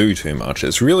don't do too much.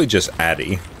 It's really just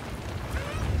Addie.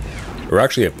 We're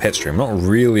actually a pet stream, not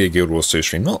really a Guild Wars 2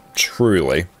 stream. Not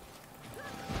truly.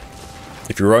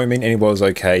 If you're roaming, any world's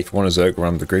okay. If you want to Zerg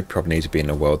run the group, you probably need to be in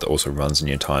a world that also runs in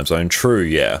your time zone. True,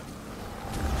 yeah.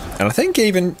 And I think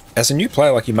even as a new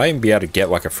player, like you may even be able to get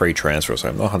like a free transfer or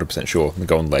something. I'm not 100% sure. The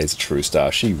Golden Lady's a true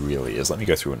star. She really is. Let me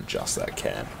go through and adjust that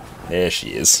cam. There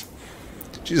she is.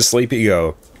 She's a sleepy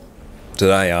girl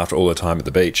today after all the time at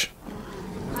the beach.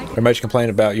 I made you complain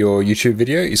about your YouTube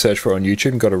video. You searched for it on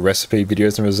YouTube and got a recipe,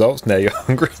 videos and results. Now you're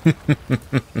hungry.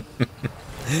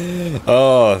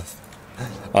 Oh,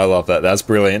 I love that. That's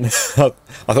brilliant. I thought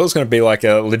it was going to be like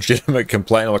a legitimate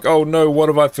complaint. Like, oh no, what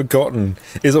have I forgotten?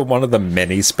 Is it one of the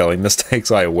many spelling mistakes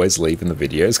I always leave in the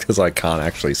videos because I can't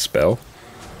actually spell?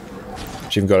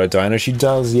 She even got a dino. She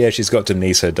does, yeah, she's got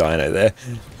Denise her dino there.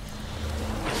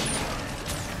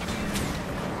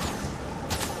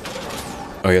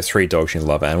 Oh, you have 3 dogs, you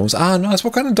love animals. Ah, nice.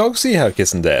 What kind of dogs do you have,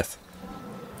 Kiss and Death?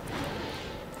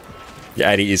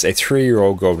 Yeah, Addie is a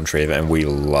 3-year-old golden retriever, and we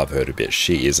love her to bits.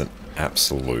 She is an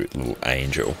absolute little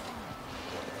angel.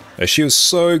 She was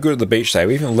so good at the beach day.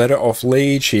 We even let her off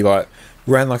lead. She, like,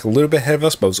 ran, like, a little bit ahead of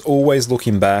us, but was always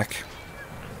looking back.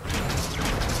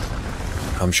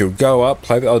 She would go up,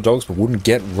 play with other dogs, but wouldn't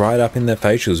get right up in their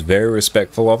face. She was very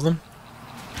respectful of them.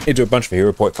 You do a bunch of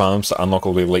hero point farms to unlock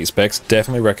all the elite specs.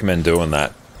 Definitely recommend doing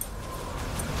that.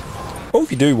 Or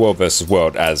if you do World vs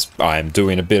World, as I am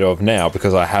doing a bit of now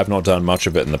because I have not done much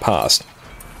of it in the past.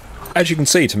 As you can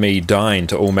see, to me, dying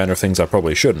to all manner of things I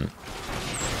probably shouldn't.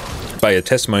 But your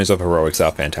testimonies of heroics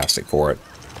are fantastic for it.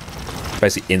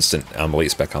 Basically instant elite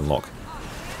spec unlock.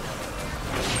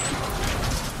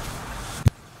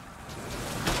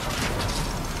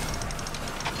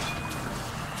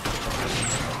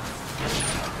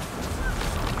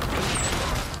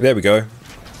 There we go.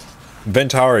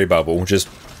 Ventari bubble, just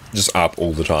up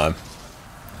all the time.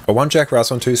 A 1 Jack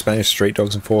Russell and 2 Spanish street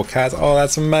dogs and 4 cats. Oh,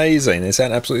 that's amazing. They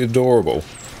sound absolutely adorable.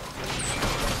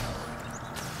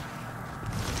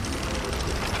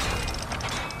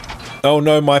 Oh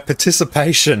no, my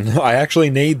participation. I actually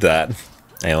need that.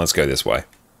 Hey, let's go this way.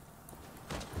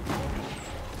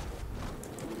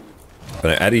 But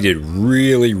no, Addie did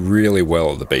really, really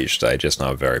well at the beach day. Just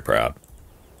now, I'm very proud.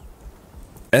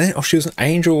 And then, oh, she was an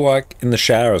angel, like, in the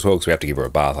shower as well, because we have to give her a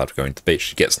bath after going to the beach.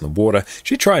 She gets in the water.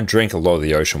 She'd try and drink a lot of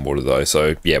the ocean water, though,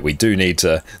 so, yeah, we do need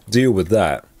to deal with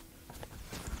that.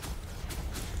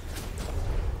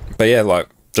 But, yeah, like,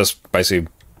 just basically,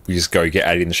 we just go get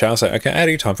Addie in the shower, say, okay,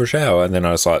 Addie, time for a shower. And then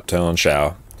I just, like, turn on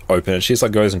shower, open it. She just,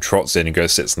 like, goes and trots in and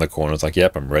goes, sits in the corner. It's like,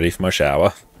 yep, I'm ready for my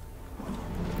shower.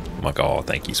 I'm like, oh,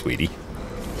 thank you, sweetie.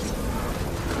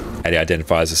 Addie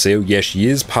identifies a seal. Yes, she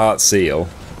is part seal.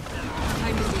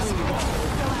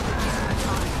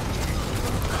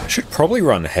 Should probably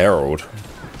run Herald.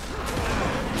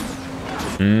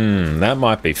 That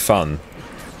might be fun.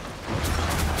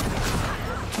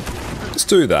 Let's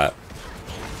do that.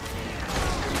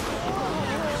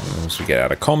 Once we get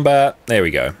out of combat, there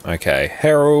we go. Okay,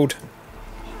 Herald.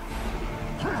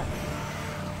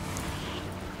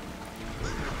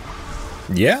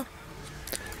 Yeah.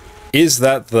 Is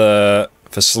that the...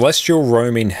 For Celestial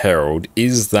Roaming Herald,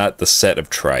 is that the set of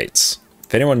traits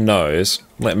If anyone knows,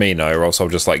 let me know, or else I'll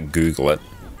just like Google it.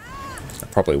 I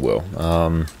probably will.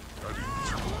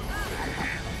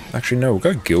 Actually, no, we'll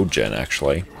go Guild Gen,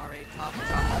 actually.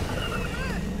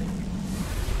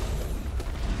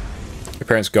 Your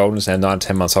parents' Golden is now 9 to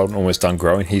 10 months old and almost done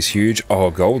growing. He's huge. Oh,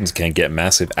 Goldens can get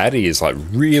massive. Addy is like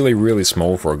really, really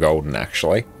small for a Golden,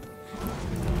 actually.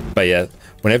 But yeah,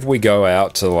 whenever we go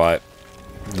out to like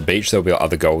the beach, there'll be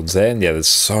other Goldens there. And yeah, there's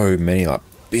so many like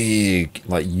big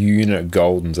like unit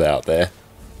Goldens out there.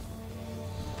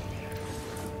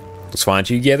 Looks fine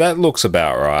to you? Yeah, that looks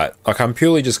about right. Like, I'm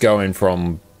purely just going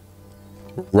from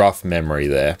rough memory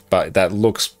there, but that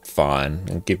looks fine.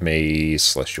 And give me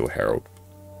Celestial Herald.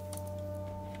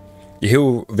 Your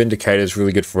heal Vindicator is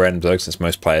really good for random zones since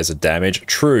most players are damaged.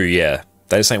 True, yeah.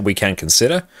 That is something we can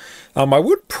consider. I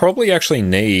would probably actually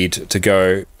need to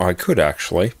go... I could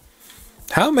actually.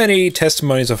 How many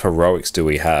Testimonies of Heroics do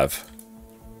we have?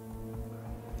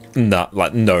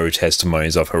 No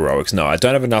Testimonies of Heroics. No, I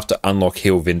don't have enough to unlock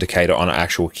Heal Vindicator on an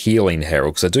actual Healing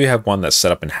Herald, because I do have one that's set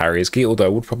up in Harrier's Gear, although I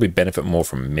would probably benefit more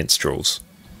from Minstrels.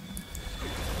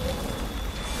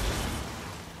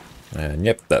 And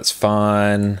yep, that's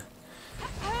fine.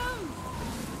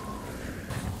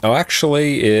 Oh,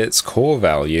 actually, it's core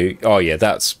value. Oh yeah,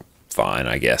 that's fine,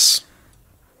 I guess.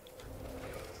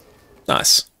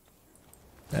 Nice.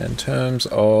 In terms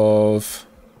of...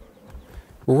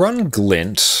 We'll run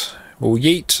Glint. We'll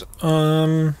yeet.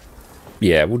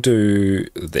 Yeah, we'll do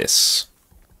this.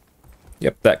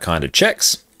 Yep, that kind of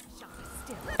checks.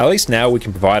 At least now we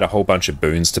can provide a whole bunch of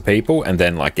boons to people and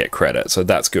then like get credit, so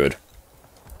that's good.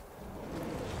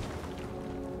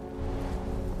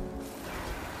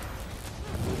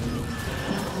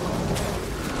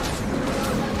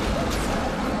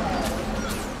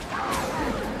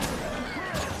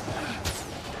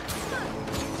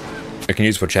 I can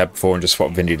use what you had before and just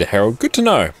swap Vindy to Herald. Good to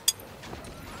know.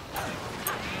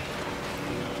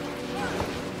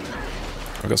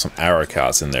 I've got some arrow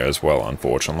cards in there as well,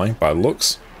 unfortunately, by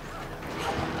looks.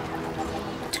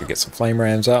 Let's go get some flame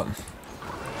rams up.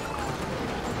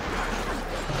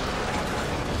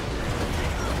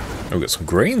 We've got some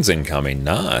greens incoming.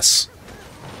 Nice.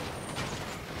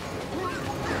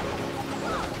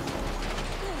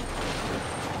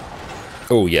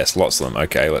 Oh, yes, lots of them.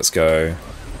 Okay, let's go.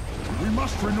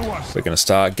 We're going to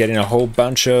start getting a whole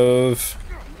bunch of...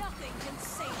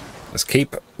 Let's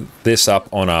keep this up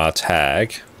on our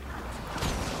tag.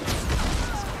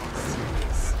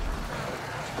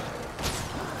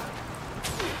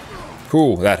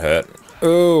 Cool, that hurt.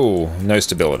 Oh, no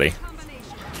stability.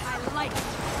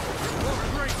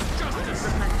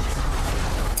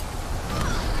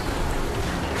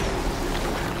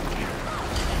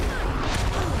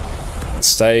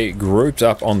 Stay grouped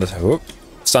up on the... Whoop.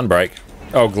 Stun break.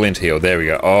 Oh, Glint heal. There we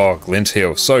go. Oh, Glint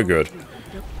heal. So good.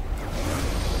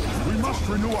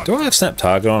 Do I have Snap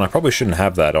Target on? I probably shouldn't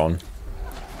have that on.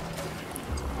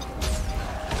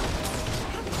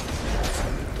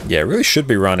 Yeah, I really should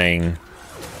be running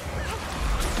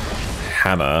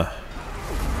Hammer.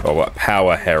 Or what?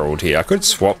 Power Herald here. I could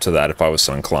swap to that if I was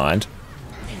so inclined.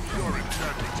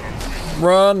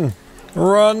 Run!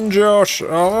 Run, Josh!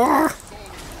 Oh.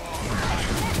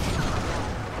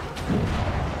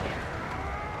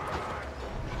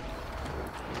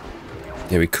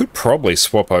 Yeah, we could probably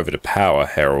swap over to Power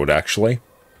Herald, actually.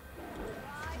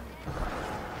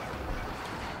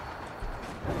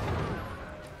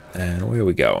 And where are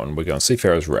we going? We're going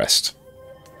Seafarer's Rest.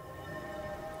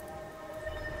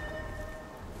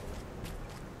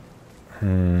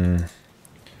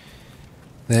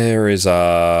 There is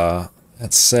a...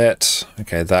 That's set.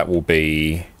 Okay, that will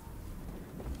be...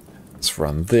 Let's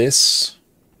run this.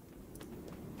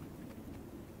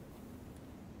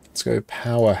 Let's go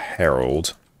Power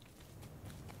Herald.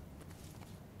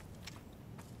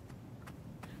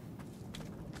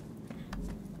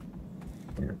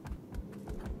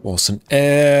 Force and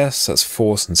Air, so that's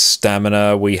Force and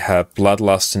Stamina. We have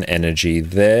Bloodlust and Energy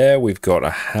there. We've got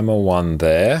a Hammer one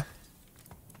there.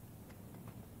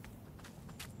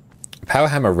 Power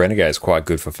Hammer Renegade is quite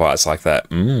good for fights like that.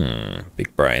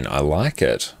 Big brain, I like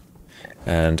it.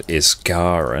 And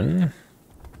Isgarin.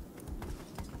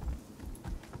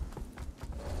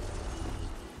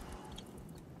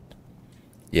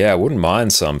 Yeah, I wouldn't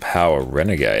mind some Power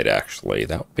Renegade, actually.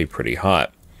 That would be pretty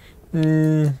hype.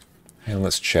 And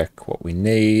let's check what we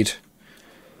need.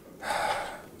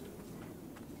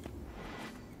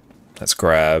 Let's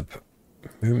grab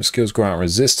Movement Skills Grant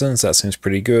Resistance. That seems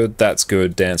pretty good. That's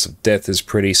good. Dance of Death is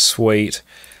pretty sweet.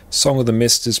 Song of the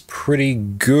Mist is pretty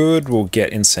good. We'll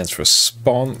get Incense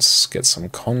Response. Get some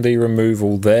Condi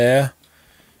removal there.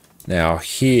 Now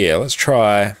here, let's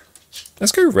try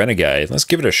Let's go Renegade. Let's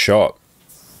give it a shot.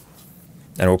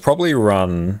 And we'll probably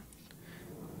run...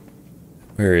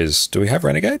 Do we have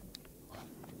Renegade?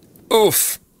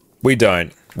 Oof! We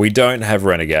don't. We don't have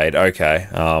Renegade. Okay.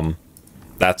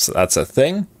 That's a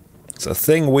thing. It's a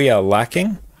thing we are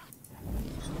lacking.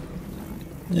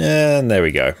 And there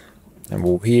we go. And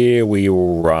we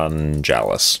will run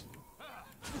Jalis.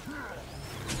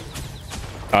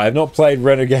 I have not played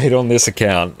Renegade on this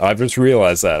account. I've just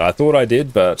realized that. I thought I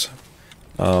did, but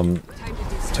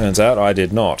turns out I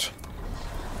did not.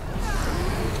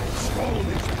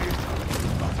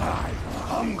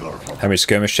 How many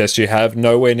skirmish chests do you have?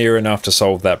 Nowhere near enough to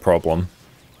solve that problem.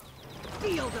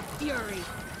 Feel the fury.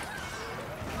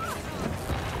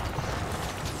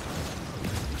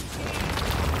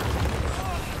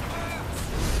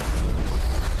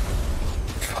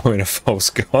 In a false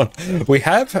god. We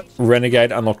have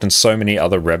Renegade unlocked in so many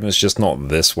other Revenants, just not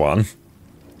this one.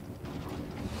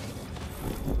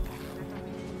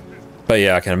 But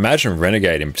yeah, I can imagine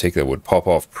Renegade in particular would pop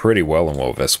off pretty well in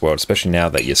World vs. World, especially now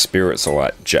that your spirits are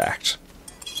like jacked.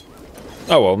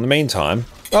 Oh well, in the meantime...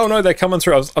 Oh no, they're coming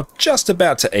through. I'm just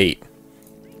about to eat.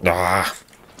 Ah.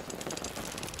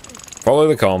 Follow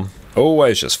the comm.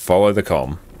 Always just follow the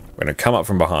comm. We're going to come up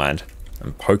from behind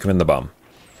and poke him in the bum.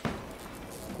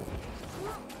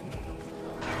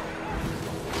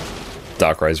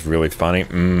 Darkray's really funny.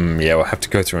 Yeah, we'll have to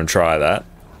go through and try that.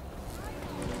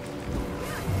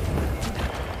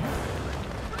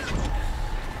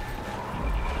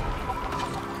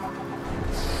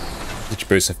 Did you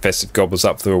boost infested goblins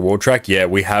up for the reward track? Yeah,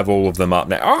 we have all of them up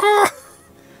now. Ah!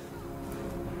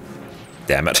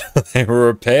 Damn it. They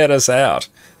repaired us out.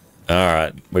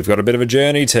 Alright, we've got a bit of a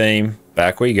journey, team.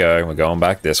 Back we go. We're going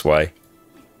back this way.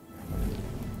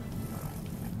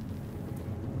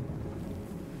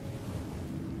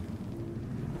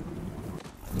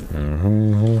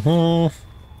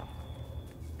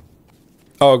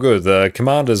 Oh, good. The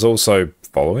commander's also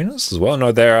following us as well.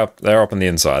 No, they're up on the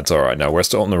insides. All right, no, we're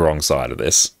still on the wrong side of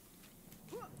this.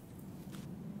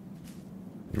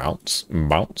 Mounts.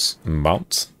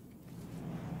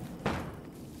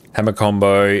 Hammer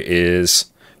combo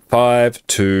is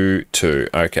 5-2-2.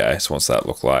 Okay, so what's that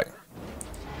look like?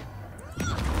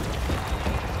 Got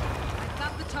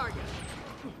the target.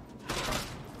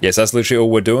 Yes, that's literally all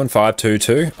we're doing.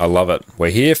 5-2-2. I love it. We're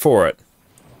here for it.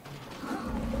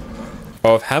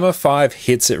 Oh, if Hammer 5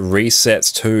 hits, it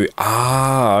resets to...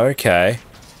 Ah, okay.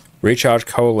 Recharge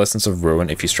Coalescence of Ruin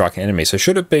if you strike an enemy. So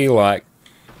should it be like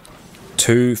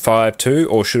 2-5-2,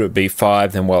 or should it be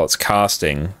 5 then while it's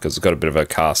casting, because it's got a bit of a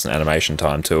cast and animation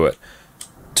time to it,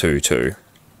 2-2.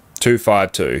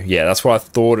 2-5-2. Yeah, that's what I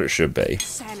thought it should be.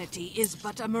 Sanity is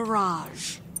but a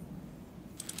mirage.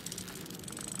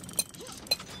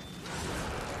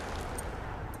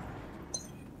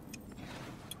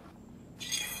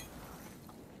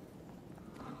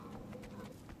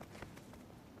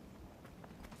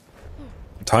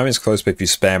 Time is close, but if you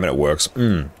spam it, it works.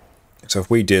 So if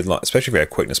we did, like, especially if we had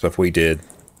quickness, but if we did...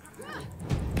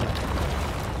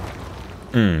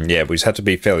 yeah, we just had to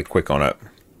be fairly quick on it.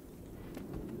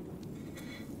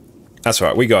 That's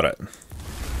right, we got it.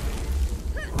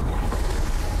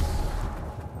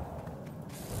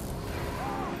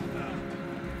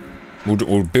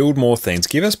 We'll build more things.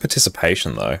 Give us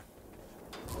participation, though.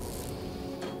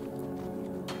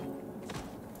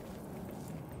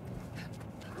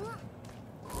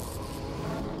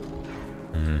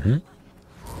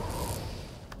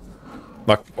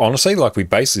 Like, honestly, like, we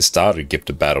basically started Gift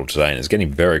of Battle today, and it's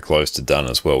getting very close to done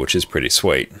as well, which is pretty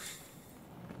sweet.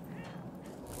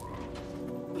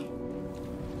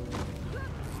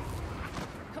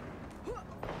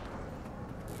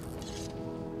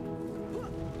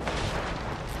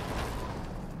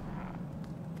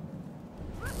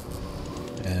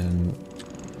 And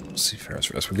let's see,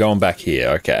 Ferris Rest. We're going back here,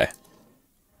 okay.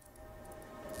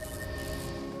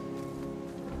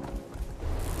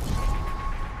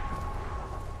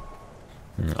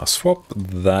 I'll swap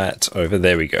that over.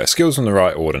 There we go. Skills in the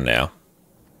right order now.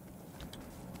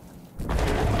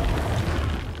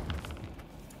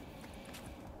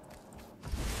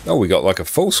 Oh, we got like a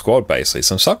full squad basically.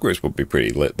 Some subgroups would be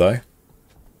pretty lit though.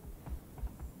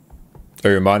 It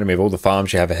reminded me of all the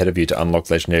farms you have ahead of you to unlock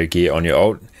legendary gear on your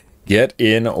ult. Get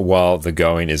in while the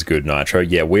going is good, Nitro.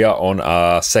 Yeah, we are on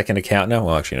our second account now.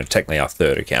 Well, actually, no, technically our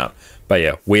third account. But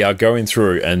yeah, we are going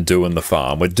through and doing the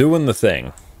farm. We're doing the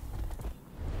thing.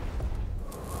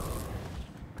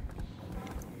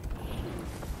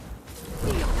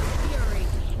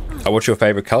 Oh, what's your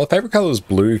favorite color? Favorite color is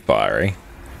blue fiery.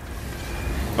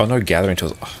 Oh no, gathering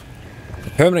tools. Oh.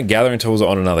 Permanent gathering tools are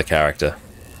on another character.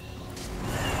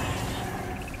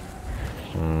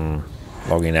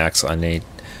 Logging axe. I need.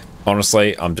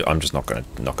 Honestly, I'm just not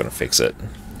gonna fix it.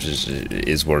 Just, it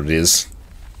is what it is.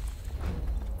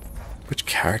 Which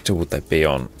character would they be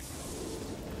on?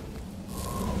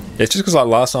 It's just because like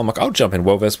last time I'm like, I'll jump in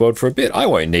World vs. World for a bit. I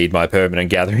won't need my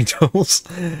permanent gathering tools.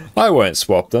 I won't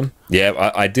swap them.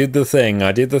 Yeah, I did the thing.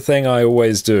 I did the thing I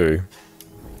always do.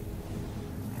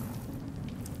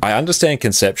 I understand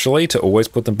conceptually to always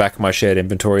put them back in my shared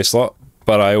inventory slot,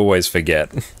 but I always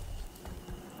forget.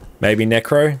 Maybe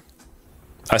Necro?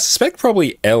 I suspect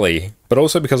probably Ellie, but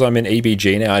also because I'm in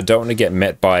EBG now, I don't want to get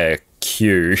met by a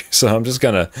queue, so I'm just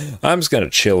gonna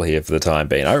chill here for the time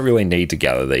being. I don't really need to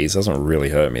gather these. It doesn't really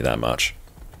hurt me that much.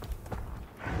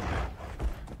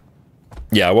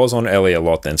 Yeah, I was on Ellie a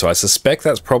lot then, so I suspect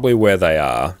that's probably where they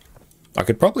are. I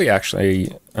could probably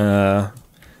actually the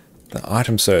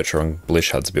item searcher on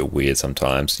Blishud's a bit weird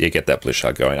sometimes. Yeah, get that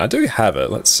Blishud going. I do have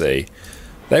it. Let's see.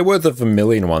 They were the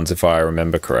Vermilion ones, if I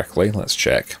remember correctly. Let's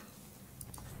check.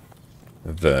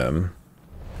 Verm.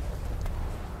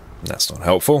 That's not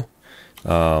helpful.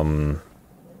 Mining?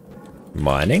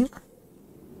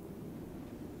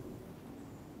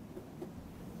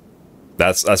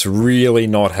 That's really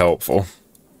not helpful.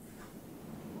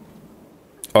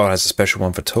 Oh, it has a special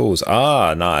one for tools.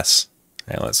 Ah, nice.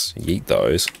 Hey, let's yeet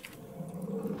those.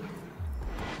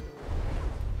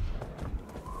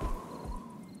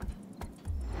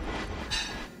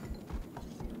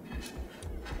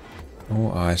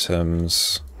 All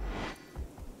items.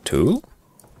 Tool?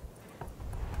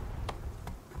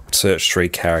 Search 3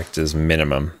 characters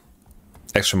minimum.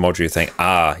 Extra module thing.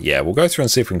 Ah, yeah, we'll go through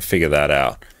and see if we can figure that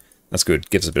out. That's good.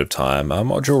 Gives us a bit of time.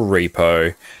 Module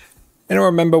repo. Anyone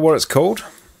remember what it's called?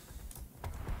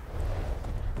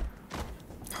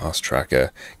 Task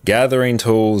tracker. Gathering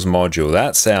tools module.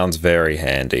 That sounds very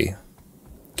handy.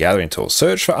 Gathering tools.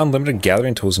 Search for unlimited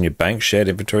gathering tools in your bank shared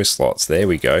inventory slots. There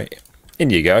we go. In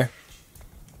you go.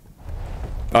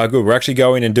 Oh, good. We're actually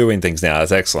going and doing things now.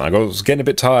 That's excellent. I was getting a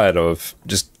bit tired of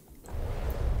just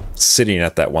sitting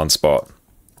at that one spot.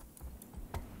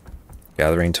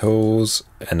 Gathering tools.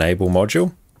 Enable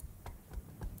module.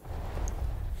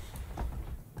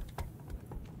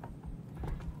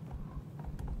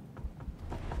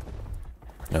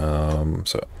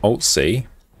 So Alt-C.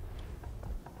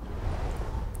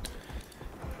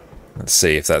 Let's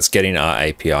see if that's getting our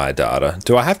API data.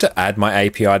 Do I have to add my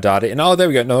API data in? Oh, there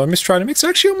we go. No, I mistried them. It's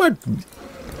actually on my...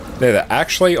 They're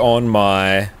actually on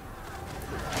my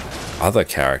other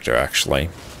character, actually.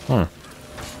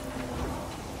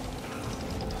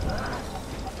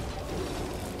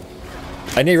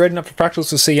 And are you ready up for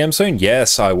practicals for CM soon?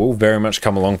 Yes, I will very much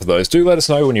come along for those. Do let us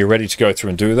know when you're ready to go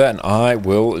through and do that, and I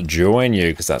will join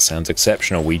you, because that sounds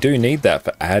exceptional. We do need that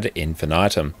for Ad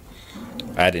Infinitum.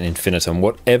 Ad Infinitum,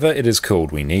 whatever it is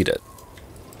called, we need it.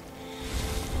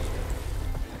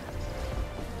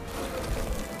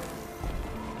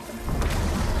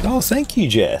 Oh, thank you,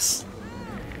 Jess.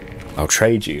 I'll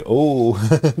trade you. Oh,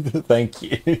 thank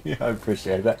you. I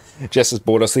appreciate that. Jess has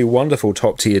bought us the wonderful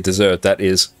top-tier dessert that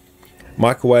is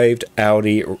microwaved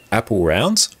Audi apple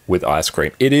rounds with ice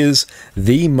cream. It is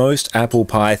the most apple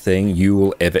pie thing you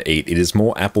will ever eat. It is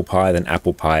more apple pie than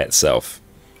apple pie itself.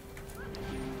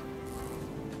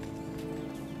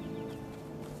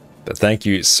 But thank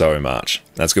you so much.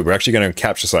 That's good. We're actually going to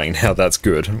capture something now. That's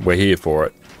good. We're here for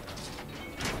it.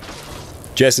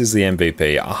 Jess is the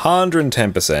MVP.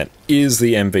 110% is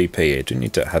the MVP. I do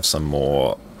need to have some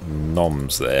more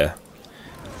noms there.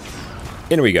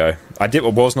 In we go. I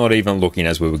was not even looking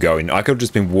as we were going. I could have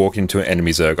just been walking to an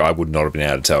enemy Zerg. I would not have been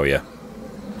able to tell you.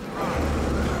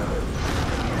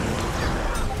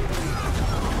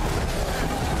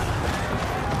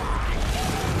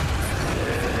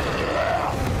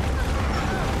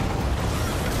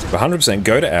 For 100%,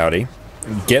 go to Audi,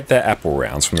 get their apple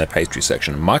rounds from their pastry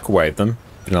section, microwave them,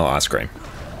 vanilla ice cream.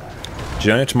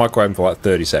 You only have to microwave them for like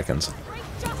 30 seconds.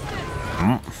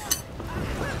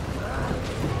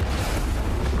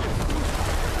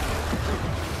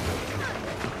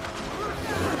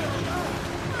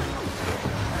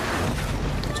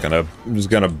 I'm just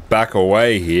gonna back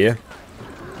away here.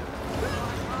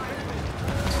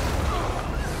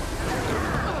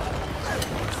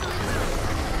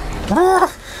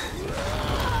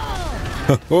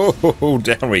 Oh,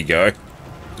 down we go.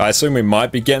 I assume we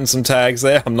might be getting some tags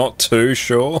there. I'm not too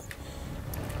sure.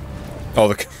 Oh,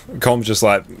 the comms just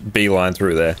like beeline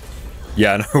through there.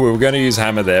 Yeah, no, we were going to use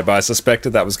hammer there, but I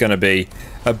suspected that was going to be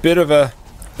a bit of a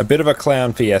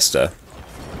clown fiesta.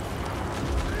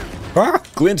 Ah,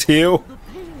 Glint heal.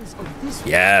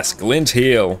 Yes, Glint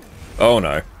heal. Oh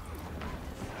no.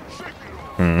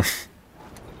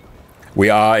 We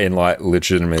are in, like,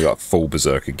 legitimately, like, full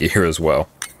Berserker gear as well.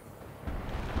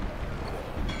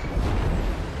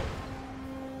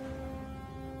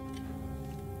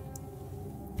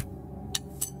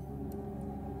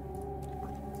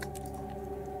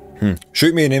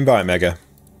 Shoot me an invite, Mega.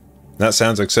 That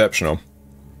sounds exceptional.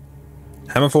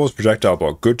 Hammerfall's projectile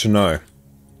block. Good to know.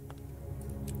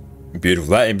 Beautiful.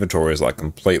 That inventory is, like,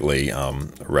 completely,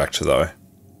 wrecked, though.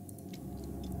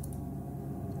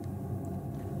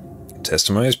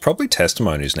 Testimonies? Probably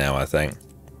testimonies now, I think.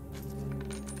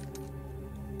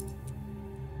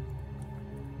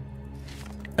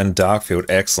 And Darkfield,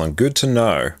 excellent. Good to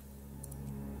know.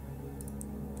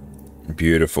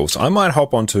 Beautiful. So I might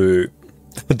hop onto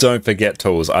Don't Forget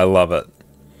Tools. I love it.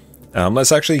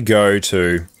 Let's actually go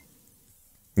to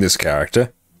this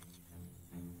character.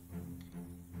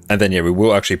 And then, yeah, we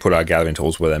will actually put our gathering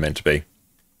tools where they're meant to be.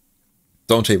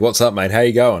 Dante, what's up, mate? How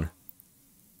you going?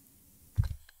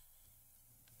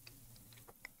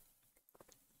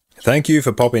 Thank you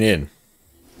for popping in.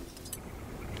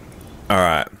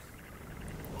 Alright.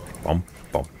 Bum,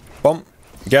 bum, bum.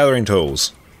 Gathering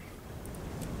tools.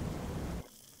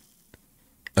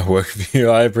 A work for you.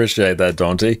 I appreciate that,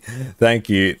 Dante. Thank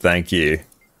you. Thank you.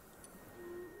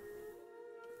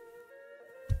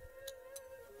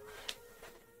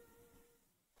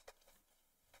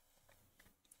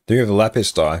 Do you have a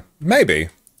lapis die? Maybe.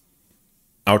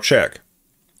 I'll check.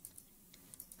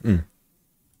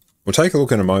 We'll take a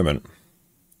look in a moment.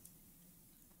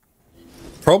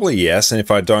 Probably yes, and if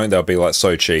I don't, they'll be like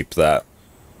so cheap that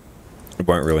it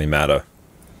won't really matter.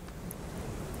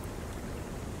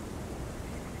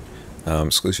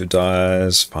 Exclusive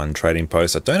dies, fun trading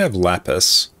post. I don't have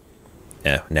lapis.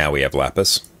 Yeah, now we have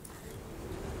lapis.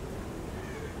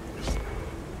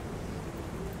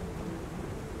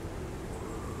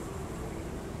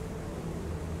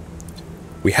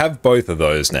 We have both of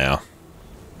those now.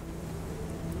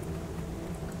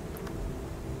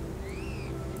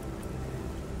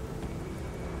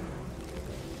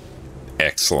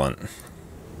 Excellent.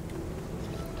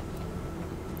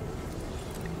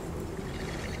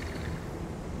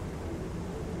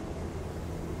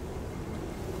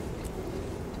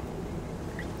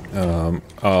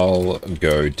 I'll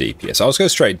go DPS. I'll just go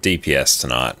straight DPS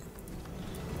tonight.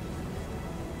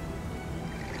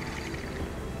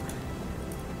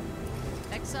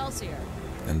 Excelsior.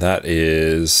 And that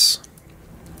is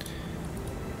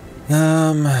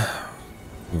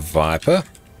Viper.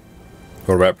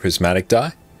 What about Prismatic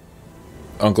Die?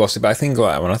 On Glossy Black,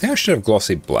 I think I should have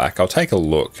Glossy Black. I'll take a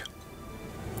look.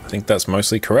 I think that's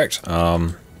mostly correct.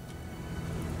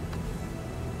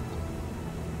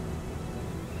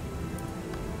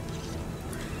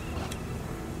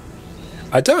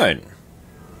 I don't.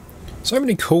 So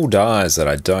many cool dyes that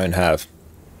I don't have.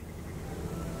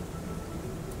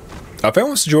 If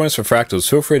anyone wants to join us for Fractals,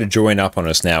 feel free to join up on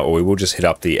us now, or we will just hit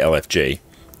up the LFG.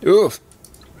 Oof.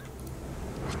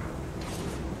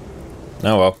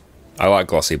 Oh well, I like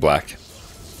Glossy Black.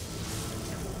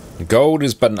 Gold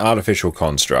is but an artificial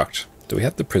construct. Do we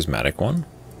have the prismatic one?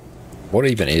 What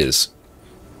even is?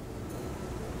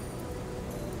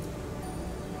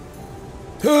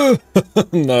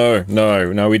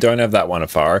 No, we don't have that one,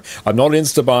 Afaro. I'm not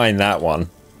insta-buying that one.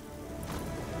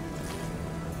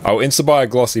 I'll insta-buy a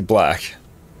Glossy Black.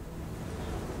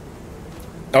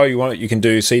 Oh, you can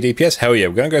do CDPS? Hell yeah,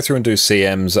 we're going to go through and do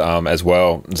CMs as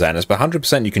well, Xanis. But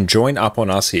 100% you can join up on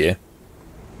us here.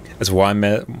 As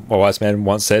my wise man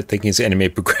once said, thinking it's enemy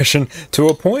progression. To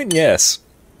a point, yes.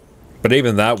 But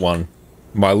even that one,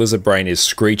 my lizard brain is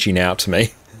screeching out to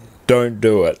me. Don't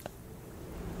do it.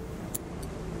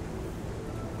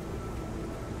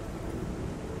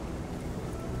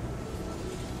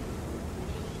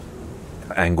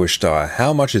 Anguish die.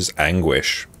 How much is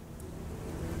Anguish?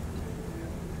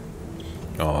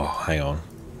 Oh, hang on.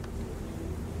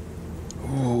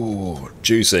 Ooh,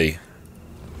 juicy.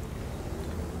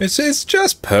 It's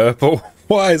just purple.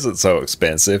 Why is it so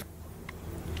expensive?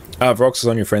 Vrox is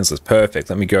on your friends list. Perfect.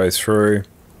 Let me go through.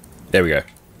 There we go.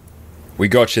 We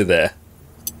got you there.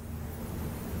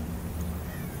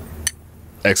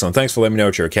 Excellent. Thanks for letting me know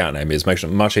what your account name is. Makes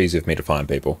it much easier for me to find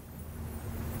people.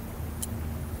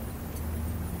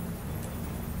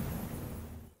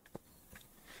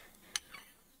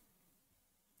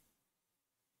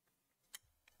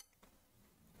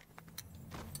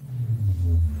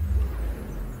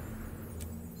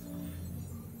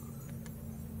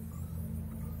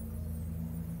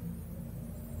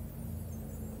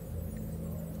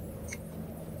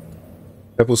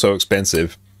 Purple's so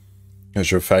expensive.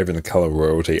 It's your favorite in the color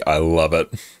royalty. I love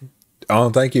it. Oh,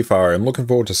 thank you, Fire. I'm looking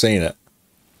forward to seeing it.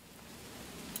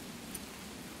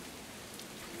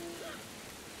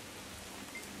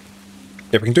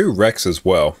 If we can do Rex as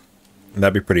well,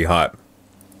 that'd be pretty hype.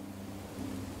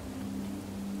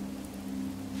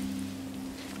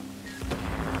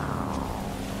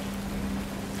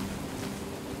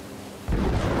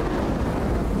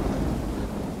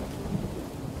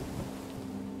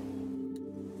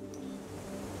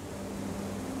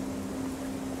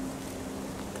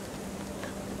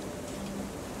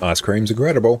 Ice cream's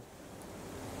incredible.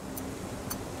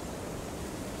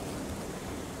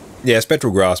 Yeah,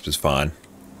 Spectral Grasp is fine.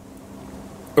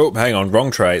 Oh, hang on.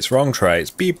 Wrong traits. Wrong traits.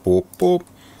 Beep, boop, boop.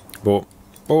 Boop,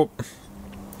 boop.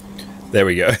 There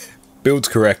we go. Build's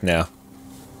correct now.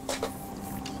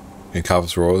 In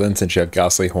Carver's Royal then, since you had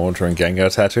Ghastly Haunter and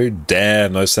Gengar tattoo.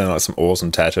 Damn, those sound like some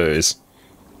awesome tattoos.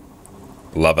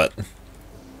 Love it.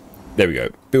 There we go.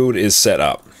 Build is set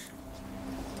up.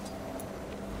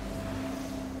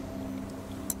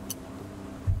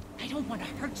 I don't want to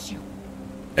hurt you.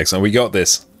 Excellent, we got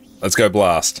this. Let's go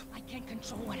blast. I can't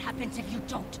control what happens if you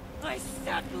don't. I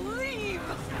said leave!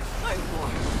 I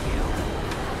warned you.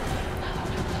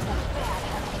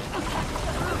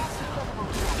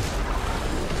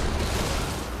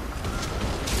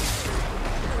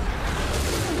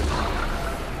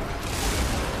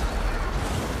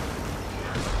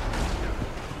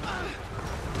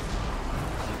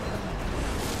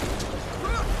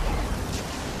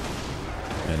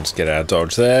 And just get out of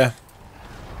dodge there.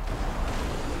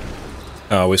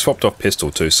 Oh, we swapped off pistol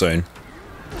too soon.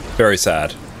 Very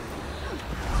sad.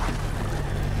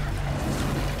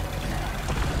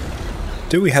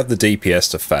 Do we have the DPS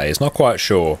to phase? Not quite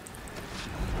sure.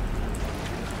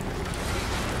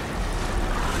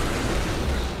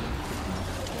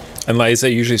 And Laser,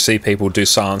 usually see people do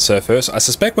Silent Surf first. I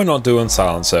suspect we're not doing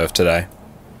Silent Surf today.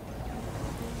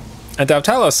 And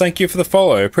Davtalos, thank you for the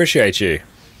follow. Appreciate you.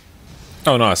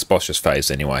 Oh nice, boss just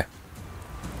phased anyway.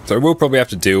 So we'll probably have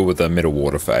to deal with the middle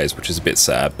water phase, which is a bit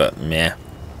sad, but meh.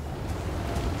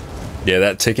 Yeah,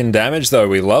 that ticking damage though,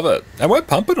 we love it. And we're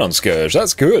pumping on Scourge,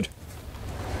 that's good.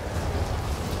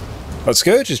 But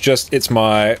Scourge is just, it's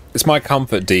my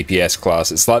comfort DPS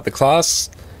class. It's like the class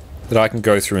that I can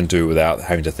go through and do without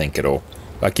having to think at all.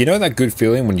 Like, you know that good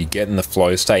feeling when you get in the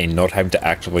flow state and not having to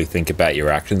actively think about your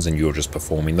actions and you're just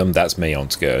performing them? That's me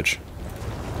on Scourge.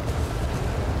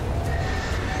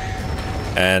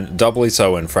 And doubly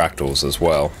so in Fractals as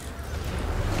well.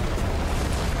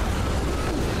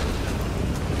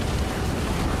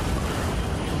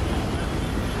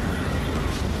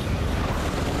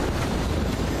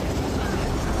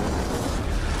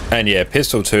 And yeah,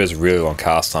 Pistol 2 has a really long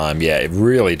cast time. Yeah, it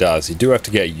really does. You do have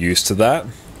to get used to that.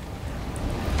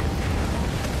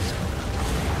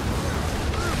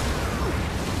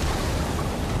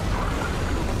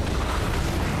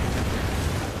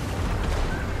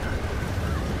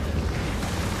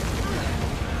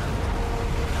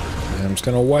 I'm just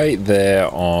going to wait there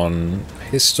on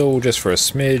Pistol just for a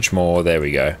smidge more. There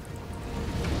we go.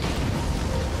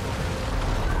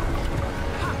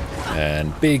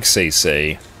 And big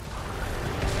CC.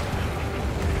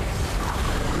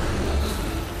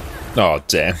 Oh,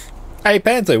 damn. Hey,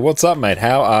 Panther, what's up, mate?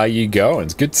 How are you going?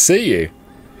 It's good to see you.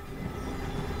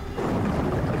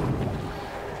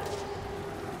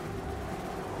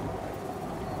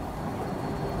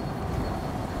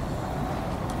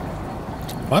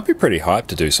 Might be pretty hyped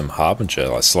to do some Harbinger,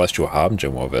 like Celestial Harbinger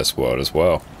Warverse World as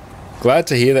well. Glad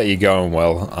to hear that you're going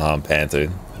well, Panther.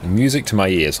 Music to my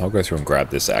ears. I'll go through and grab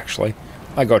this, actually.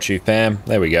 I got you, fam.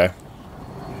 There we go.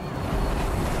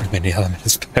 Mini element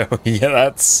spell. Yeah,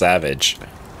 that's savage.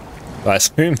 I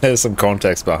assume there's some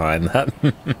context behind that.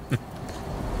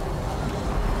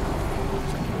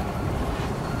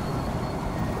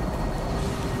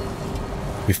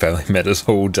 We failing metas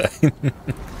all day.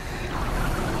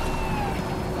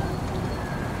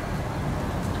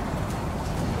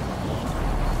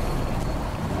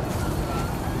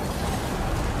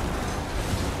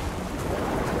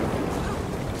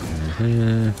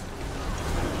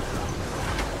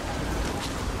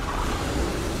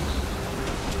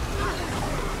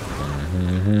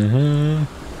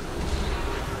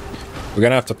 We're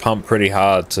going to have to pump pretty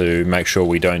hard to make sure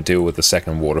we don't deal with the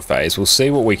second water phase. We'll see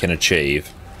what we can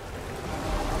achieve.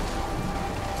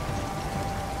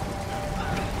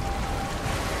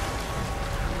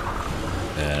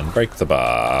 And break the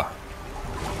bar.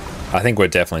 I think we're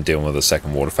definitely dealing with the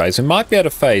second water phase. We might be able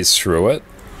to phase through it.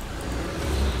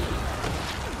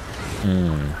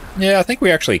 Yeah, I think we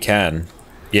actually can.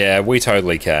 Yeah, we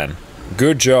totally can.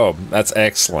 Good job. That's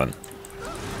excellent.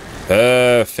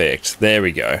 Perfect. There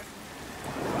we go.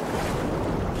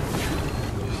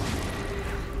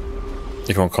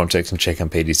 If you want context, and check on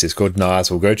PD's Discord. Nice,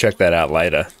 we'll go check that out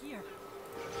later. Here.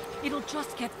 It'll You'll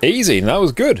just get... Easy, and that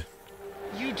was good.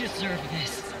 You deserve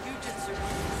this.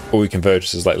 All your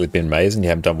convergences has lately been amazing. You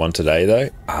haven't done one today, though.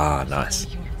 Ah, nice.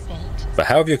 Your fault. But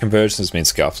how have your convergences been,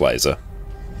 Scuff Laser?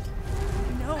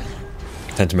 No.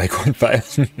 Tend to make one fail.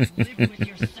 Live with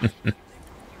your son.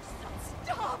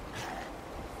 Stop.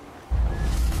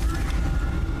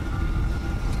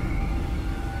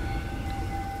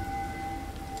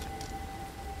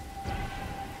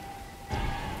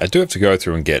 I do have to go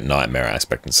through and get Nightmare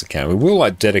Aspect in this account. We will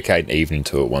like dedicate an evening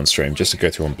to it one stream just to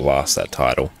go through and blast that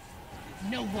title.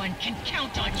 No one can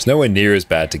count on It's nowhere near as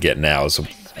bad to get now as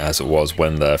it was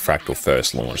when the Fractal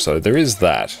first launched, so there is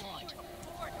that.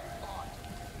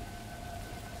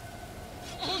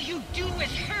 All you do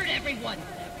is hurt everyone.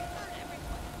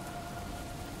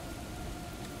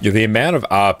 Yeah, the amount of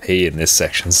RP in this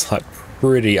section is like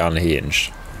pretty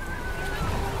unhinged.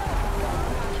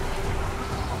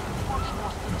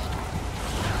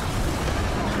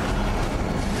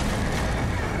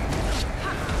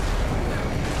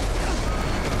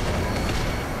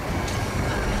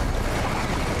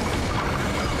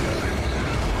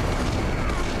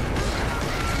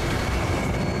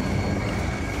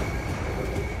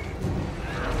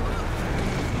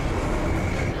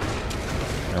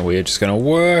 We're just going to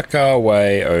work our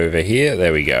way over here.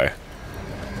 There we go.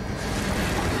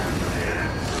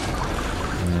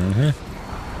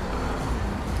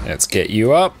 Let's get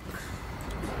you up.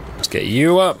 Let's get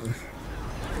you up.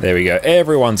 There we go.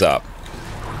 Everyone's up.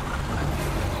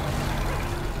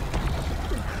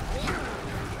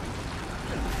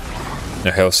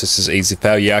 No health sisters, easy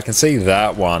fail. Yeah, I can see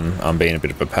that one. I'm being a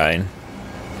bit of a pain.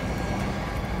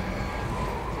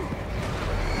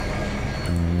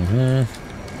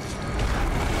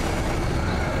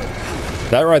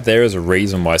 That right there is a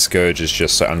reason why Scourge is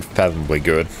just so unfathomably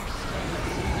good.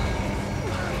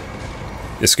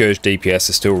 The Scourge DPS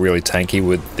is still really tanky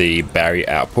with the barrier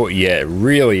output. Yeah, it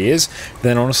really is.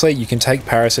 Then honestly, you can take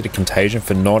Parasitic Contagion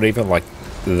for not even like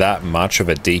that much of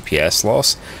a DPS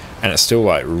loss, and it's still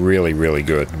like really, really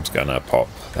good. I'm just gonna pop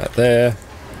that there.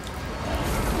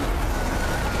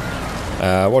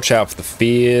 Watch out for the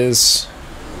fears.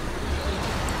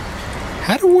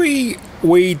 How do we...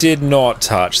 We did not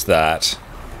touch that.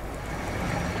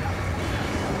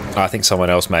 I think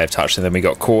someone else may have touched it, and then we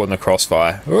got caught in the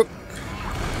crossfire. Oop.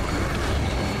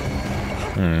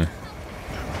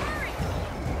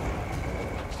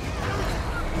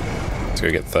 Let's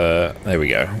go get the... There we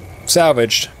go.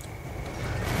 Salvaged.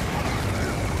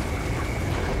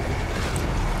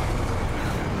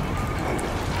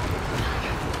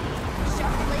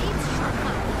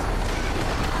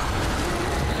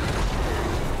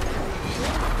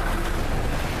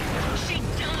 She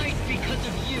died because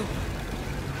of you.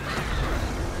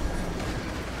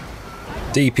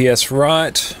 DPS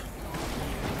right.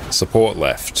 Support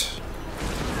left.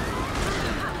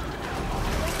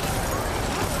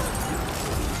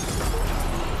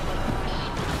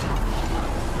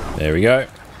 There we go.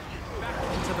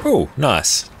 Oh,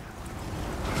 nice.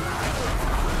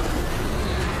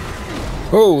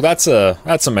 Oh, that's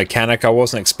a mechanic I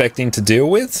wasn't expecting to deal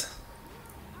with.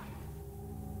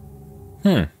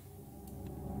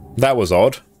 That was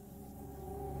odd.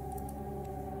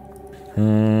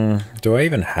 Do I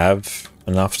even have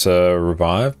enough to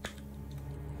revive?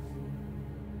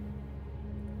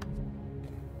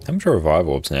 How much are revive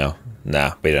orbs now?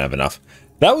 Nah, we don't have enough.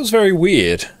 That was very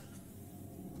weird.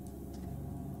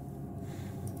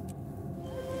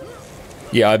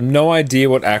 Yeah, I have no idea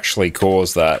what actually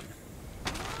caused that.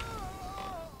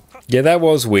 Yeah, that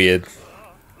was weird.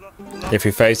 If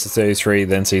you face the 33,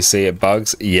 then CC it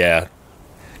bugs. Yeah.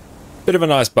 Bit of a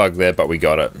nice bug there, but we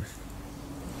got it.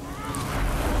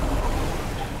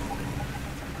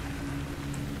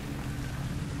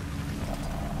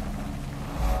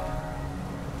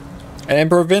 And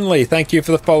Emperor Vinley, thank you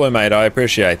for the follow, mate. I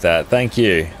appreciate that. Thank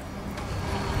you.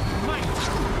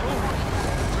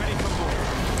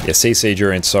 Yeah, CC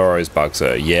during Sorrow's bug,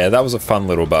 so yeah, that was a fun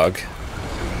little bug.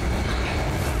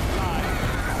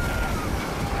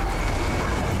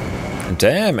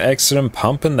 Damn, Exodum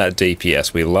pumping that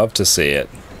DPS. We love to see it.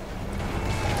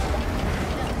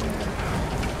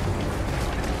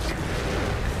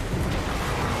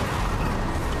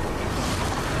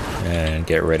 And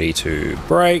get ready to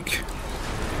break.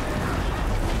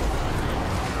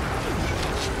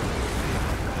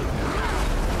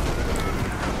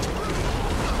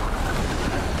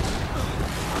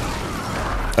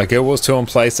 Okay, it was 2 on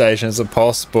PlayStation. Is it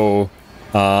possible?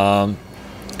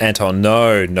 Anton,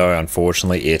 no,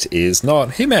 unfortunately it is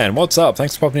not. Hey man, what's up?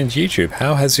 Thanks for popping into YouTube.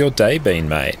 How has your day been,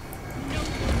 mate?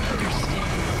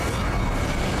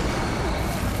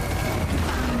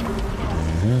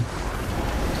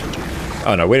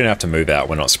 Oh no, we don't have to move out.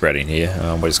 We're not spreading here.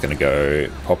 We're just going to go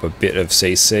pop a bit of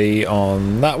CC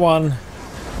on that one.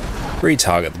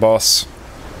 Retarget the boss.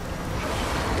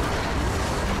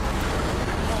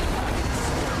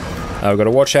 We've got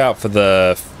to watch out for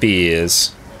the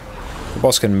fears. The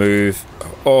boss can move.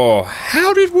 Oh,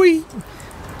 how did we...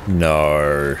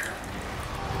 No.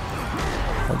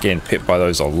 I'm getting pipped by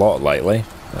those a lot lately.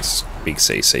 That's big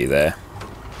CC there.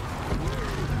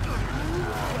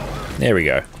 There we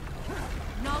go.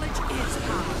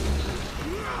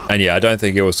 And yeah, I don't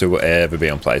think Guild Wars 2 will ever be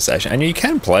on PlayStation. And you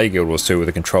can play Guild Wars 2 with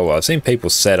a controller. I've seen people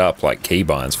set up like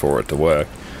keybinds for it to work.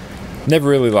 Never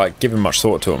really like given much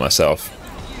thought to it myself.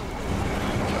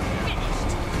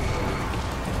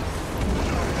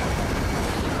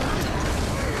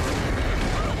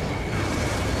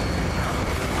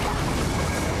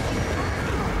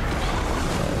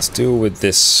 Let's deal with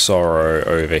this Sorrow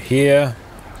over here.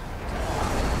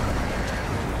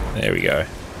 There we go.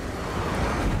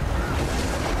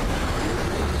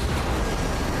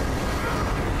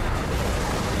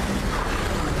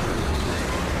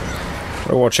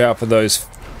 Gotta watch out for those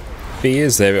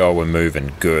fears. There we are. We're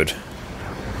moving good.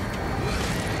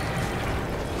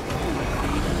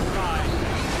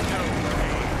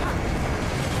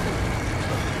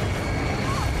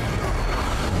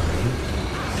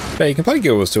 But you can play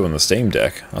Guild Wars 2 on the Steam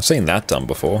Deck. I've seen that done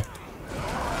before.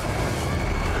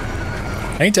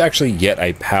 I need to actually get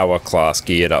a power class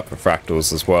geared up for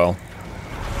Fractals as well.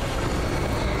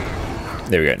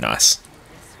 There we go, nice.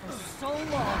 So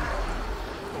long.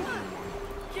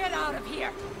 Get out of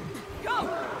here. Go.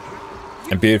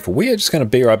 And beautiful. We are just going to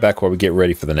be right back while we get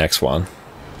ready for the next one.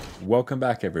 Welcome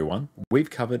back, everyone.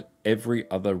 We've covered every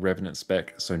other Revenant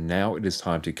spec, so now it is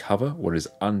time to cover what is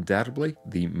undoubtedly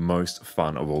the most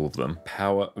fun of all of them,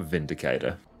 Power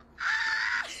Vindicator,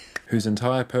 whose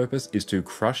entire purpose is to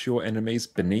crush your enemies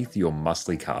beneath your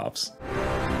muscly calves.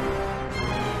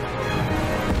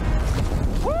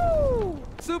 Woo!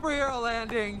 Superhero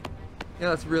landing! Yeah,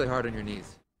 that's really hard on your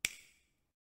knees.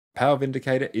 Power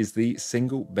Vindicator is the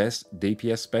single best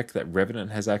DPS spec that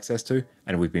Revenant has access to,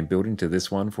 and we've been building to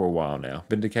this one for a while now.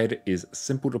 Vindicator is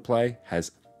simple to play,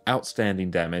 has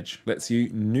outstanding damage, lets you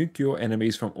nuke your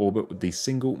enemies from orbit with the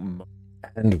single...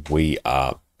 And we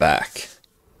are back.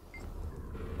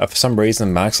 For some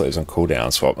reason, Max lives on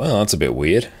cooldown swap. Oh, that's a bit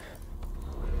weird.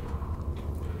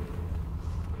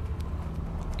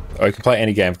 Oh, you can play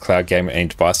any game, cloud game, or any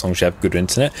device, as long as you have good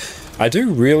internet. I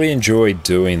do really enjoy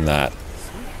doing that.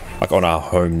 Like on our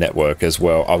home network as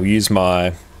well. I'll use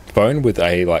my phone with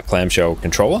a like clamshell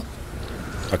controller,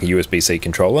 like a USB-C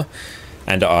controller,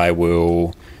 and I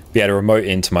will be able to remote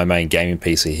into my main gaming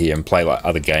PC here and play like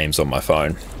other games on my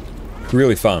phone.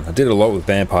 Really fun. I did it a lot with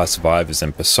Vampire Survivors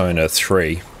and Persona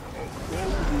 3.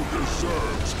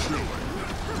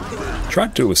 Tried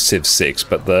to do it with Civ 6,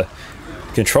 but the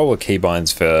controller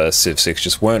keybinds for Civ 6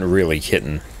 just weren't really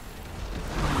hitting.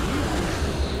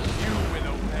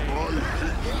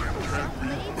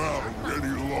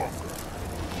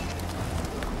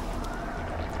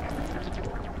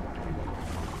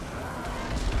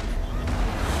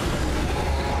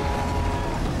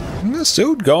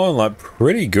 Still going like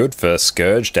pretty good for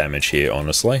Scourge damage here,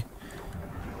 honestly.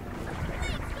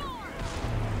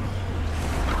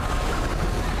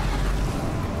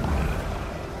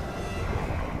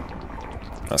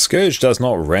 Now, Scourge does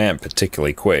not ramp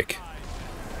particularly quick.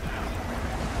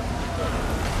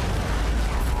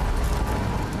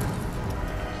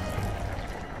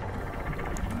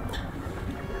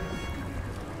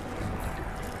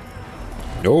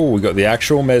 Oh, we got the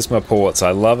actual Mesmer ports.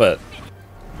 I love it.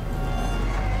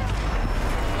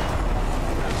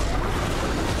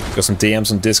 Got some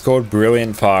DMs on Discord.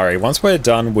 Brilliant, Fiery. Once we're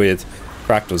done with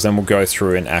Fractals, then we'll go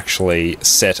through and actually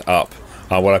set up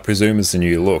what I presume is the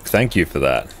new look. Thank you for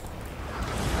that.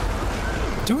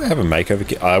 Do I have a makeover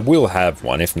kit? I will have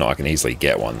one. If not, I can easily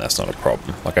get one. That's not a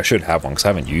problem. Like, I should have one because I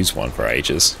haven't used one for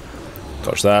ages.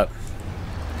 Dodge that.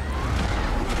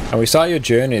 And we start your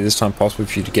journey this time possible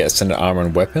for you to get ascended armor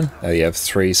and weapon. You have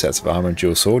 3 sets of armor and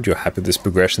dual sword. You're happy with this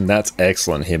progression? That's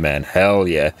excellent here, man. Hell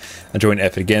yeah. A joint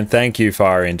effort again. Thank you,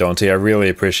 Fiery and Dante. I really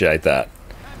appreciate that.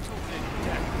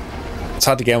 It's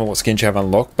hard to gamble what skins you have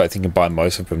unlocked, but I think you can buy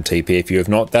most of them TP if you have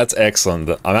not. That's excellent.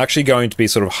 I'm actually going to be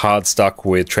sort of hard stuck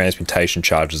with transmutation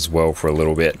charges as well for a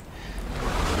little bit.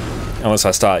 Unless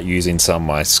I start using some of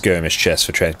my skirmish chests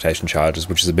for transmutation charges,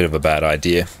 which is a bit of a bad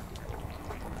idea.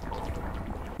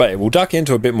 But we'll duck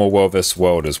into a bit more World vs.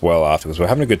 World as well afterwards. We're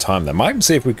having a good time there. Might even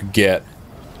see if we could get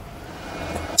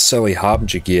Surly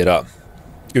Harbinger geared up.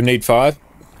 You'll need 5?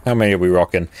 How many are we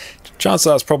rocking? Chances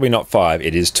are it's probably not 5.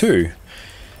 It is 2.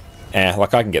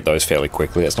 Like I can get those fairly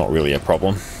quickly. That's not really a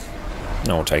problem.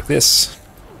 Now we'll take this.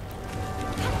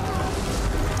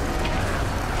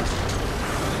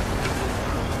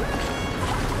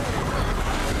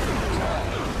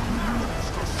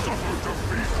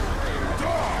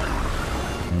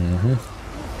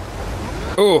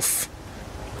 Oof.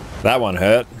 That one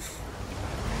hurt.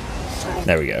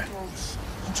 There we go.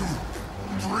 To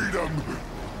freedom.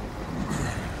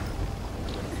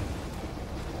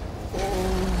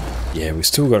 Yeah, we've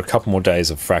still got a couple more days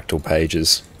of fractal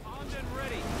pages.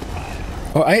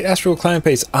 Oh, 8 astral claim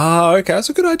piece. Ah, okay, that's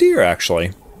a good idea,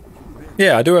 actually.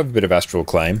 Yeah, I do have a bit of astral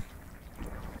claim.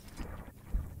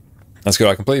 That's good.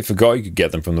 I completely forgot you could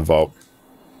get them from the vault.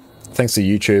 Thanks to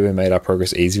YouTube, it made our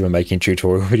progress easier when making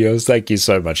tutorial videos. Thank you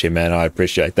so much, man. I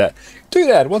appreciate that.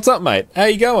 Doodad, what's up, mate? How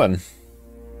you going?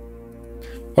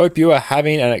 Hope you are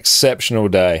having an exceptional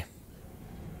day.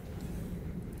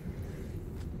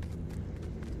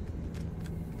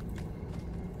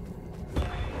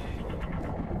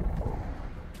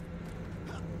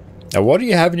 Now, what do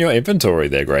you have in your inventory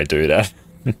there, Great Doodad?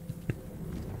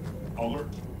 Alert.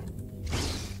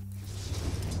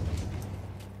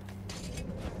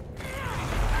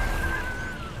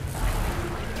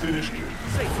 Finished.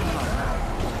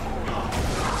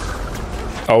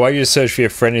 Oh, why you search for your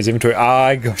friend in his inventory? Ah,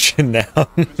 I got you now.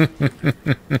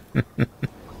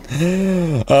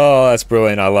 Oh, that's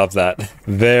brilliant. I love that.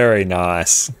 Very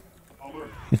nice.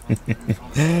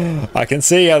 I can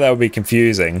see how that would be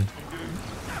confusing.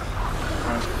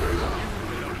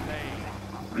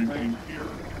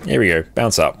 Here we go.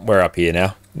 Bounce up. We're up here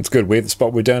now. It's good. We're at the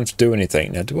spot we don't have to do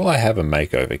anything. Now, do I have a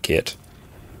makeover kit?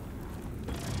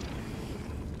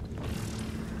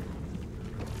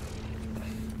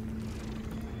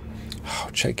 Oh,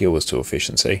 check Gilbert's to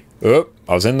efficiency. Oh,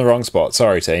 I was in the wrong spot.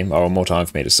 Sorry, team. I want more time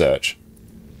for me to search.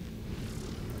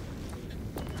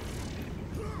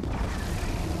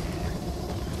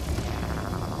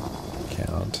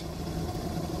 Count.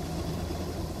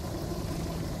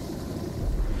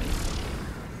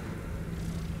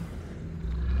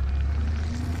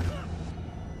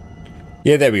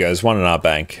 Yeah, there we go. There's one in our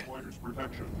bank.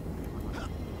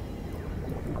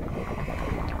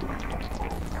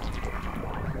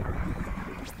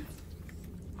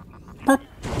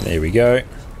 There we go.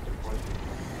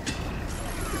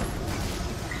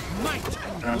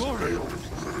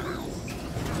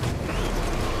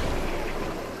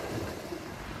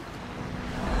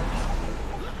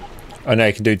 I know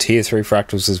you can do tier 3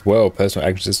 fractals as well. Personal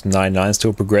accuracy 99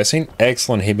 still progressing.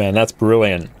 Excellent, Hitman. That's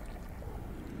brilliant.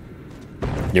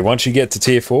 Yeah, once you get to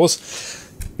tier 4s,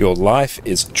 your life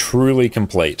is truly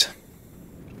complete.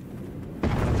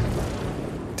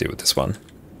 Deal with this one.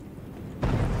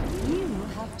 You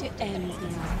have to end now.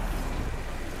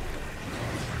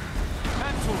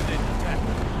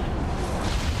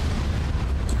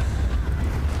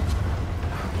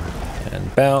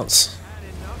 And bounce.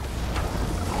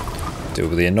 Deal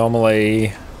with the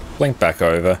anomaly. Blink back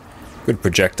over. Good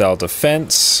projectile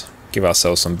defense. Give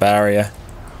ourselves some barrier.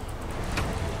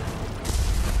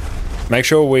 Make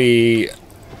sure we...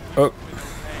 Oh.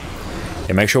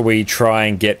 Yeah, make sure we try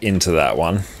and get into that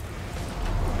one.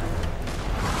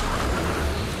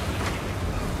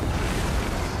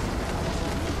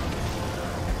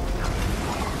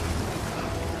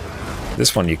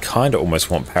 This one you kind of almost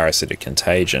want Parasitic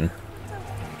Contagion.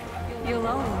 You'll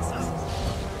always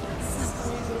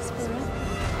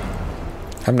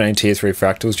Haven't any tier 3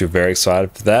 fractals, you're very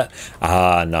excited for that.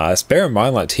 Ah, nice. Bear in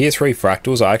mind, like tier 3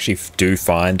 fractals, I actually do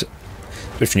find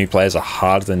if new players are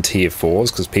harder than tier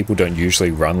 4s because people don't usually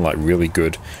run like really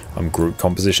good group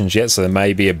compositions yet, so there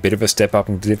may be a bit of a step up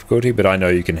in difficulty, but I know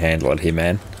you can handle it here,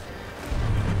 man.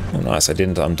 Oh, nice. I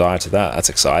didn't die to that. That's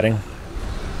exciting.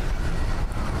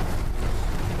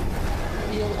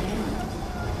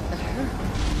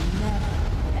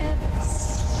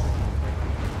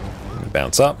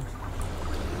 Bounce up.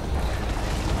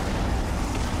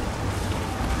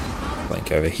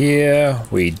 Blink over here.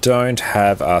 We don't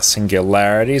have our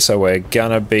singularity, so we're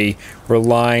gonna be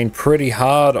relying pretty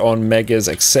hard on Mega's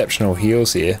exceptional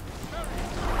heals here.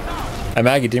 Hey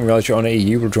Maggie, didn't realize you're on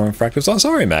EU withdrawing fractals. Oh,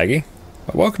 sorry Maggie.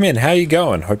 Welcome in. How you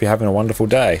going? Hope you're having a wonderful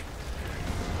day.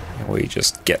 We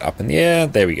just get up in the air.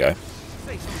 There we go.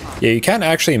 Yeah, you can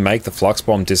actually make the flux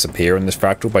bomb disappear in this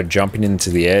fractal by jumping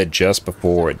into the air just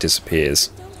before it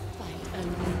disappears.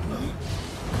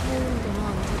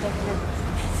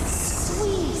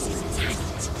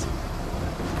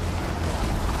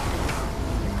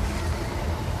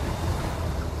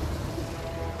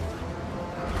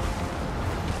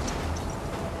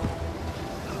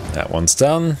 That one's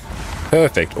done.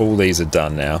 Perfect. All these are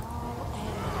done now.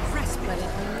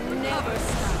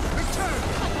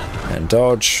 and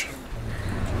dodge.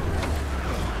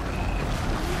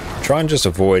 Try and just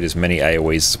avoid as many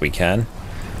AoEs as we can.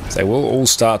 They will all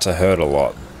start to hurt a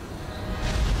lot.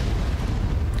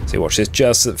 See, watch this.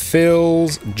 Just it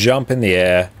fills, jump in the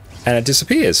air, and it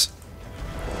disappears.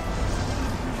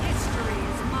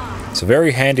 It's a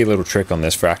very handy little trick on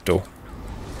this fractal.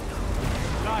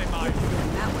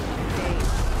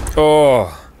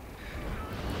 Oh.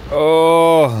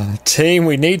 Oh, team,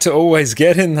 we need to always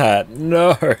get in that.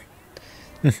 No.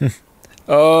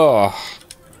 Oh.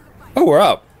 Oh, we're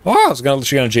up. Oh, I was going to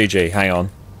let you go to GG. Hang on.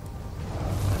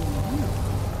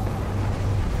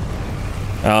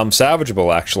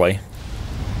 Salvageable, actually.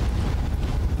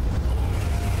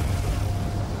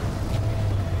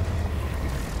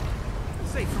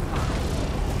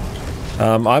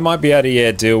 I might be able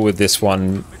to, deal with this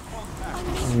one.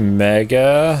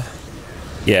 Mega.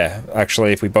 Yeah,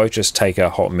 actually, if we both just take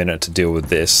a hot minute to deal with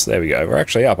this. There we go. We're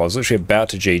actually up. I was literally about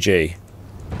to GG.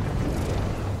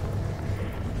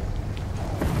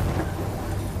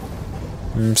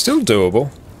 Still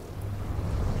doable.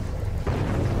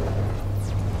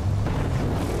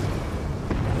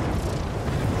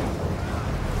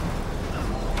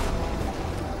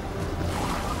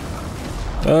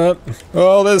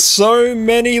 Oh, there's so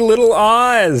many little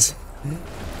eyes.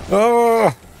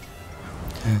 Oh,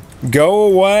 go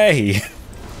away.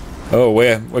 Oh,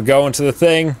 we're going to the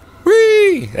thing.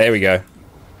 Whee! There we go.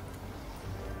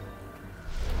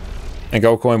 And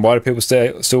Gold Coin, why do people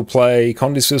still play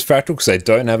Condis vs Fractal? Because they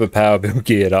don't have a power build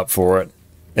geared up for it.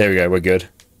 There we go, we're good.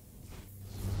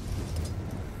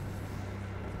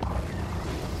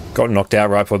 Got knocked out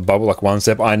right for the bubble, like one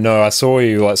step. I know, I saw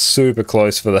you like super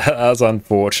close for that. That was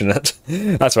unfortunate.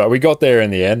 That's right, we got there in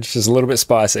the end. Just a little bit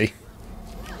spicy.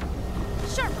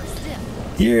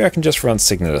 Here I can just run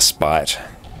Signet of Spite.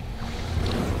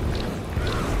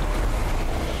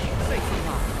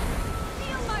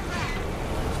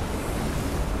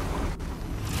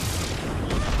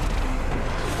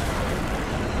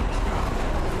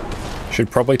 Should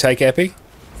probably take Epi.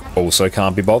 Also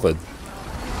can't be bothered.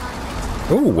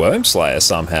 Ooh, Worm Slayer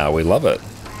somehow. We love it.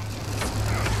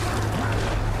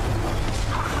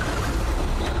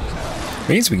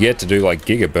 Means we get to do like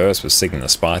Giga Burst with Signet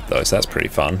of Spite though, so that's pretty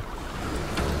fun.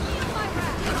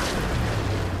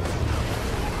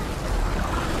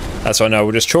 That's what I know.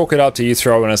 We'll just chalk it up to you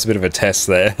throwing us a bit of a test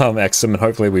there, Exum, and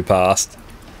hopefully we passed.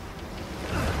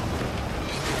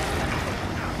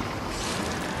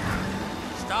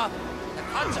 Stop. The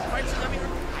consequences of your...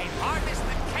 I harness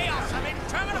the chaos of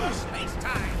interminable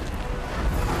space-time.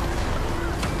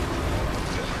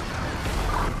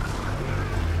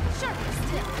 Sharper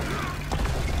still.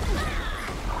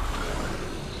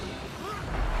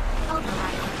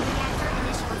 Overriding reactor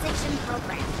initialization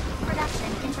program. Production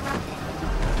interrupted.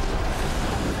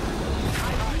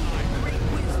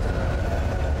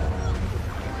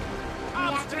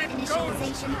 Reactor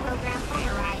initialization program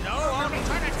override. No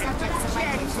alternative. Subject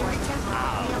selected for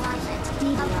temporal realignment.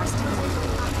 Debuffers to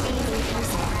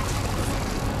 80%.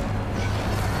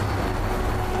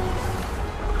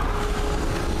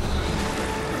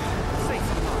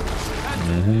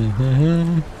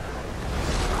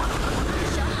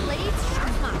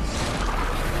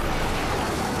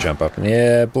 Jump up in the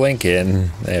air, blink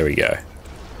in. There we go.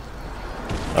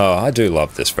 Oh, I do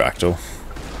love this fractal.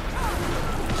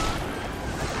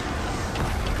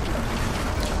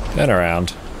 Turn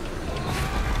around.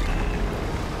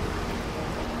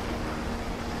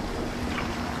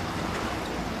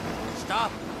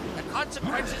 Stop. The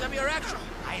consequences of your action.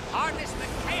 I've harnessed the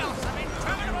chaos of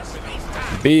interminable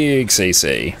space-time. Big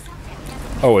CC.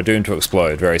 Oh, we're doomed to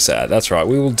explode. Very sad. That's right.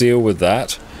 We will deal with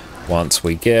that once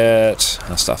we get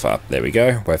our stuff up. There we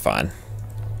go. We're fine.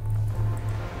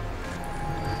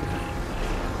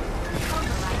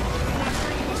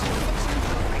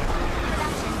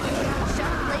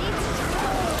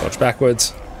 Dodge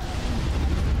backwards.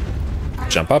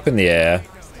 Jump up in the air.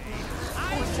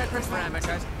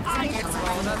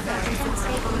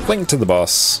 Blink to the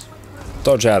boss.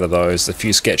 Dodge out of those, a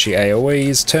few sketchy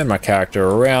AoEs, turn my character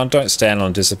around, don't stand on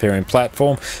a disappearing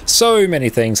platform. So many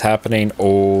things happening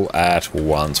all at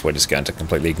once. We're just going to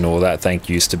completely ignore that. Thank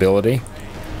you, stability.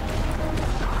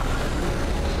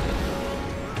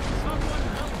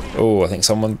 Oh, I think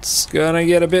someone's gonna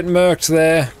get a bit murked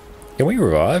there. Can we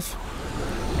revive?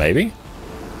 Maybe?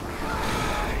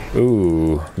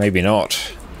 Ooh, maybe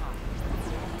not.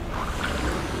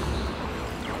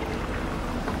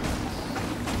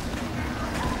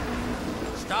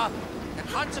 Stop. The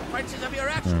consequences of your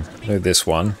actions. Move this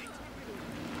one.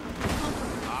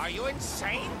 Are you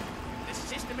insane? This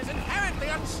system is inherently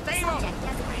unstable.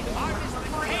 Harness the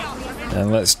chaos of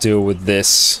And let's deal with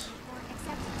this.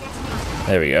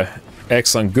 There we go.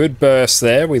 Excellent. Good burst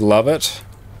there. We love it.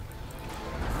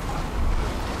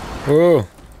 Oh.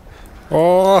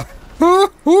 Oh.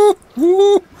 Ooh, ooh,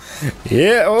 ooh.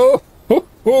 Yeah. Oh. Ooh,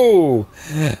 ooh.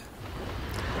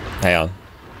 Hang on.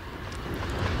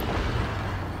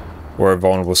 We're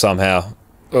vulnerable somehow.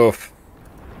 Oof.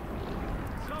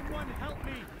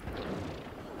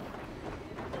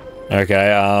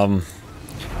 Okay,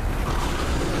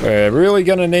 we're really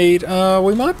gonna need,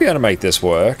 we might be able to make this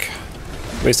work.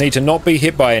 We just need to not be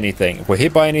hit by anything. If we're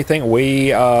hit by anything,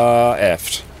 we are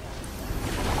effed.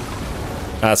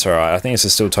 That's alright, I think this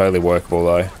is still totally workable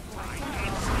though.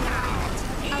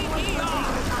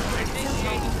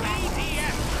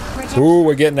 Ooh,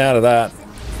 we're getting out of that.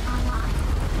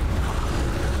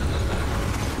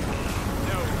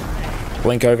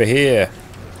 Blink over here.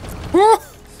 Woo!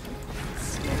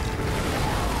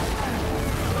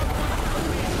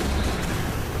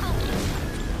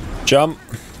 Jump.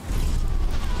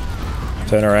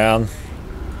 Turn around.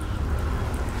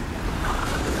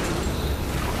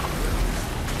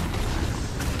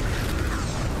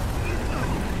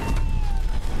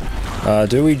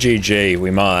 Do we GG?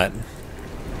 We might.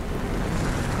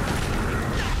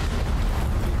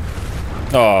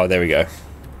 Oh, there we go.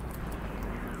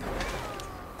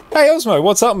 Hey Osmo,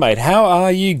 what's up mate? How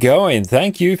are you going?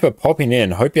 Thank you for popping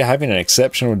in. Hope you're having an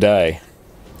exceptional day.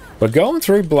 We're going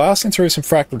through, blasting through some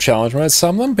Fractal Challenge modes,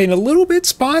 some of them being a little bit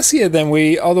spicier than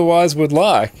we otherwise would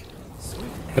like.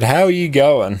 But how are you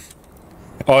going?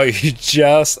 Oh, I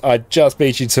just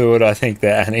beat you to it, I think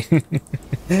there, Annie.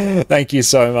 Thank you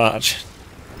so much.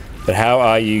 But how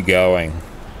are you going?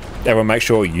 Everyone make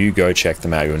sure you go check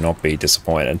them out, you'll not be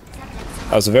disappointed.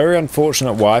 That was a very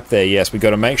unfortunate wipe there, yes, we got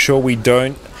to make sure we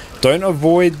don't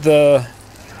avoid the...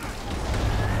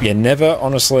 Yeah, never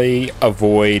honestly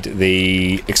avoid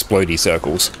the explodey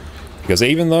circles. Because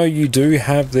even though you do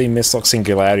have the Mistlock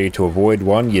Singularity to avoid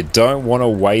one, you don't want to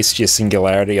waste your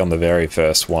Singularity on the very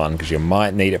first one, because you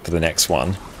might need it for the next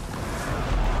one.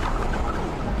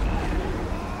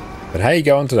 But how you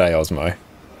going today, Osmo?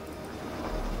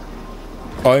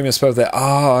 Oh, you misspelled that.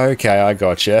 Oh, okay, I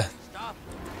gotcha. Stop.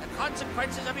 The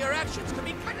consequences of your actions could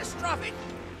be catastrophic.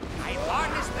 I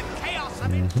harness the chaos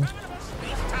of interminable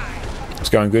space-time. It's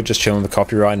going good, just chilling the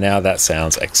copy right now. That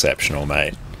sounds exceptional,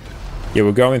 mate. Yeah,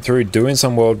 we're going through doing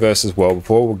some world versus world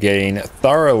before. We're getting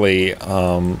thoroughly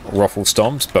ruffle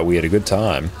stomps, but we had a good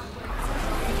time.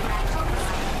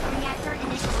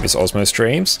 It's Osmo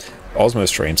Streams. Osmo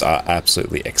Streams are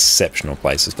absolutely exceptional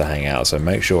places to hang out, so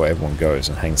make sure everyone goes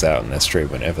and hangs out in their stream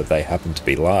whenever they happen to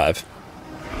be live.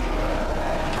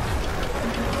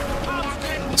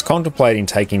 I was contemplating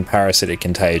taking Parasitic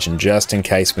Contagion just in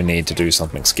case we need to do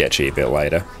something sketchy a bit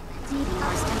later.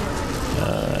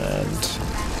 And...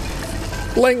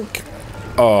 Blink!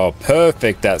 Oh,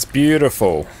 perfect, that's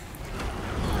beautiful.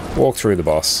 Walk through the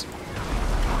boss.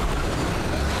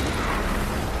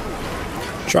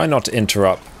 Try not to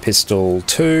interrupt Pistol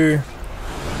 2.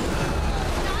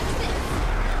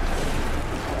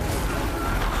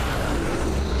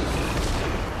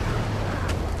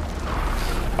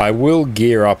 I will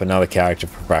gear up another character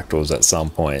for Fractals at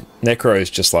some point. Necro is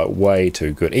just like way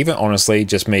too good. Even honestly,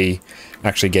 just me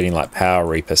actually getting like Power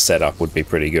Reaper set up would be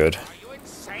pretty good. Are you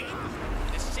insane?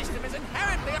 This system is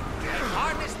inherently... I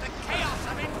harness the chaos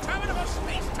of interminable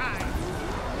space-time.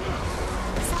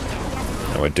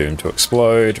 And we're doomed to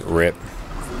explode. Rip.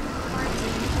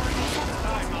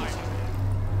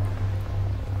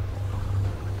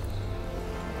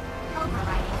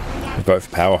 Vote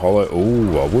for Power Hollow.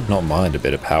 Ooh, I would not mind a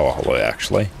bit of Power Hollow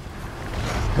actually.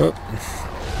 Oop.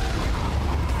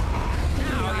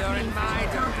 Now you're in my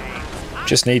domain.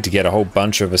 Just need to get a whole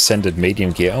bunch of Ascended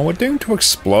Medium gear. Oh, we're doomed to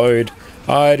explode.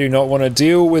 I do not want to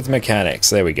deal with mechanics.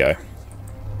 There we go.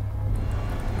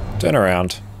 Turn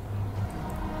around.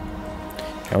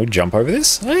 Can we jump over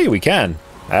this? Hey, we can.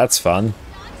 That's fun.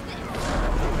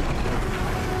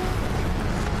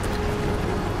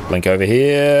 Blink over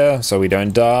here so we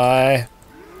don't die.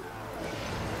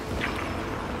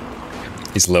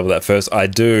 Is level that first? I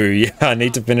do. Yeah, I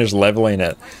need to finish leveling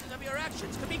it.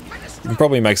 We can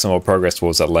probably make some more progress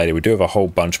towards that later. We do have a whole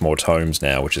bunch more tomes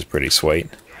now, which is pretty sweet.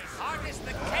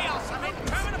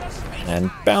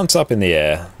 And bounce up in the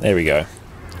air. There we go.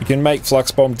 You can make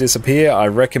Flux Bomb disappear. I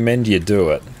recommend you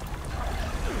do it.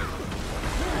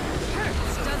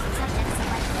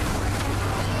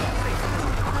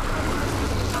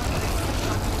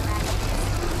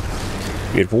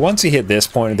 Beautiful. Once you hit this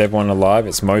point with everyone alive,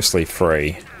 it's mostly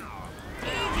free.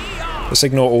 Just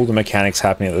ignore all the mechanics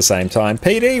happening at the same time.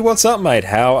 PD, what's up, mate?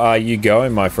 How are you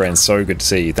going, my friend? So good to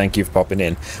see you. Thank you for popping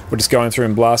in. We're just going through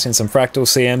and blasting some Fractal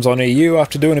CMs on EU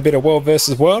after doing a bit of World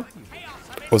versus World.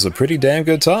 It was a pretty damn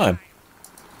good time.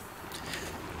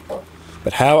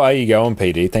 But how are you going,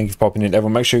 PD? Thank you for popping in.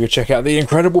 Everyone, make sure you check out the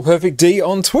Incredible Perfect D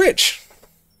on Twitch.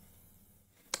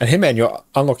 And Hitman, you're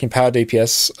unlocking power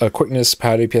DPS, quickness,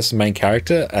 power DPS main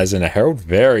character as in a Herald.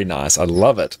 Very nice. I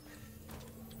love it.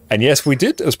 And yes, we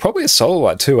did. It was probably a solo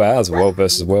like 2 hours of World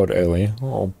versus World earlier.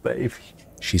 Oh, baby.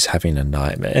 She's having a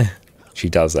nightmare. She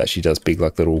does that. She does big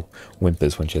like little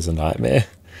whimpers when she has a nightmare.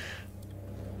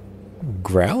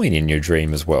 Growling in your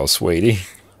dream as well, sweetie.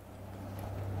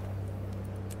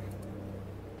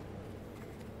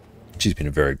 She's been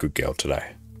a very good girl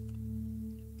today.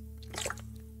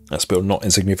 I spilled not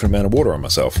insignificant amount of water on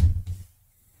myself.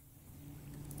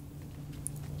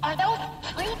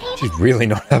 She's really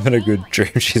not having a good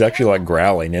dream. She's actually like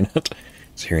growling in it.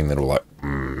 Just hearing little like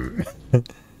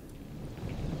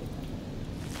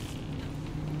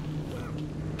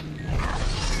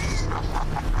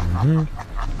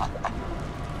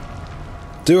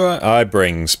Do I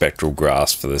bring Spectral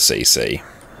Grasp for the CC?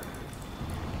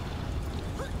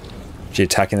 She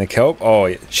attacking the kelp?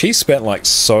 Oh, she spent like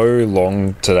so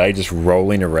long today just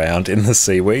rolling around in the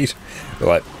seaweed. We're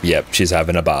like, yep, she's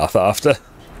having a bath after.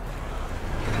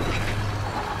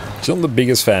 She's not the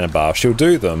biggest fan of baths. She'll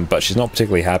do them, but she's not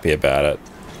particularly happy about it.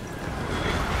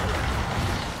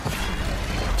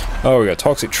 Oh, we got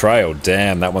Toxic Trail.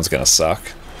 Damn, that one's gonna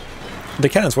suck.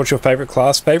 Decannons, what's your favourite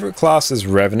class? Favourite class is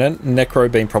Revenant.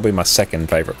 Necro being probably my second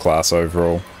favourite class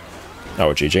overall. Oh,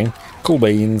 GG. Cool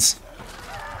beans.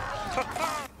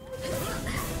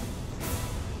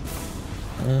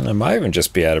 I might even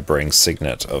just be able to bring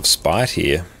Signet of Spite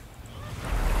here.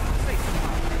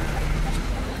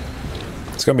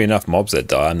 There's going to be enough mobs that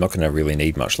die. I'm not going to really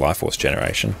need much life force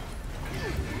generation.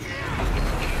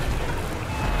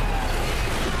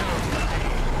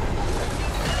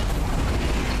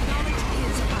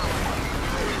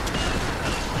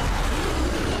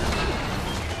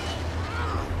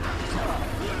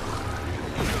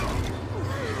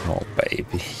 Oh,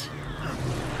 baby.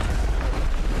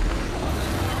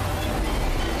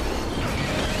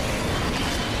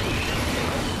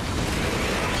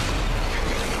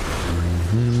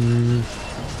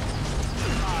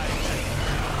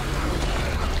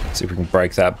 See if we can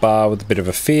break that bar with a bit of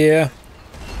a fear.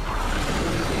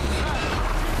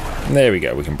 There we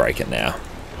go, we can break it now.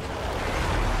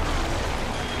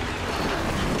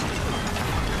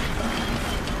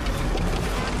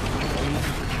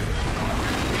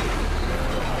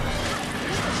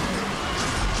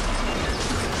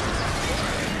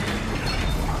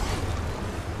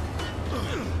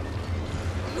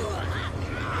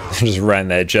 I just ran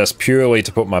there just purely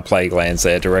to put my Plague Lands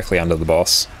there directly under the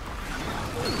boss.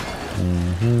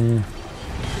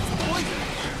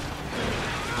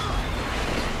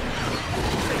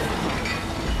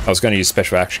 I was going to use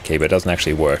Special Action Key, but it doesn't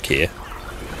actually work here.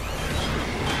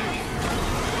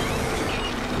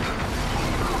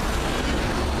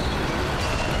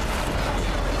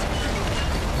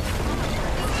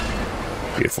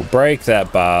 Beautiful. Break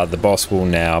that bar. The boss will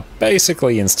now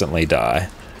basically instantly die.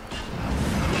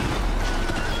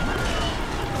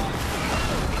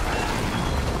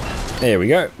 There we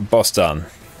go. Boss done.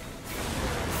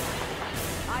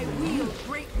 I wield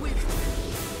great wisdom.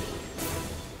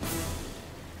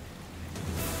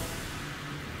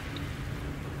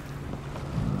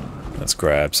 Let's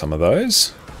grab some of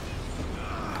those.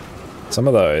 Some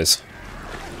of those.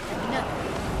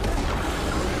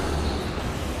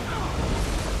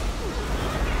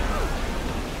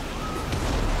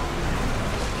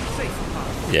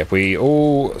 Yeah, if we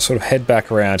all sort of head back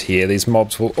around here, these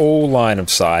mobs will all line of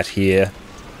sight here,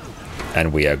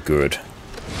 and we are good.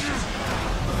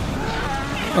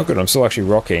 Oh good, I'm still actually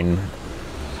rocking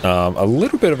a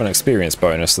little bit of an experience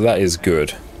bonus, so that is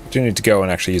good. I do need to go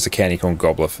and actually use the Candy Corn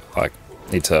Gobbler. I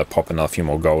need to pop another few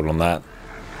more gold on that.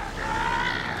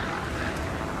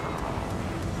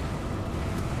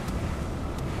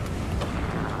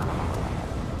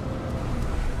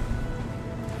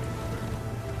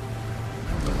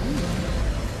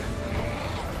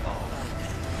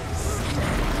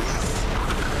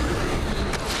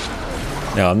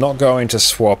 Now, I'm not going to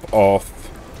swap off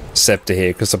Scepter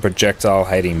here because the projectile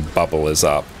hating bubble is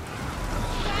up.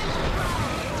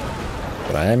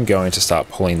 But I am going to start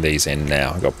pulling these in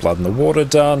now. I've got Blood in the Water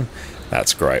done.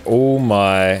 That's great. All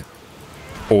my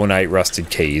ornate rusted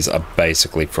keys are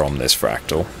basically from this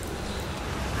fractal.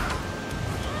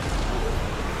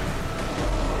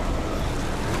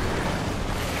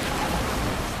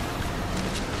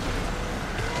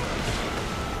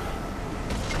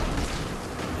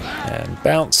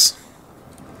 bounce.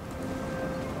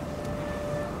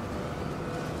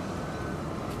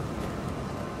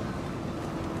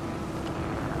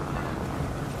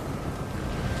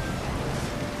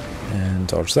 And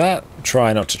dodge that.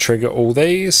 Try not to trigger all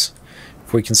these.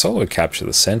 If we can solo capture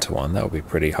the center one, that would be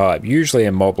pretty hype. Usually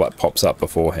a mob like pops up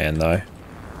beforehand though.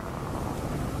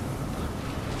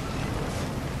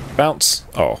 Bounce.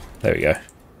 Oh, there we go.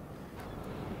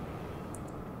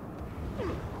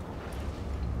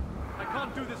 I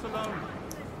can't do this alone.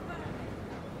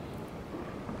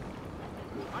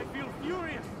 I feel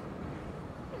furious.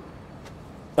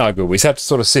 Oh good, we just have to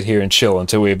sort of sit here and chill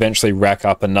until we eventually rack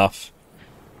up enough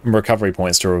recovery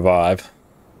points to revive.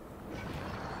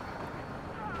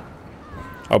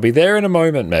 I'll be there in a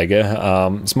moment, Mega.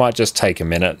 This might just take a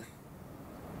minute.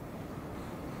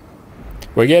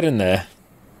 We're getting there.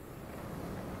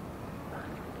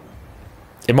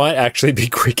 It might actually be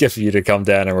quicker for you to come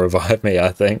down and revive me, I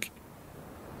think.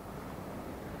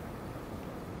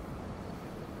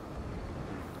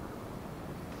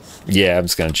 Yeah, I'm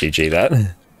just going to GG that.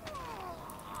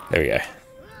 There we go.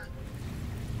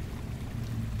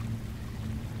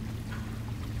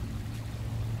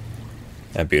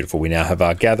 And beautiful, we now have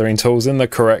our gathering tools in the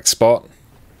correct spot.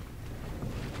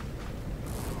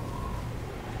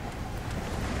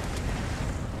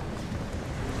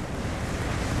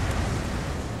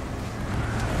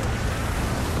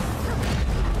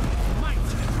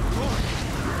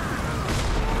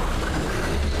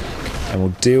 And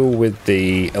we'll deal with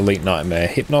the Elite Nightmare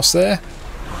Hypnos there.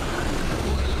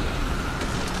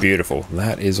 Beautiful,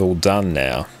 that is all done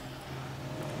now.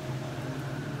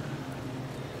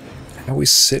 How are we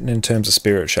sitting in terms of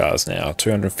spirit shards now?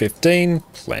 215,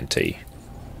 plenty.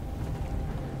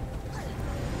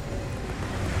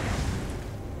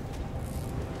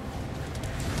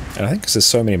 And I think because there's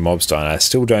so many mobs dying, I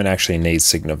still don't actually need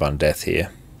Sign of Undeath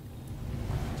here.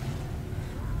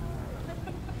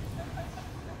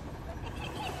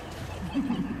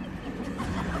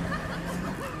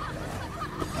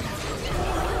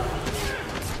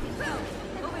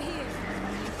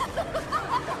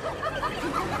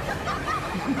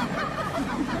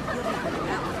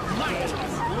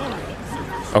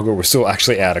 Oh good, we're still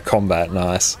actually out of combat,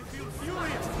 nice.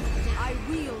 I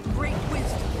wield great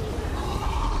wisdom.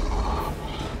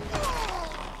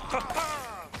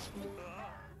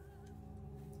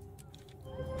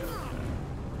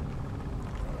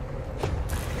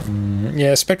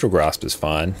 Yeah, Spectral Grasp is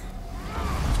fine.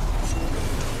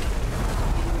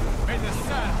 May the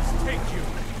sands take you.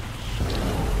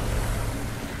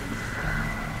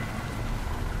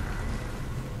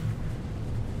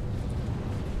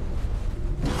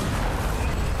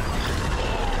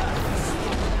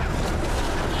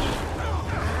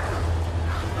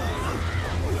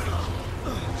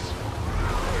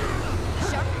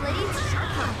 Sharp blades, sharp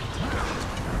point.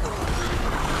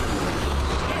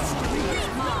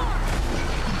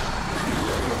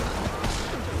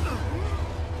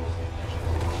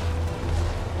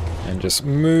 And just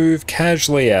move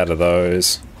casually out of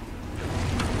those.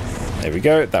 There we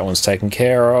go, that one's taken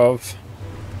care of.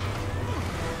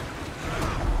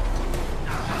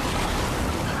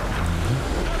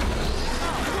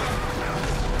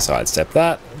 Sidestep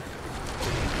that.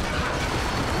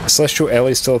 Celestial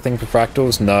Ellie still a thing for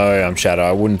fractals? No, I'm Shadow,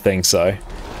 I wouldn't think so.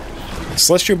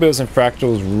 Celestial builds and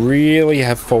fractals really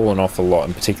have fallen off a lot,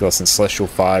 in particular since Celestial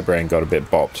Firebrand got a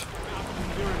bit bopped.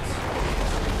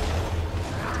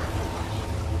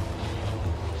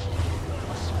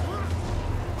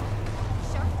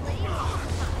 Sharp blades.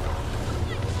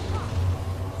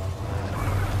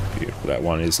 Beautiful, that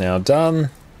one is now done.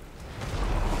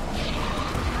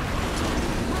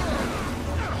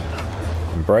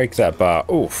 And break that bar.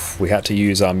 Oof, we had to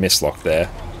use our Mistlock there.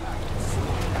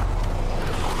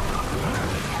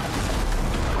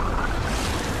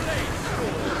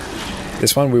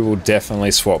 This one we will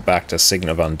definitely swap back to Sign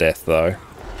of Undeath though.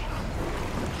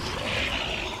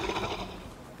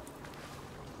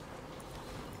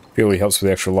 Purely helps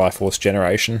with extra life force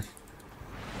generation.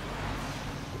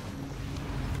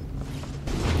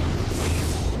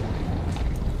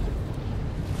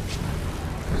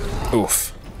 Oof.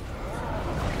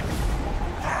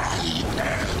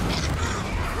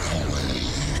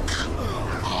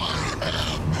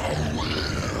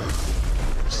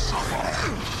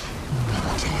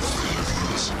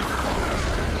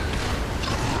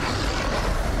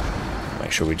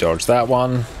 Make sure we dodge that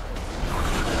one.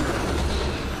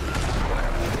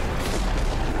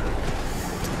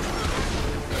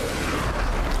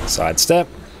 Sidestep.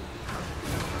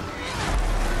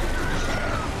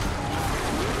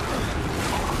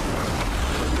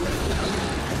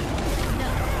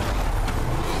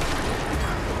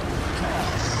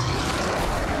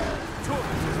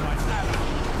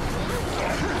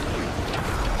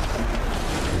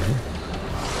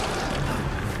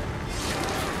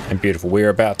 And beautiful. We're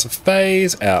about to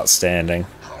phase. Outstanding.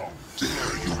 Dare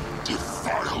you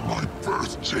defile my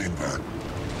birth chamber?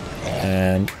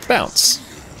 And bounce.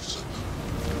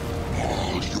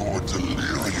 All your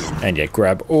delirium. And yeah,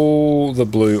 grab all the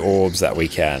blue orbs that we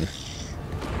can.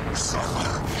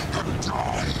 Suffer and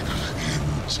die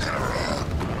in terror.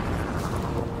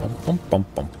 Bum, bum,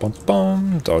 bum, bum,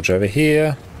 bum. Dodge over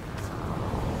here.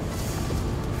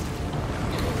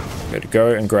 Good to go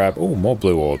and grab... Oh, more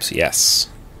blue orbs. Yes.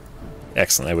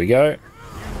 Excellent. There we go.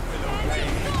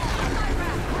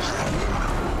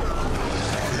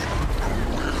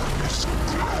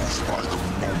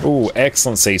 Oh,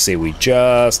 excellent CC. We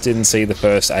just didn't see the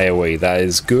first AoE. That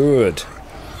is good.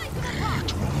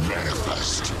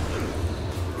 Manifest.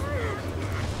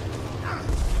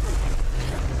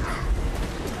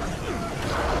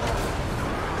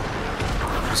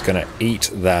 Just gonna eat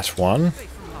that one.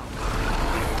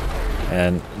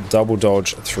 And double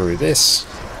dodge through this.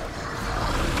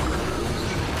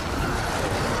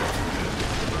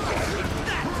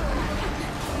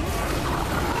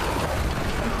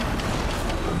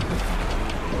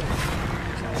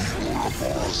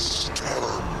 Ouroboros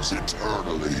turns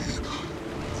eternally.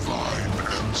 Vine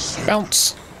and serpent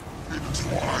Bounce.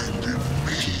 entwined in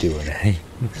me. Doing it.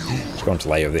 Just going to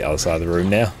lay over the other side of the room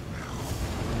now.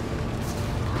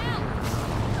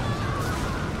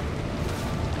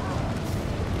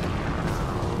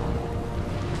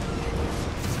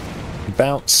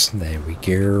 Bounce. There we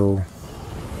go.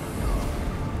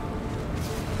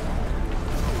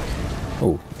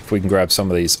 Oh, if we can grab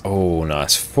some of these. Oh,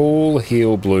 nice. Full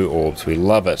heal blue orbs. We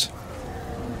love it.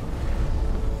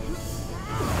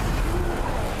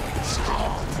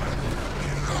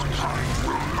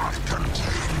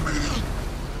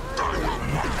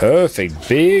 Perfect.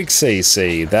 Big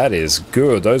CC. That is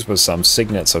good. Those were some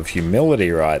signets of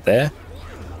humility right there.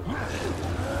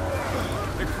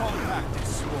 The compact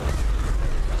is sworn.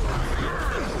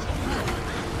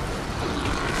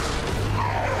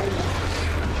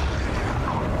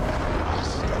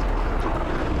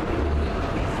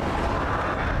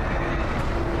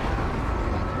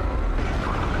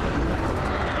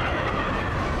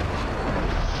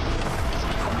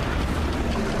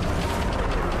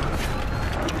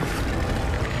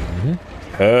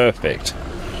 Perfect.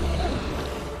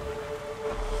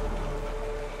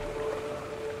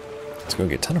 Let's go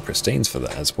get a ton of pristines for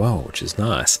that as well, which is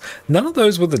nice. None of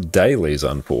those were the dailies,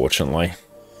 unfortunately.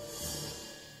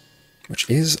 Which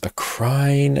is a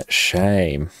crying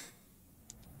shame.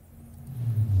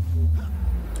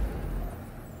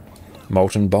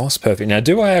 Molten Boss, perfect. Now,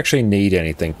 do I actually need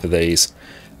anything for these?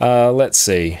 Let's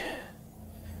see.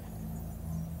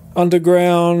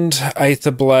 Underground,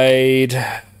 Aether Blade...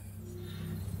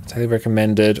 Highly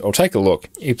recommended. I'll take a look.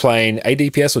 You playing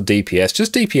ADPS or DPS?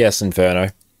 Just DPS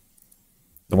Inferno.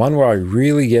 The one where I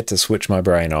really get to switch my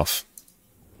brain off.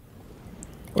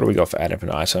 What do we got for add an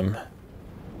item?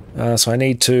 So I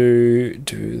need to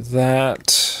do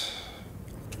that.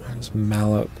 There's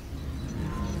Mallet.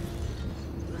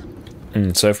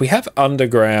 So if we have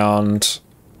Underground...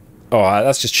 Oh,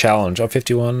 that's just challenge. Oh,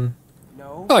 51.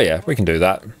 No. Oh yeah, we can do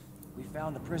that. We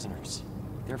found the prisoners.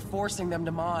 They're forcing them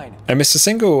to mine. And Mr.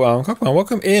 Single, Cockman,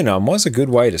 welcome in. What's a good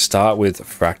way to start with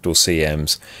Fractal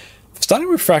CMs? Starting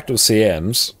with Fractal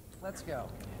CMs, Let's go.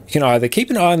 you can either keep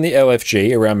an eye on the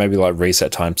LFG around maybe like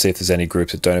reset time, see if there's any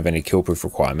groups that don't have any killproof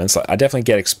requirements. Like, I definitely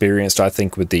get experienced, I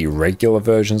think, with the regular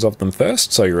versions of them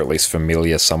first, so you're at least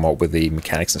familiar somewhat with the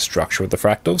mechanics and structure of the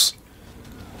Fractals.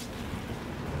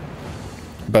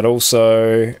 But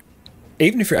also...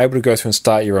 even if you're able to go through and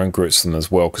start your own groups for them as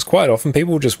well, because quite often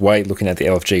people will just wait looking at the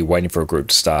LFG waiting for a group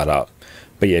to start up.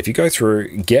 But yeah, if you go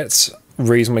through, get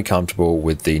reasonably comfortable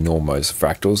with the normal modes of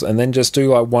Fractals, and then just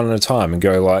do like one at a time and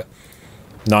go like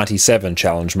 97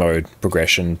 challenge mode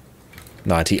progression,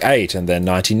 98 and then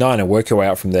 99 and work your way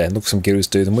out from there and look for some guilds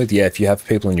to do them with. Yeah, if you have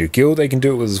people in your guild they can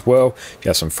do it with as well. If you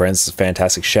have some friends, it's a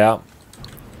fantastic shout.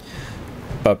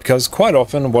 But because quite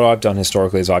often what I've done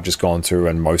historically is I've just gone through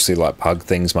and mostly like pug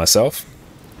things myself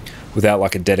without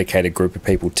like a dedicated group of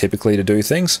people typically to do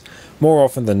things. More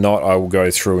often than not, I will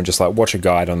go through and just like watch a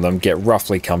guide on them, get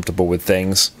roughly comfortable with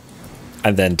things,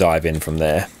 and then dive in from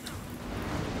there.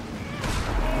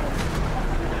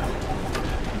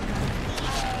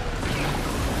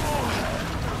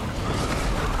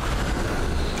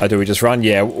 Oh, do we just run?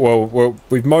 Yeah, well,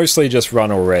 we've mostly just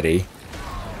run already.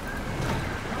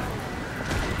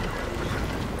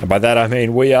 And by that I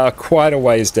mean we are quite a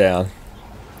ways down.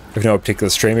 If you know a particular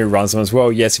streamer who runs them as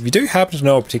well, yes, if you do happen to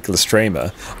know a particular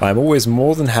streamer, I'm always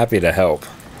more than happy to help.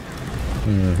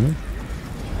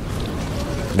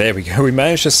 There we go, we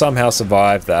managed to somehow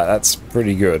survive that, that's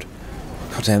pretty good.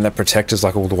 God damn, that protector's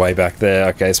like all the way back there.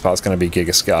 Okay, this part's going to be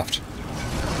giga scuffed.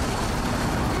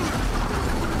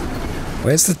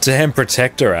 Where's the damn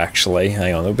protector, actually?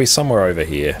 Hang on, it'll be somewhere over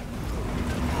here.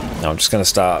 No, I'm just going to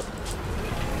start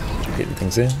getting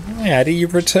things in. How do you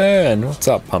return? What's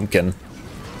up, pumpkin?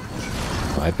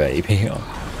 My baby. Oh.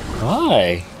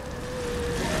 Hi.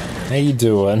 How you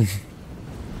doing?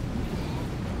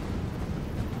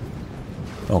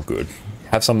 Oh, good.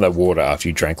 Have some of that water after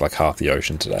you drank like half the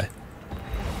ocean today.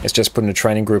 It's just putting a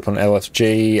training group on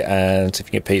LFG, and if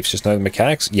you get peeps, just know the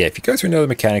mechanics. Yeah, if you go through know the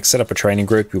mechanics, set up a training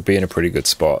group, you'll be in a pretty good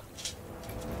spot.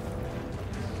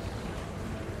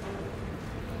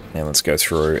 Now let's go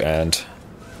through and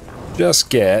just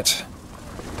get...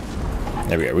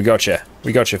 There we go, we got you.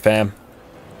 We got you, fam.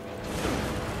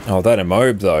 Oh, that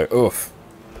immob though, oof.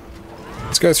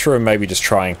 Let's go through and maybe just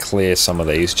try and clear some of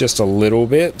these just a little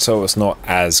bit so it's not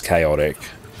as chaotic.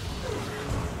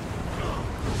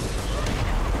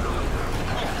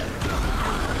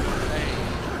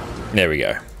 There we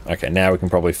go. Okay, now we can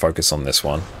probably focus on this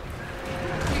one.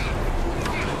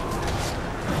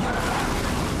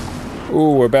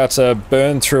 Ooh, we're about to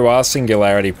burn through our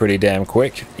singularity pretty damn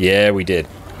quick. Yeah, we did.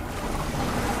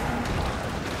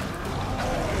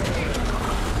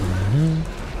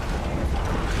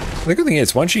 The good thing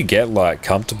is, once you get like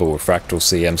comfortable with Fractal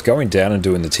CMs, going down and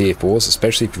doing the tier 4s,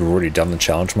 especially if you've already done the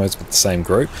challenge modes with the same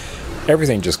group,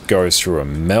 everything just goes through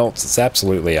and melts. It's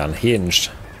absolutely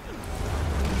unhinged.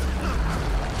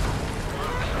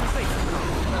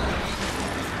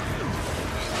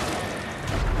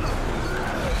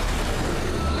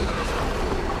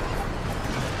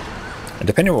 And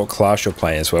depending on what class you're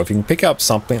playing as well, if you can pick up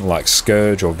something like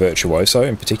Scourge or Virtuoso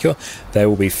in particular, they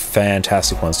will be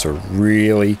fantastic ones to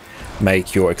really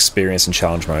make your experience in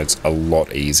challenge modes a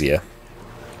lot easier.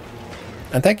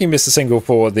 And thank you, Mr. Single,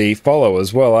 for the follow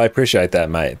as well. I appreciate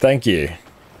that, mate. Thank you.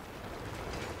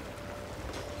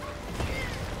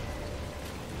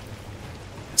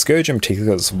 Scourge in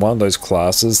particular is one of those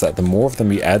classes that the more of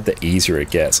them you add, the easier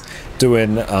it gets.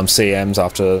 Doing CMs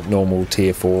after normal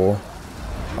tier 4...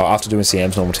 Oh, after doing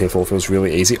CMs, normal tier 4 feels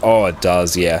really easy. Oh, it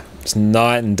does, yeah. It's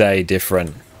night and day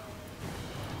different.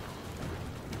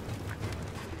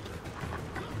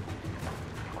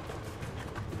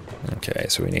 Okay,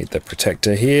 so we need the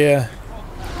protector here.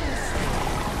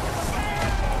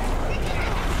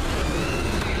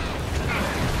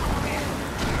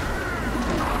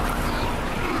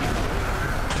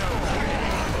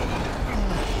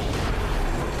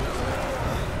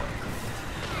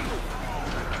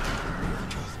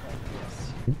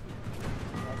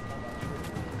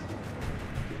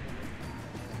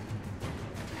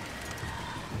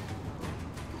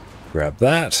 Grab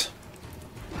that.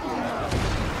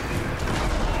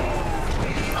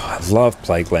 I love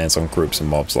plague lands on groups and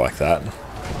mobs like that.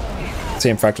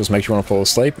 CM Fractals makes you want to fall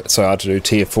asleep. It's so hard to do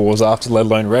tier 4s after, let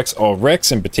alone Rex. Oh,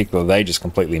 Rex in particular, they just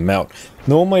completely melt.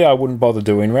 Normally I wouldn't bother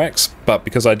doing Rex, but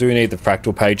because I do need the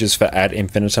Fractal pages for Ad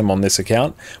Infinitum on this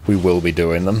account, we will be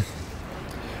doing them.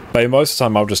 But most of the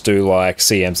time I'll just do like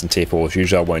CMs and tier 4s.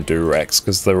 Usually I won't do Rex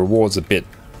because the reward's a bit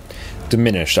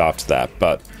diminished after that,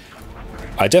 but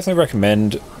I definitely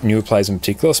recommend newer players in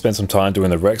particular spend some time doing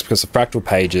the Rex, because the Fractal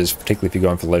pages, particularly if you're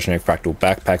going for the Legendary Fractal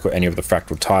Backpack or any of the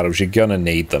Fractal titles, you're gonna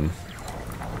need them.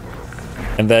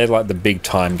 And they're like the big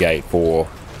time gate for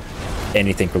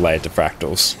anything related to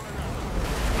Fractals.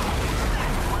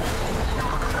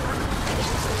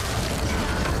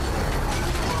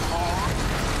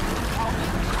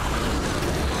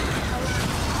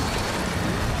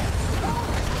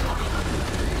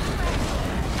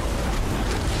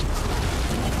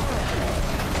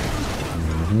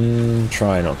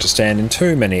 Try not to stand in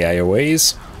too many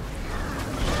AoEs.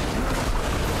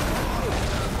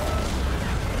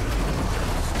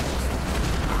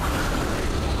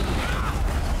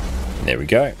 There we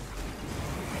go.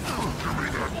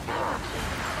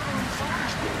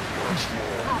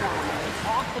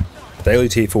 Daily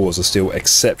tier 4s are still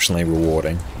exceptionally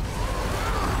rewarding.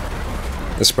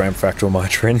 The Spram Fractal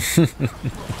Mitrin.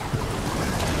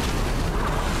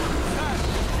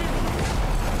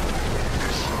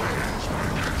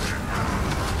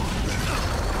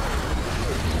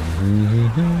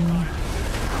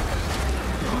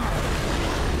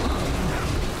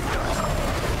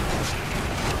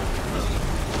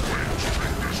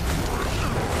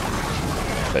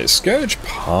 So Scourge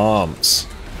pumps,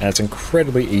 and it's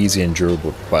incredibly easy and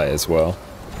durable to play as well.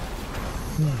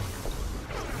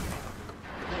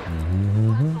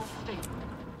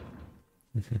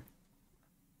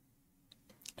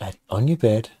 On your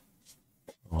bed.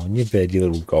 On your bed, you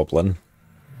little goblin.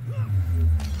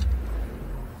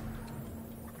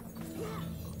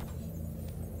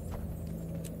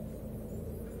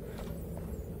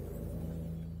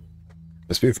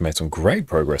 Must be we've made some great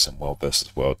progress in World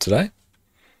versus World today.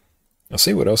 I'll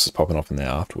see what else is popping off in there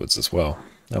afterwards as well.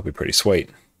 That'll be pretty sweet.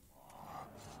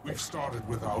 We've started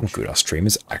without Good, our stream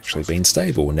has actually been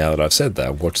stable. Now that I've said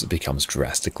that, watch as it becomes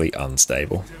drastically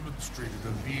unstable. demonstrated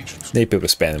allegiance. Need people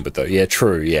to spam them, but though, yeah,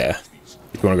 true, yeah.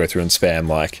 If you want to go through and spam,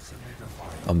 like,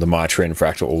 I'm the Mitrin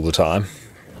Fractal all the time.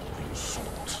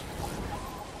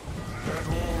 Let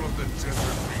all of the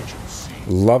desert regions see.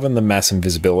 Loving the mass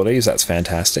invisibilities, that's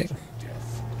fantastic. There's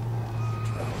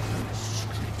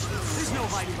no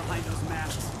hiding behind those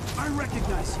masks. I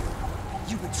recognize you.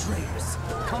 You betrayers.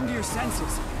 Come to your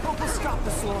senses. Help us stop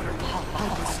the slaughter.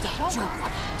 Help us stop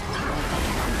Joker.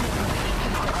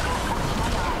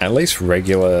 At least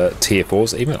regular tier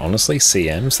 4s, even honestly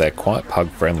CMs, they're quite pug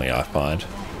friendly, I find.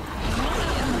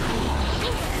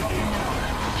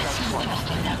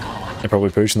 And probably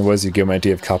pushing the words of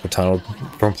Guillemette of Carpal Tunnel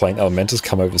from playing Elementals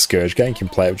come over to Scourge game. You can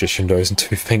play it with just your nose and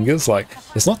 2 fingers. Like,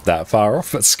 it's not that far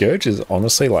off, but Scourge is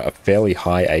honestly like a fairly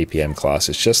high APM class.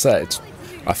 It's just that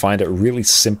I find it really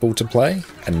simple to play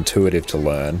and intuitive to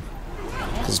learn.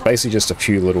 It's basically just a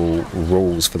few little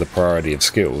rules for the priority of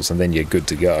skills, and then you're good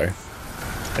to go.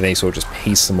 And then you sort of just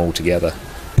piece them all together.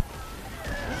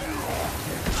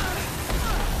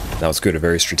 That was good, a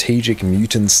very strategic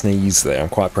mutant sneeze there. I'm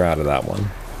quite proud of that one.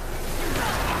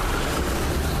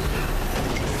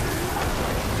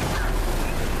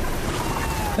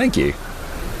 Thank you.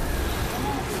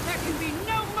 There can be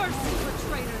no mercy for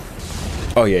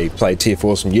traitors. Oh yeah, you played tier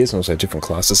 4s from years and also different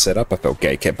classes set up. I felt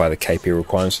gatekept by the KP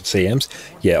requirements for CMs.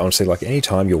 Yeah, honestly, like any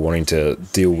time you're wanting to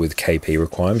deal with KP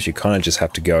requirements, you kind of just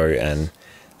have to go and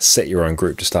set your own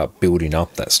group to start building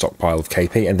up that stockpile of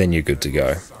KP, and then you're good to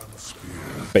go.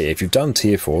 But yeah, if you've done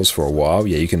tier 4s for a while,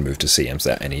 yeah, you can move to CMs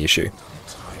without any issue.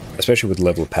 Especially with the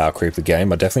level of power creep of the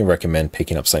game, I definitely recommend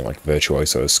picking up something like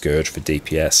Virtuoso or Scourge for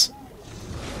DPS.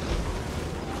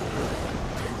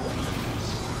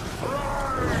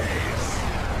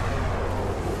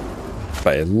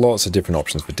 But yeah, lots of different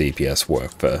options for DPS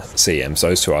work for CMs.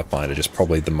 Those two I find are just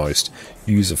probably the most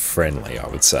user-friendly, I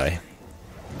would say.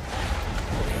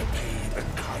 Repay the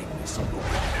kindness of your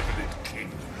benevolent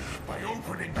king by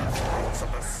opening the throats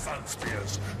of the Sun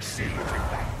Spears, shielding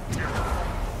that terror.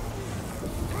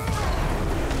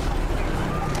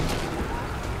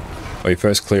 Oh, your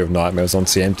first clear of Nightmares on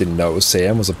CM, didn't know it was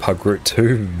CM, was a pug route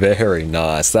too. Very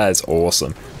nice, that is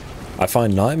awesome. I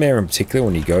find Nightmare in particular,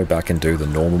 when you go back and do the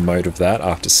normal mode of that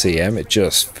after CM, it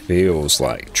just feels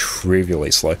like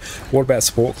trivially slow. What about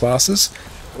support classes?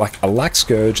 Like, Alak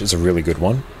Scourge is a really good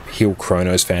one. Heal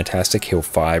Chrono's fantastic. Heal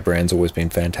Firebrand's always been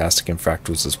fantastic in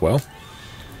Fractals as well.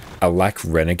 Alak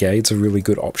Renegade's a really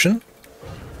good option.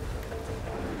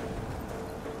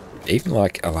 Even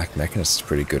like Alak Mechanist is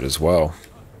pretty good as well.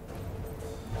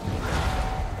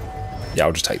 Yeah,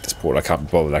 I'll just take this port. I can't be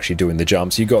bothered actually doing the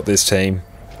jumps. You got this, team.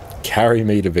 Carry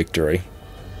me to victory.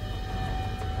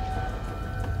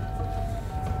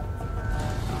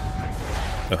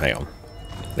 Oh, hang on.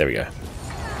 There we go.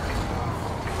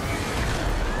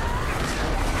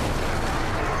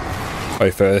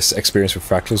 My first experience with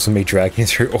Fractals and me dragging you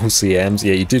through all CMs.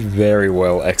 Yeah, you did very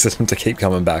well, Exodus, to keep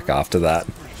coming back after that.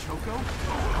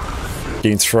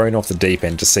 Getting thrown off the deep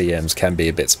end to CMs can be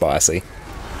a bit spicy.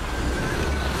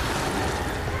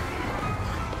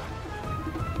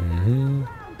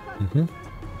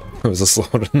 It was a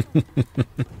slaughter.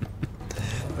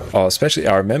 Oh, especially,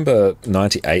 I remember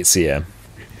 98 CM.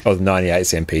 Oh, the 98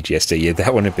 CM PTSD. Yeah,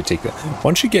 that one in particular.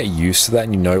 Once you get used to that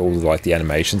and you know all like the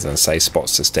animations and safe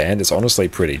spots to stand, it's honestly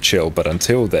pretty chill. But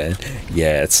until then,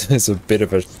 yeah, it's a bit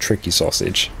of a tricky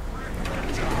sausage.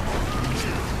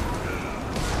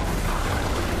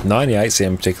 98 CM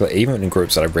in particular, even in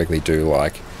groups that I regularly do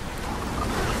like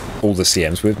all the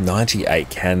CMs with, 98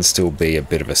 can still be a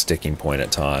bit of a sticking point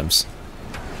at times.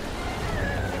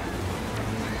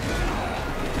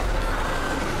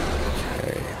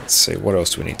 Okay, let's see, what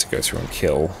else do we need to go through and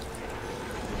kill?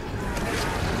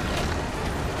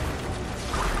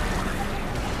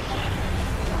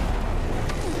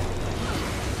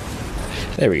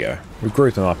 There we go, we've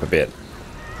grouped them up a bit.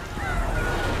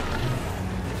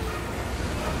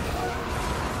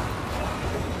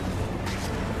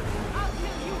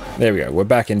 There we go, we're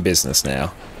back in business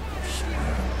now.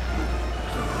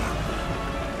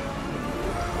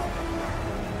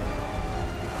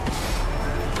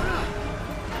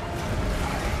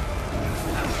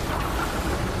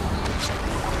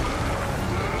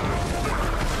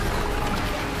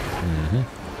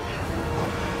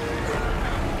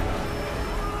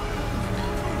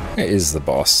 Where is the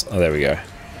boss? Oh, there we go.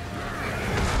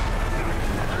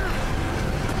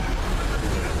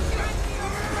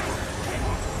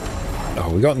 Oh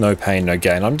Oh, we got no pain, no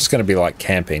gain. I'm just going to be like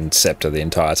camping Scepter the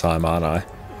entire time, aren't I?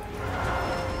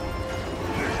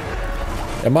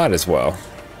 I might as well.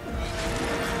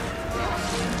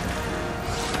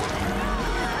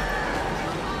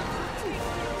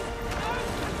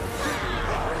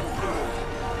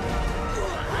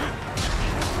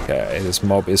 Okay, this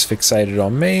mob is fixated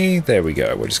on me. There we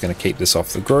go. We're just going to keep this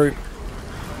off the group.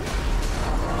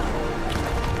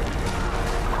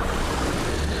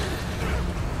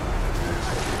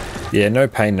 Yeah, no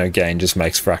pain, no gain just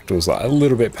makes fractals like a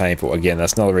little bit painful. Again,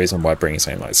 that's another reason why bringing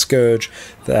something like Scourge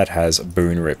that has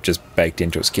Boon Rip just baked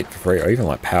into its kit for free, or even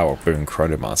like Power Boon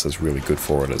Chronomancer is really good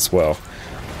for it as well.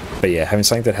 But yeah, having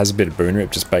something that has a bit of Boon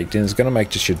Rip just baked in is going to make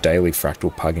just your daily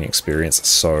fractal pugging experience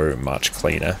so much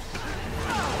cleaner.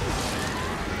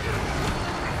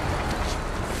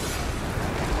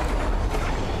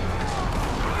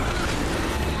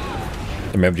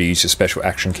 Remember to use your special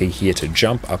action key here to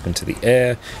jump up into the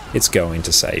air. It's going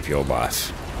to save your life.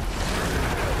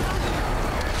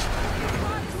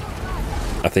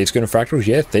 Are Thieves good in fractals?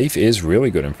 Yeah, Thief is really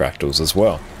good in fractals as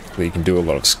well. You can do a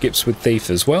lot of skips with Thief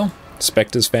as well.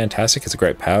 Spectre's fantastic. It's a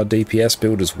great power DPS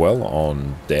build as well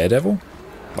on Daredevil.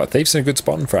 But Thief's in a good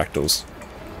spot in fractals.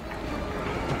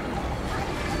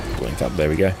 Blink up, there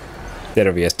we go.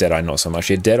 Daredevil, yes, Deadeye not so much.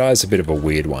 Yeah, Deadeye is a bit of a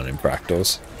weird one in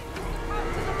fractals.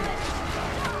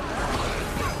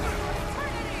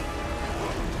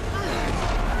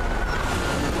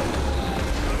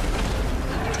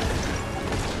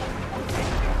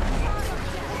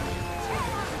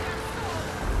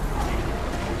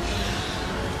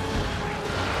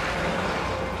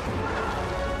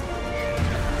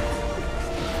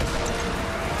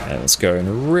 Let's go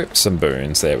and rip some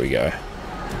boons. There we go.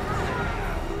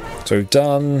 So we've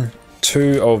done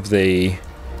 2 of the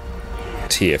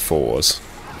tier 4s.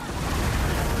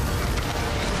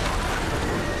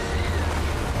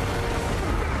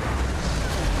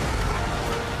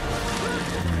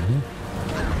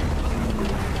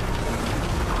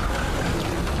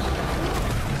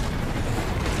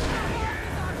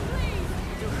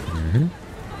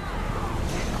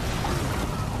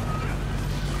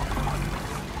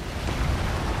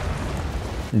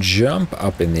 Jump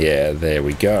up in the air, there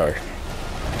we go.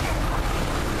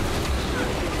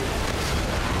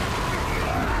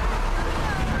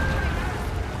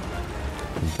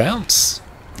 Bounce.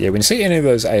 Yeah, when you see any of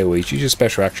those AoEs, use your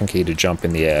special action key to jump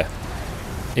in the air.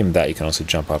 Even that you can also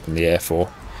jump up in the air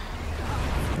for.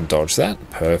 And dodge that.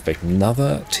 Perfect.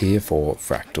 Another tier 4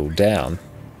 fractal down.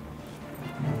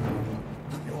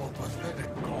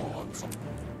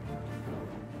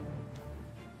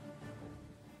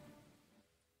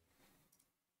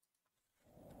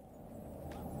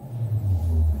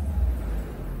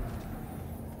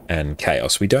 And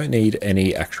Chaos. We don't need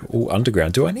any actual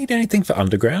underground. Do I need anything for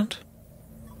underground?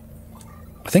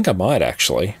 I think I might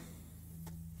actually.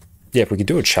 Yeah, if we could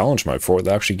do a challenge mode for it,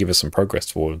 they'll actually give us some progress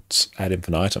towards ad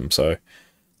infinitum. So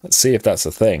let's see if that's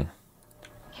a thing.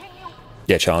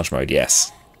 Yeah, challenge mode,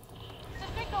 yes.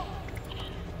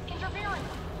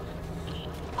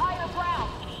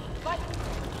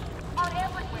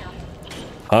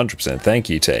 100%. Thank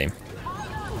you, team.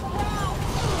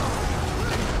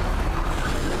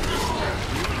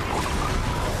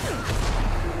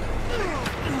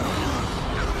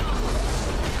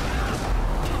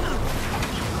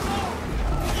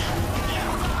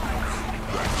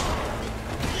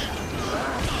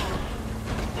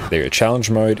 There, your challenge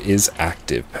mode is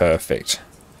active. Perfect.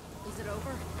 Is it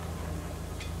over?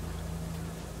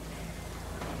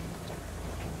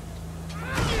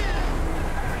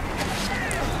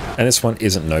 And this one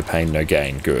isn't no pain, no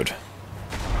gain. Good.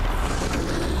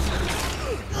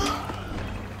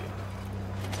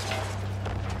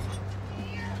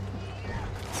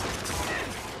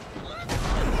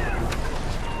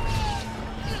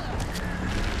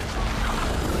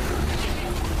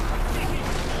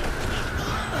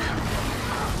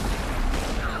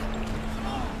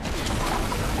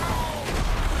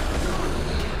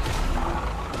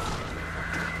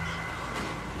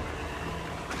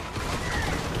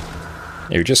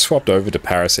 Yeah, we just swapped over to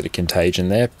Parasitic Contagion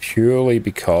there purely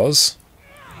because...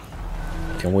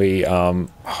 Can we,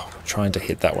 trying to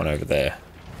hit that one over there.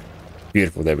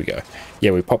 Beautiful, there we go.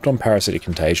 Yeah, we popped on Parasitic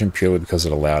Contagion purely because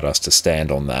it allowed us to stand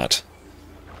on that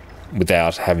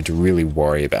without having to really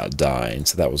worry about dying,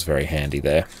 so that was very handy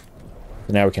there.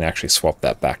 So now we can actually swap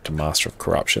that back to Master of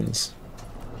Corruptions.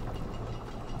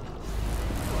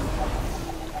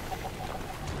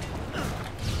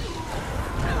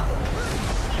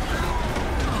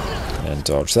 And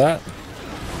dodge that.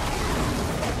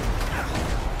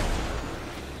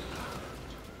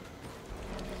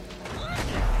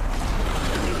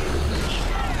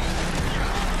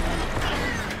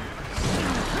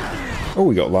 Oh,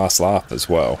 we got Last Laugh as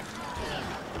well.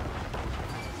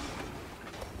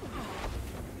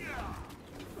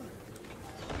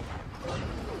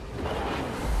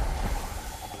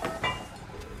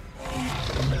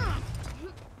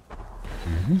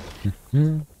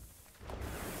 And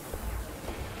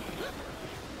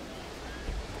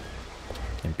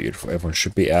beautiful. Everyone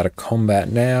should be out of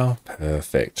combat now.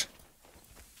 Perfect.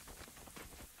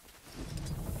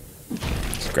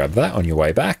 Just grab that on your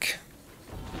way back.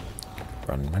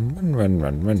 Run, run, run, run,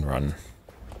 run, run, run.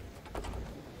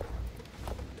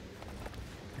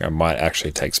 I might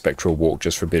actually take Spectral Walk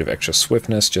just for a bit of extra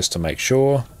swiftness, just to make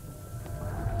sure.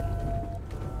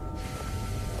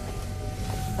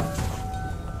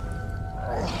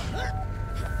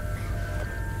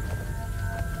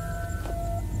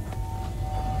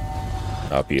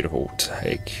 Oh, beautiful.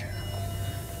 Take.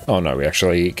 Oh no, we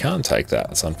actually can't take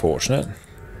that. It's unfortunate.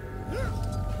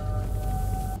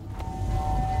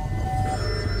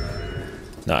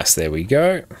 Nice, there we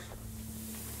go.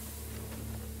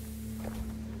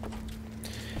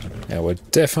 Now we're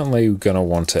definitely going to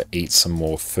want to eat some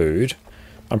more food.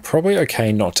 I'm probably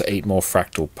okay not to eat more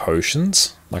fractal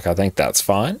potions. Like, I think that's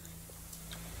fine.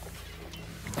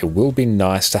 It will be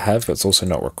nice to have, but it's also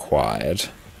not required.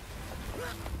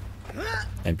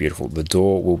 And beautiful. The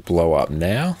door will blow up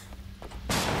now.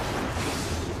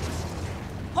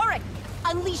 Horik,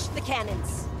 unleash the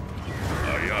cannons.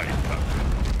 Aye, aye.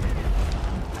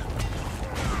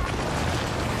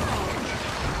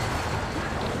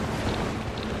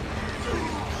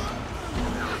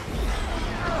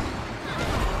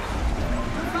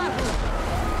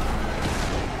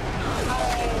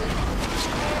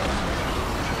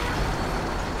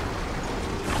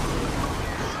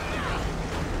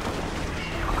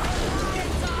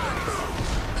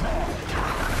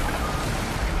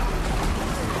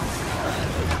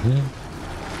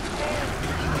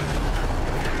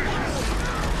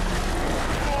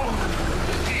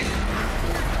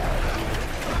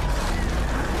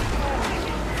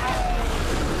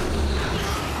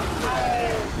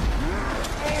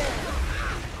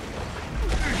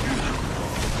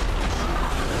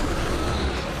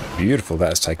 Beautiful,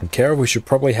 that's taken care of. We should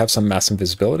probably have some mass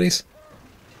invisibilities.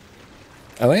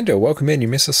 Orlando, welcome in. You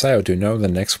missed a sale. Do you know when the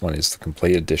next one is? The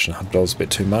complete edition. $100 a bit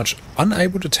too much.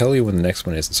 Unable to tell you when the next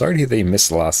one is. Sorry to hear that you missed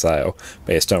the last sale.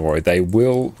 But yes, don't worry. They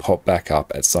will pop back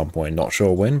up at some point. Not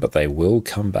sure when, but they will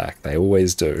come back. They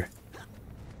always do.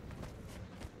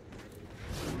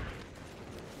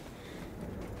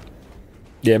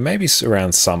 Yeah, maybe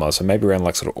around summer. So maybe around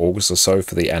like sort of August or so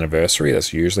for the anniversary.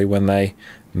 That's usually when they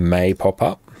may pop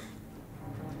up.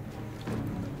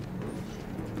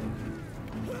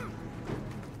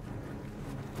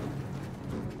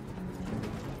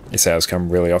 Your sales come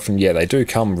really often. Yeah, they do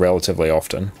come relatively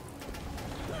often.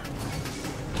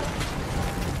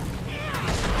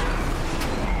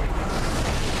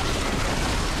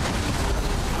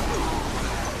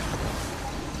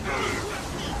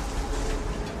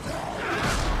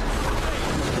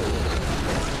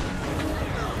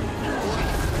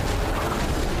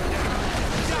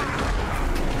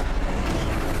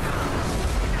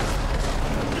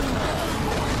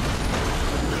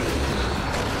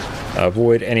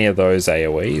 Avoid any of those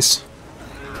AoEs.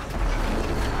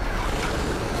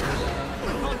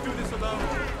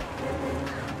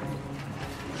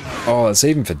 Oh, it's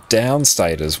even for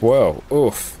downstate as well.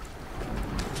 Oof.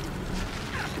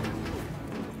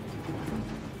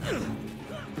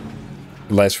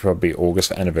 Latest probably August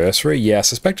for anniversary. Yeah, I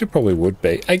suspect it probably would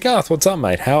be. Hey Garth, what's up,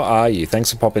 mate? How are you?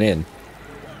 Thanks for popping in.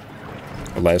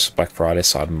 Latest Black Friday,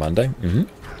 Cyber Monday.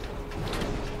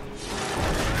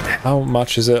 How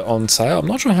much is it on sale? I'm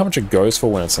not sure how much it goes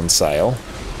for when it's on sale.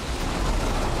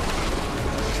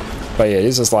 But yeah, it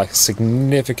is just like a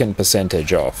significant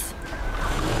percentage off.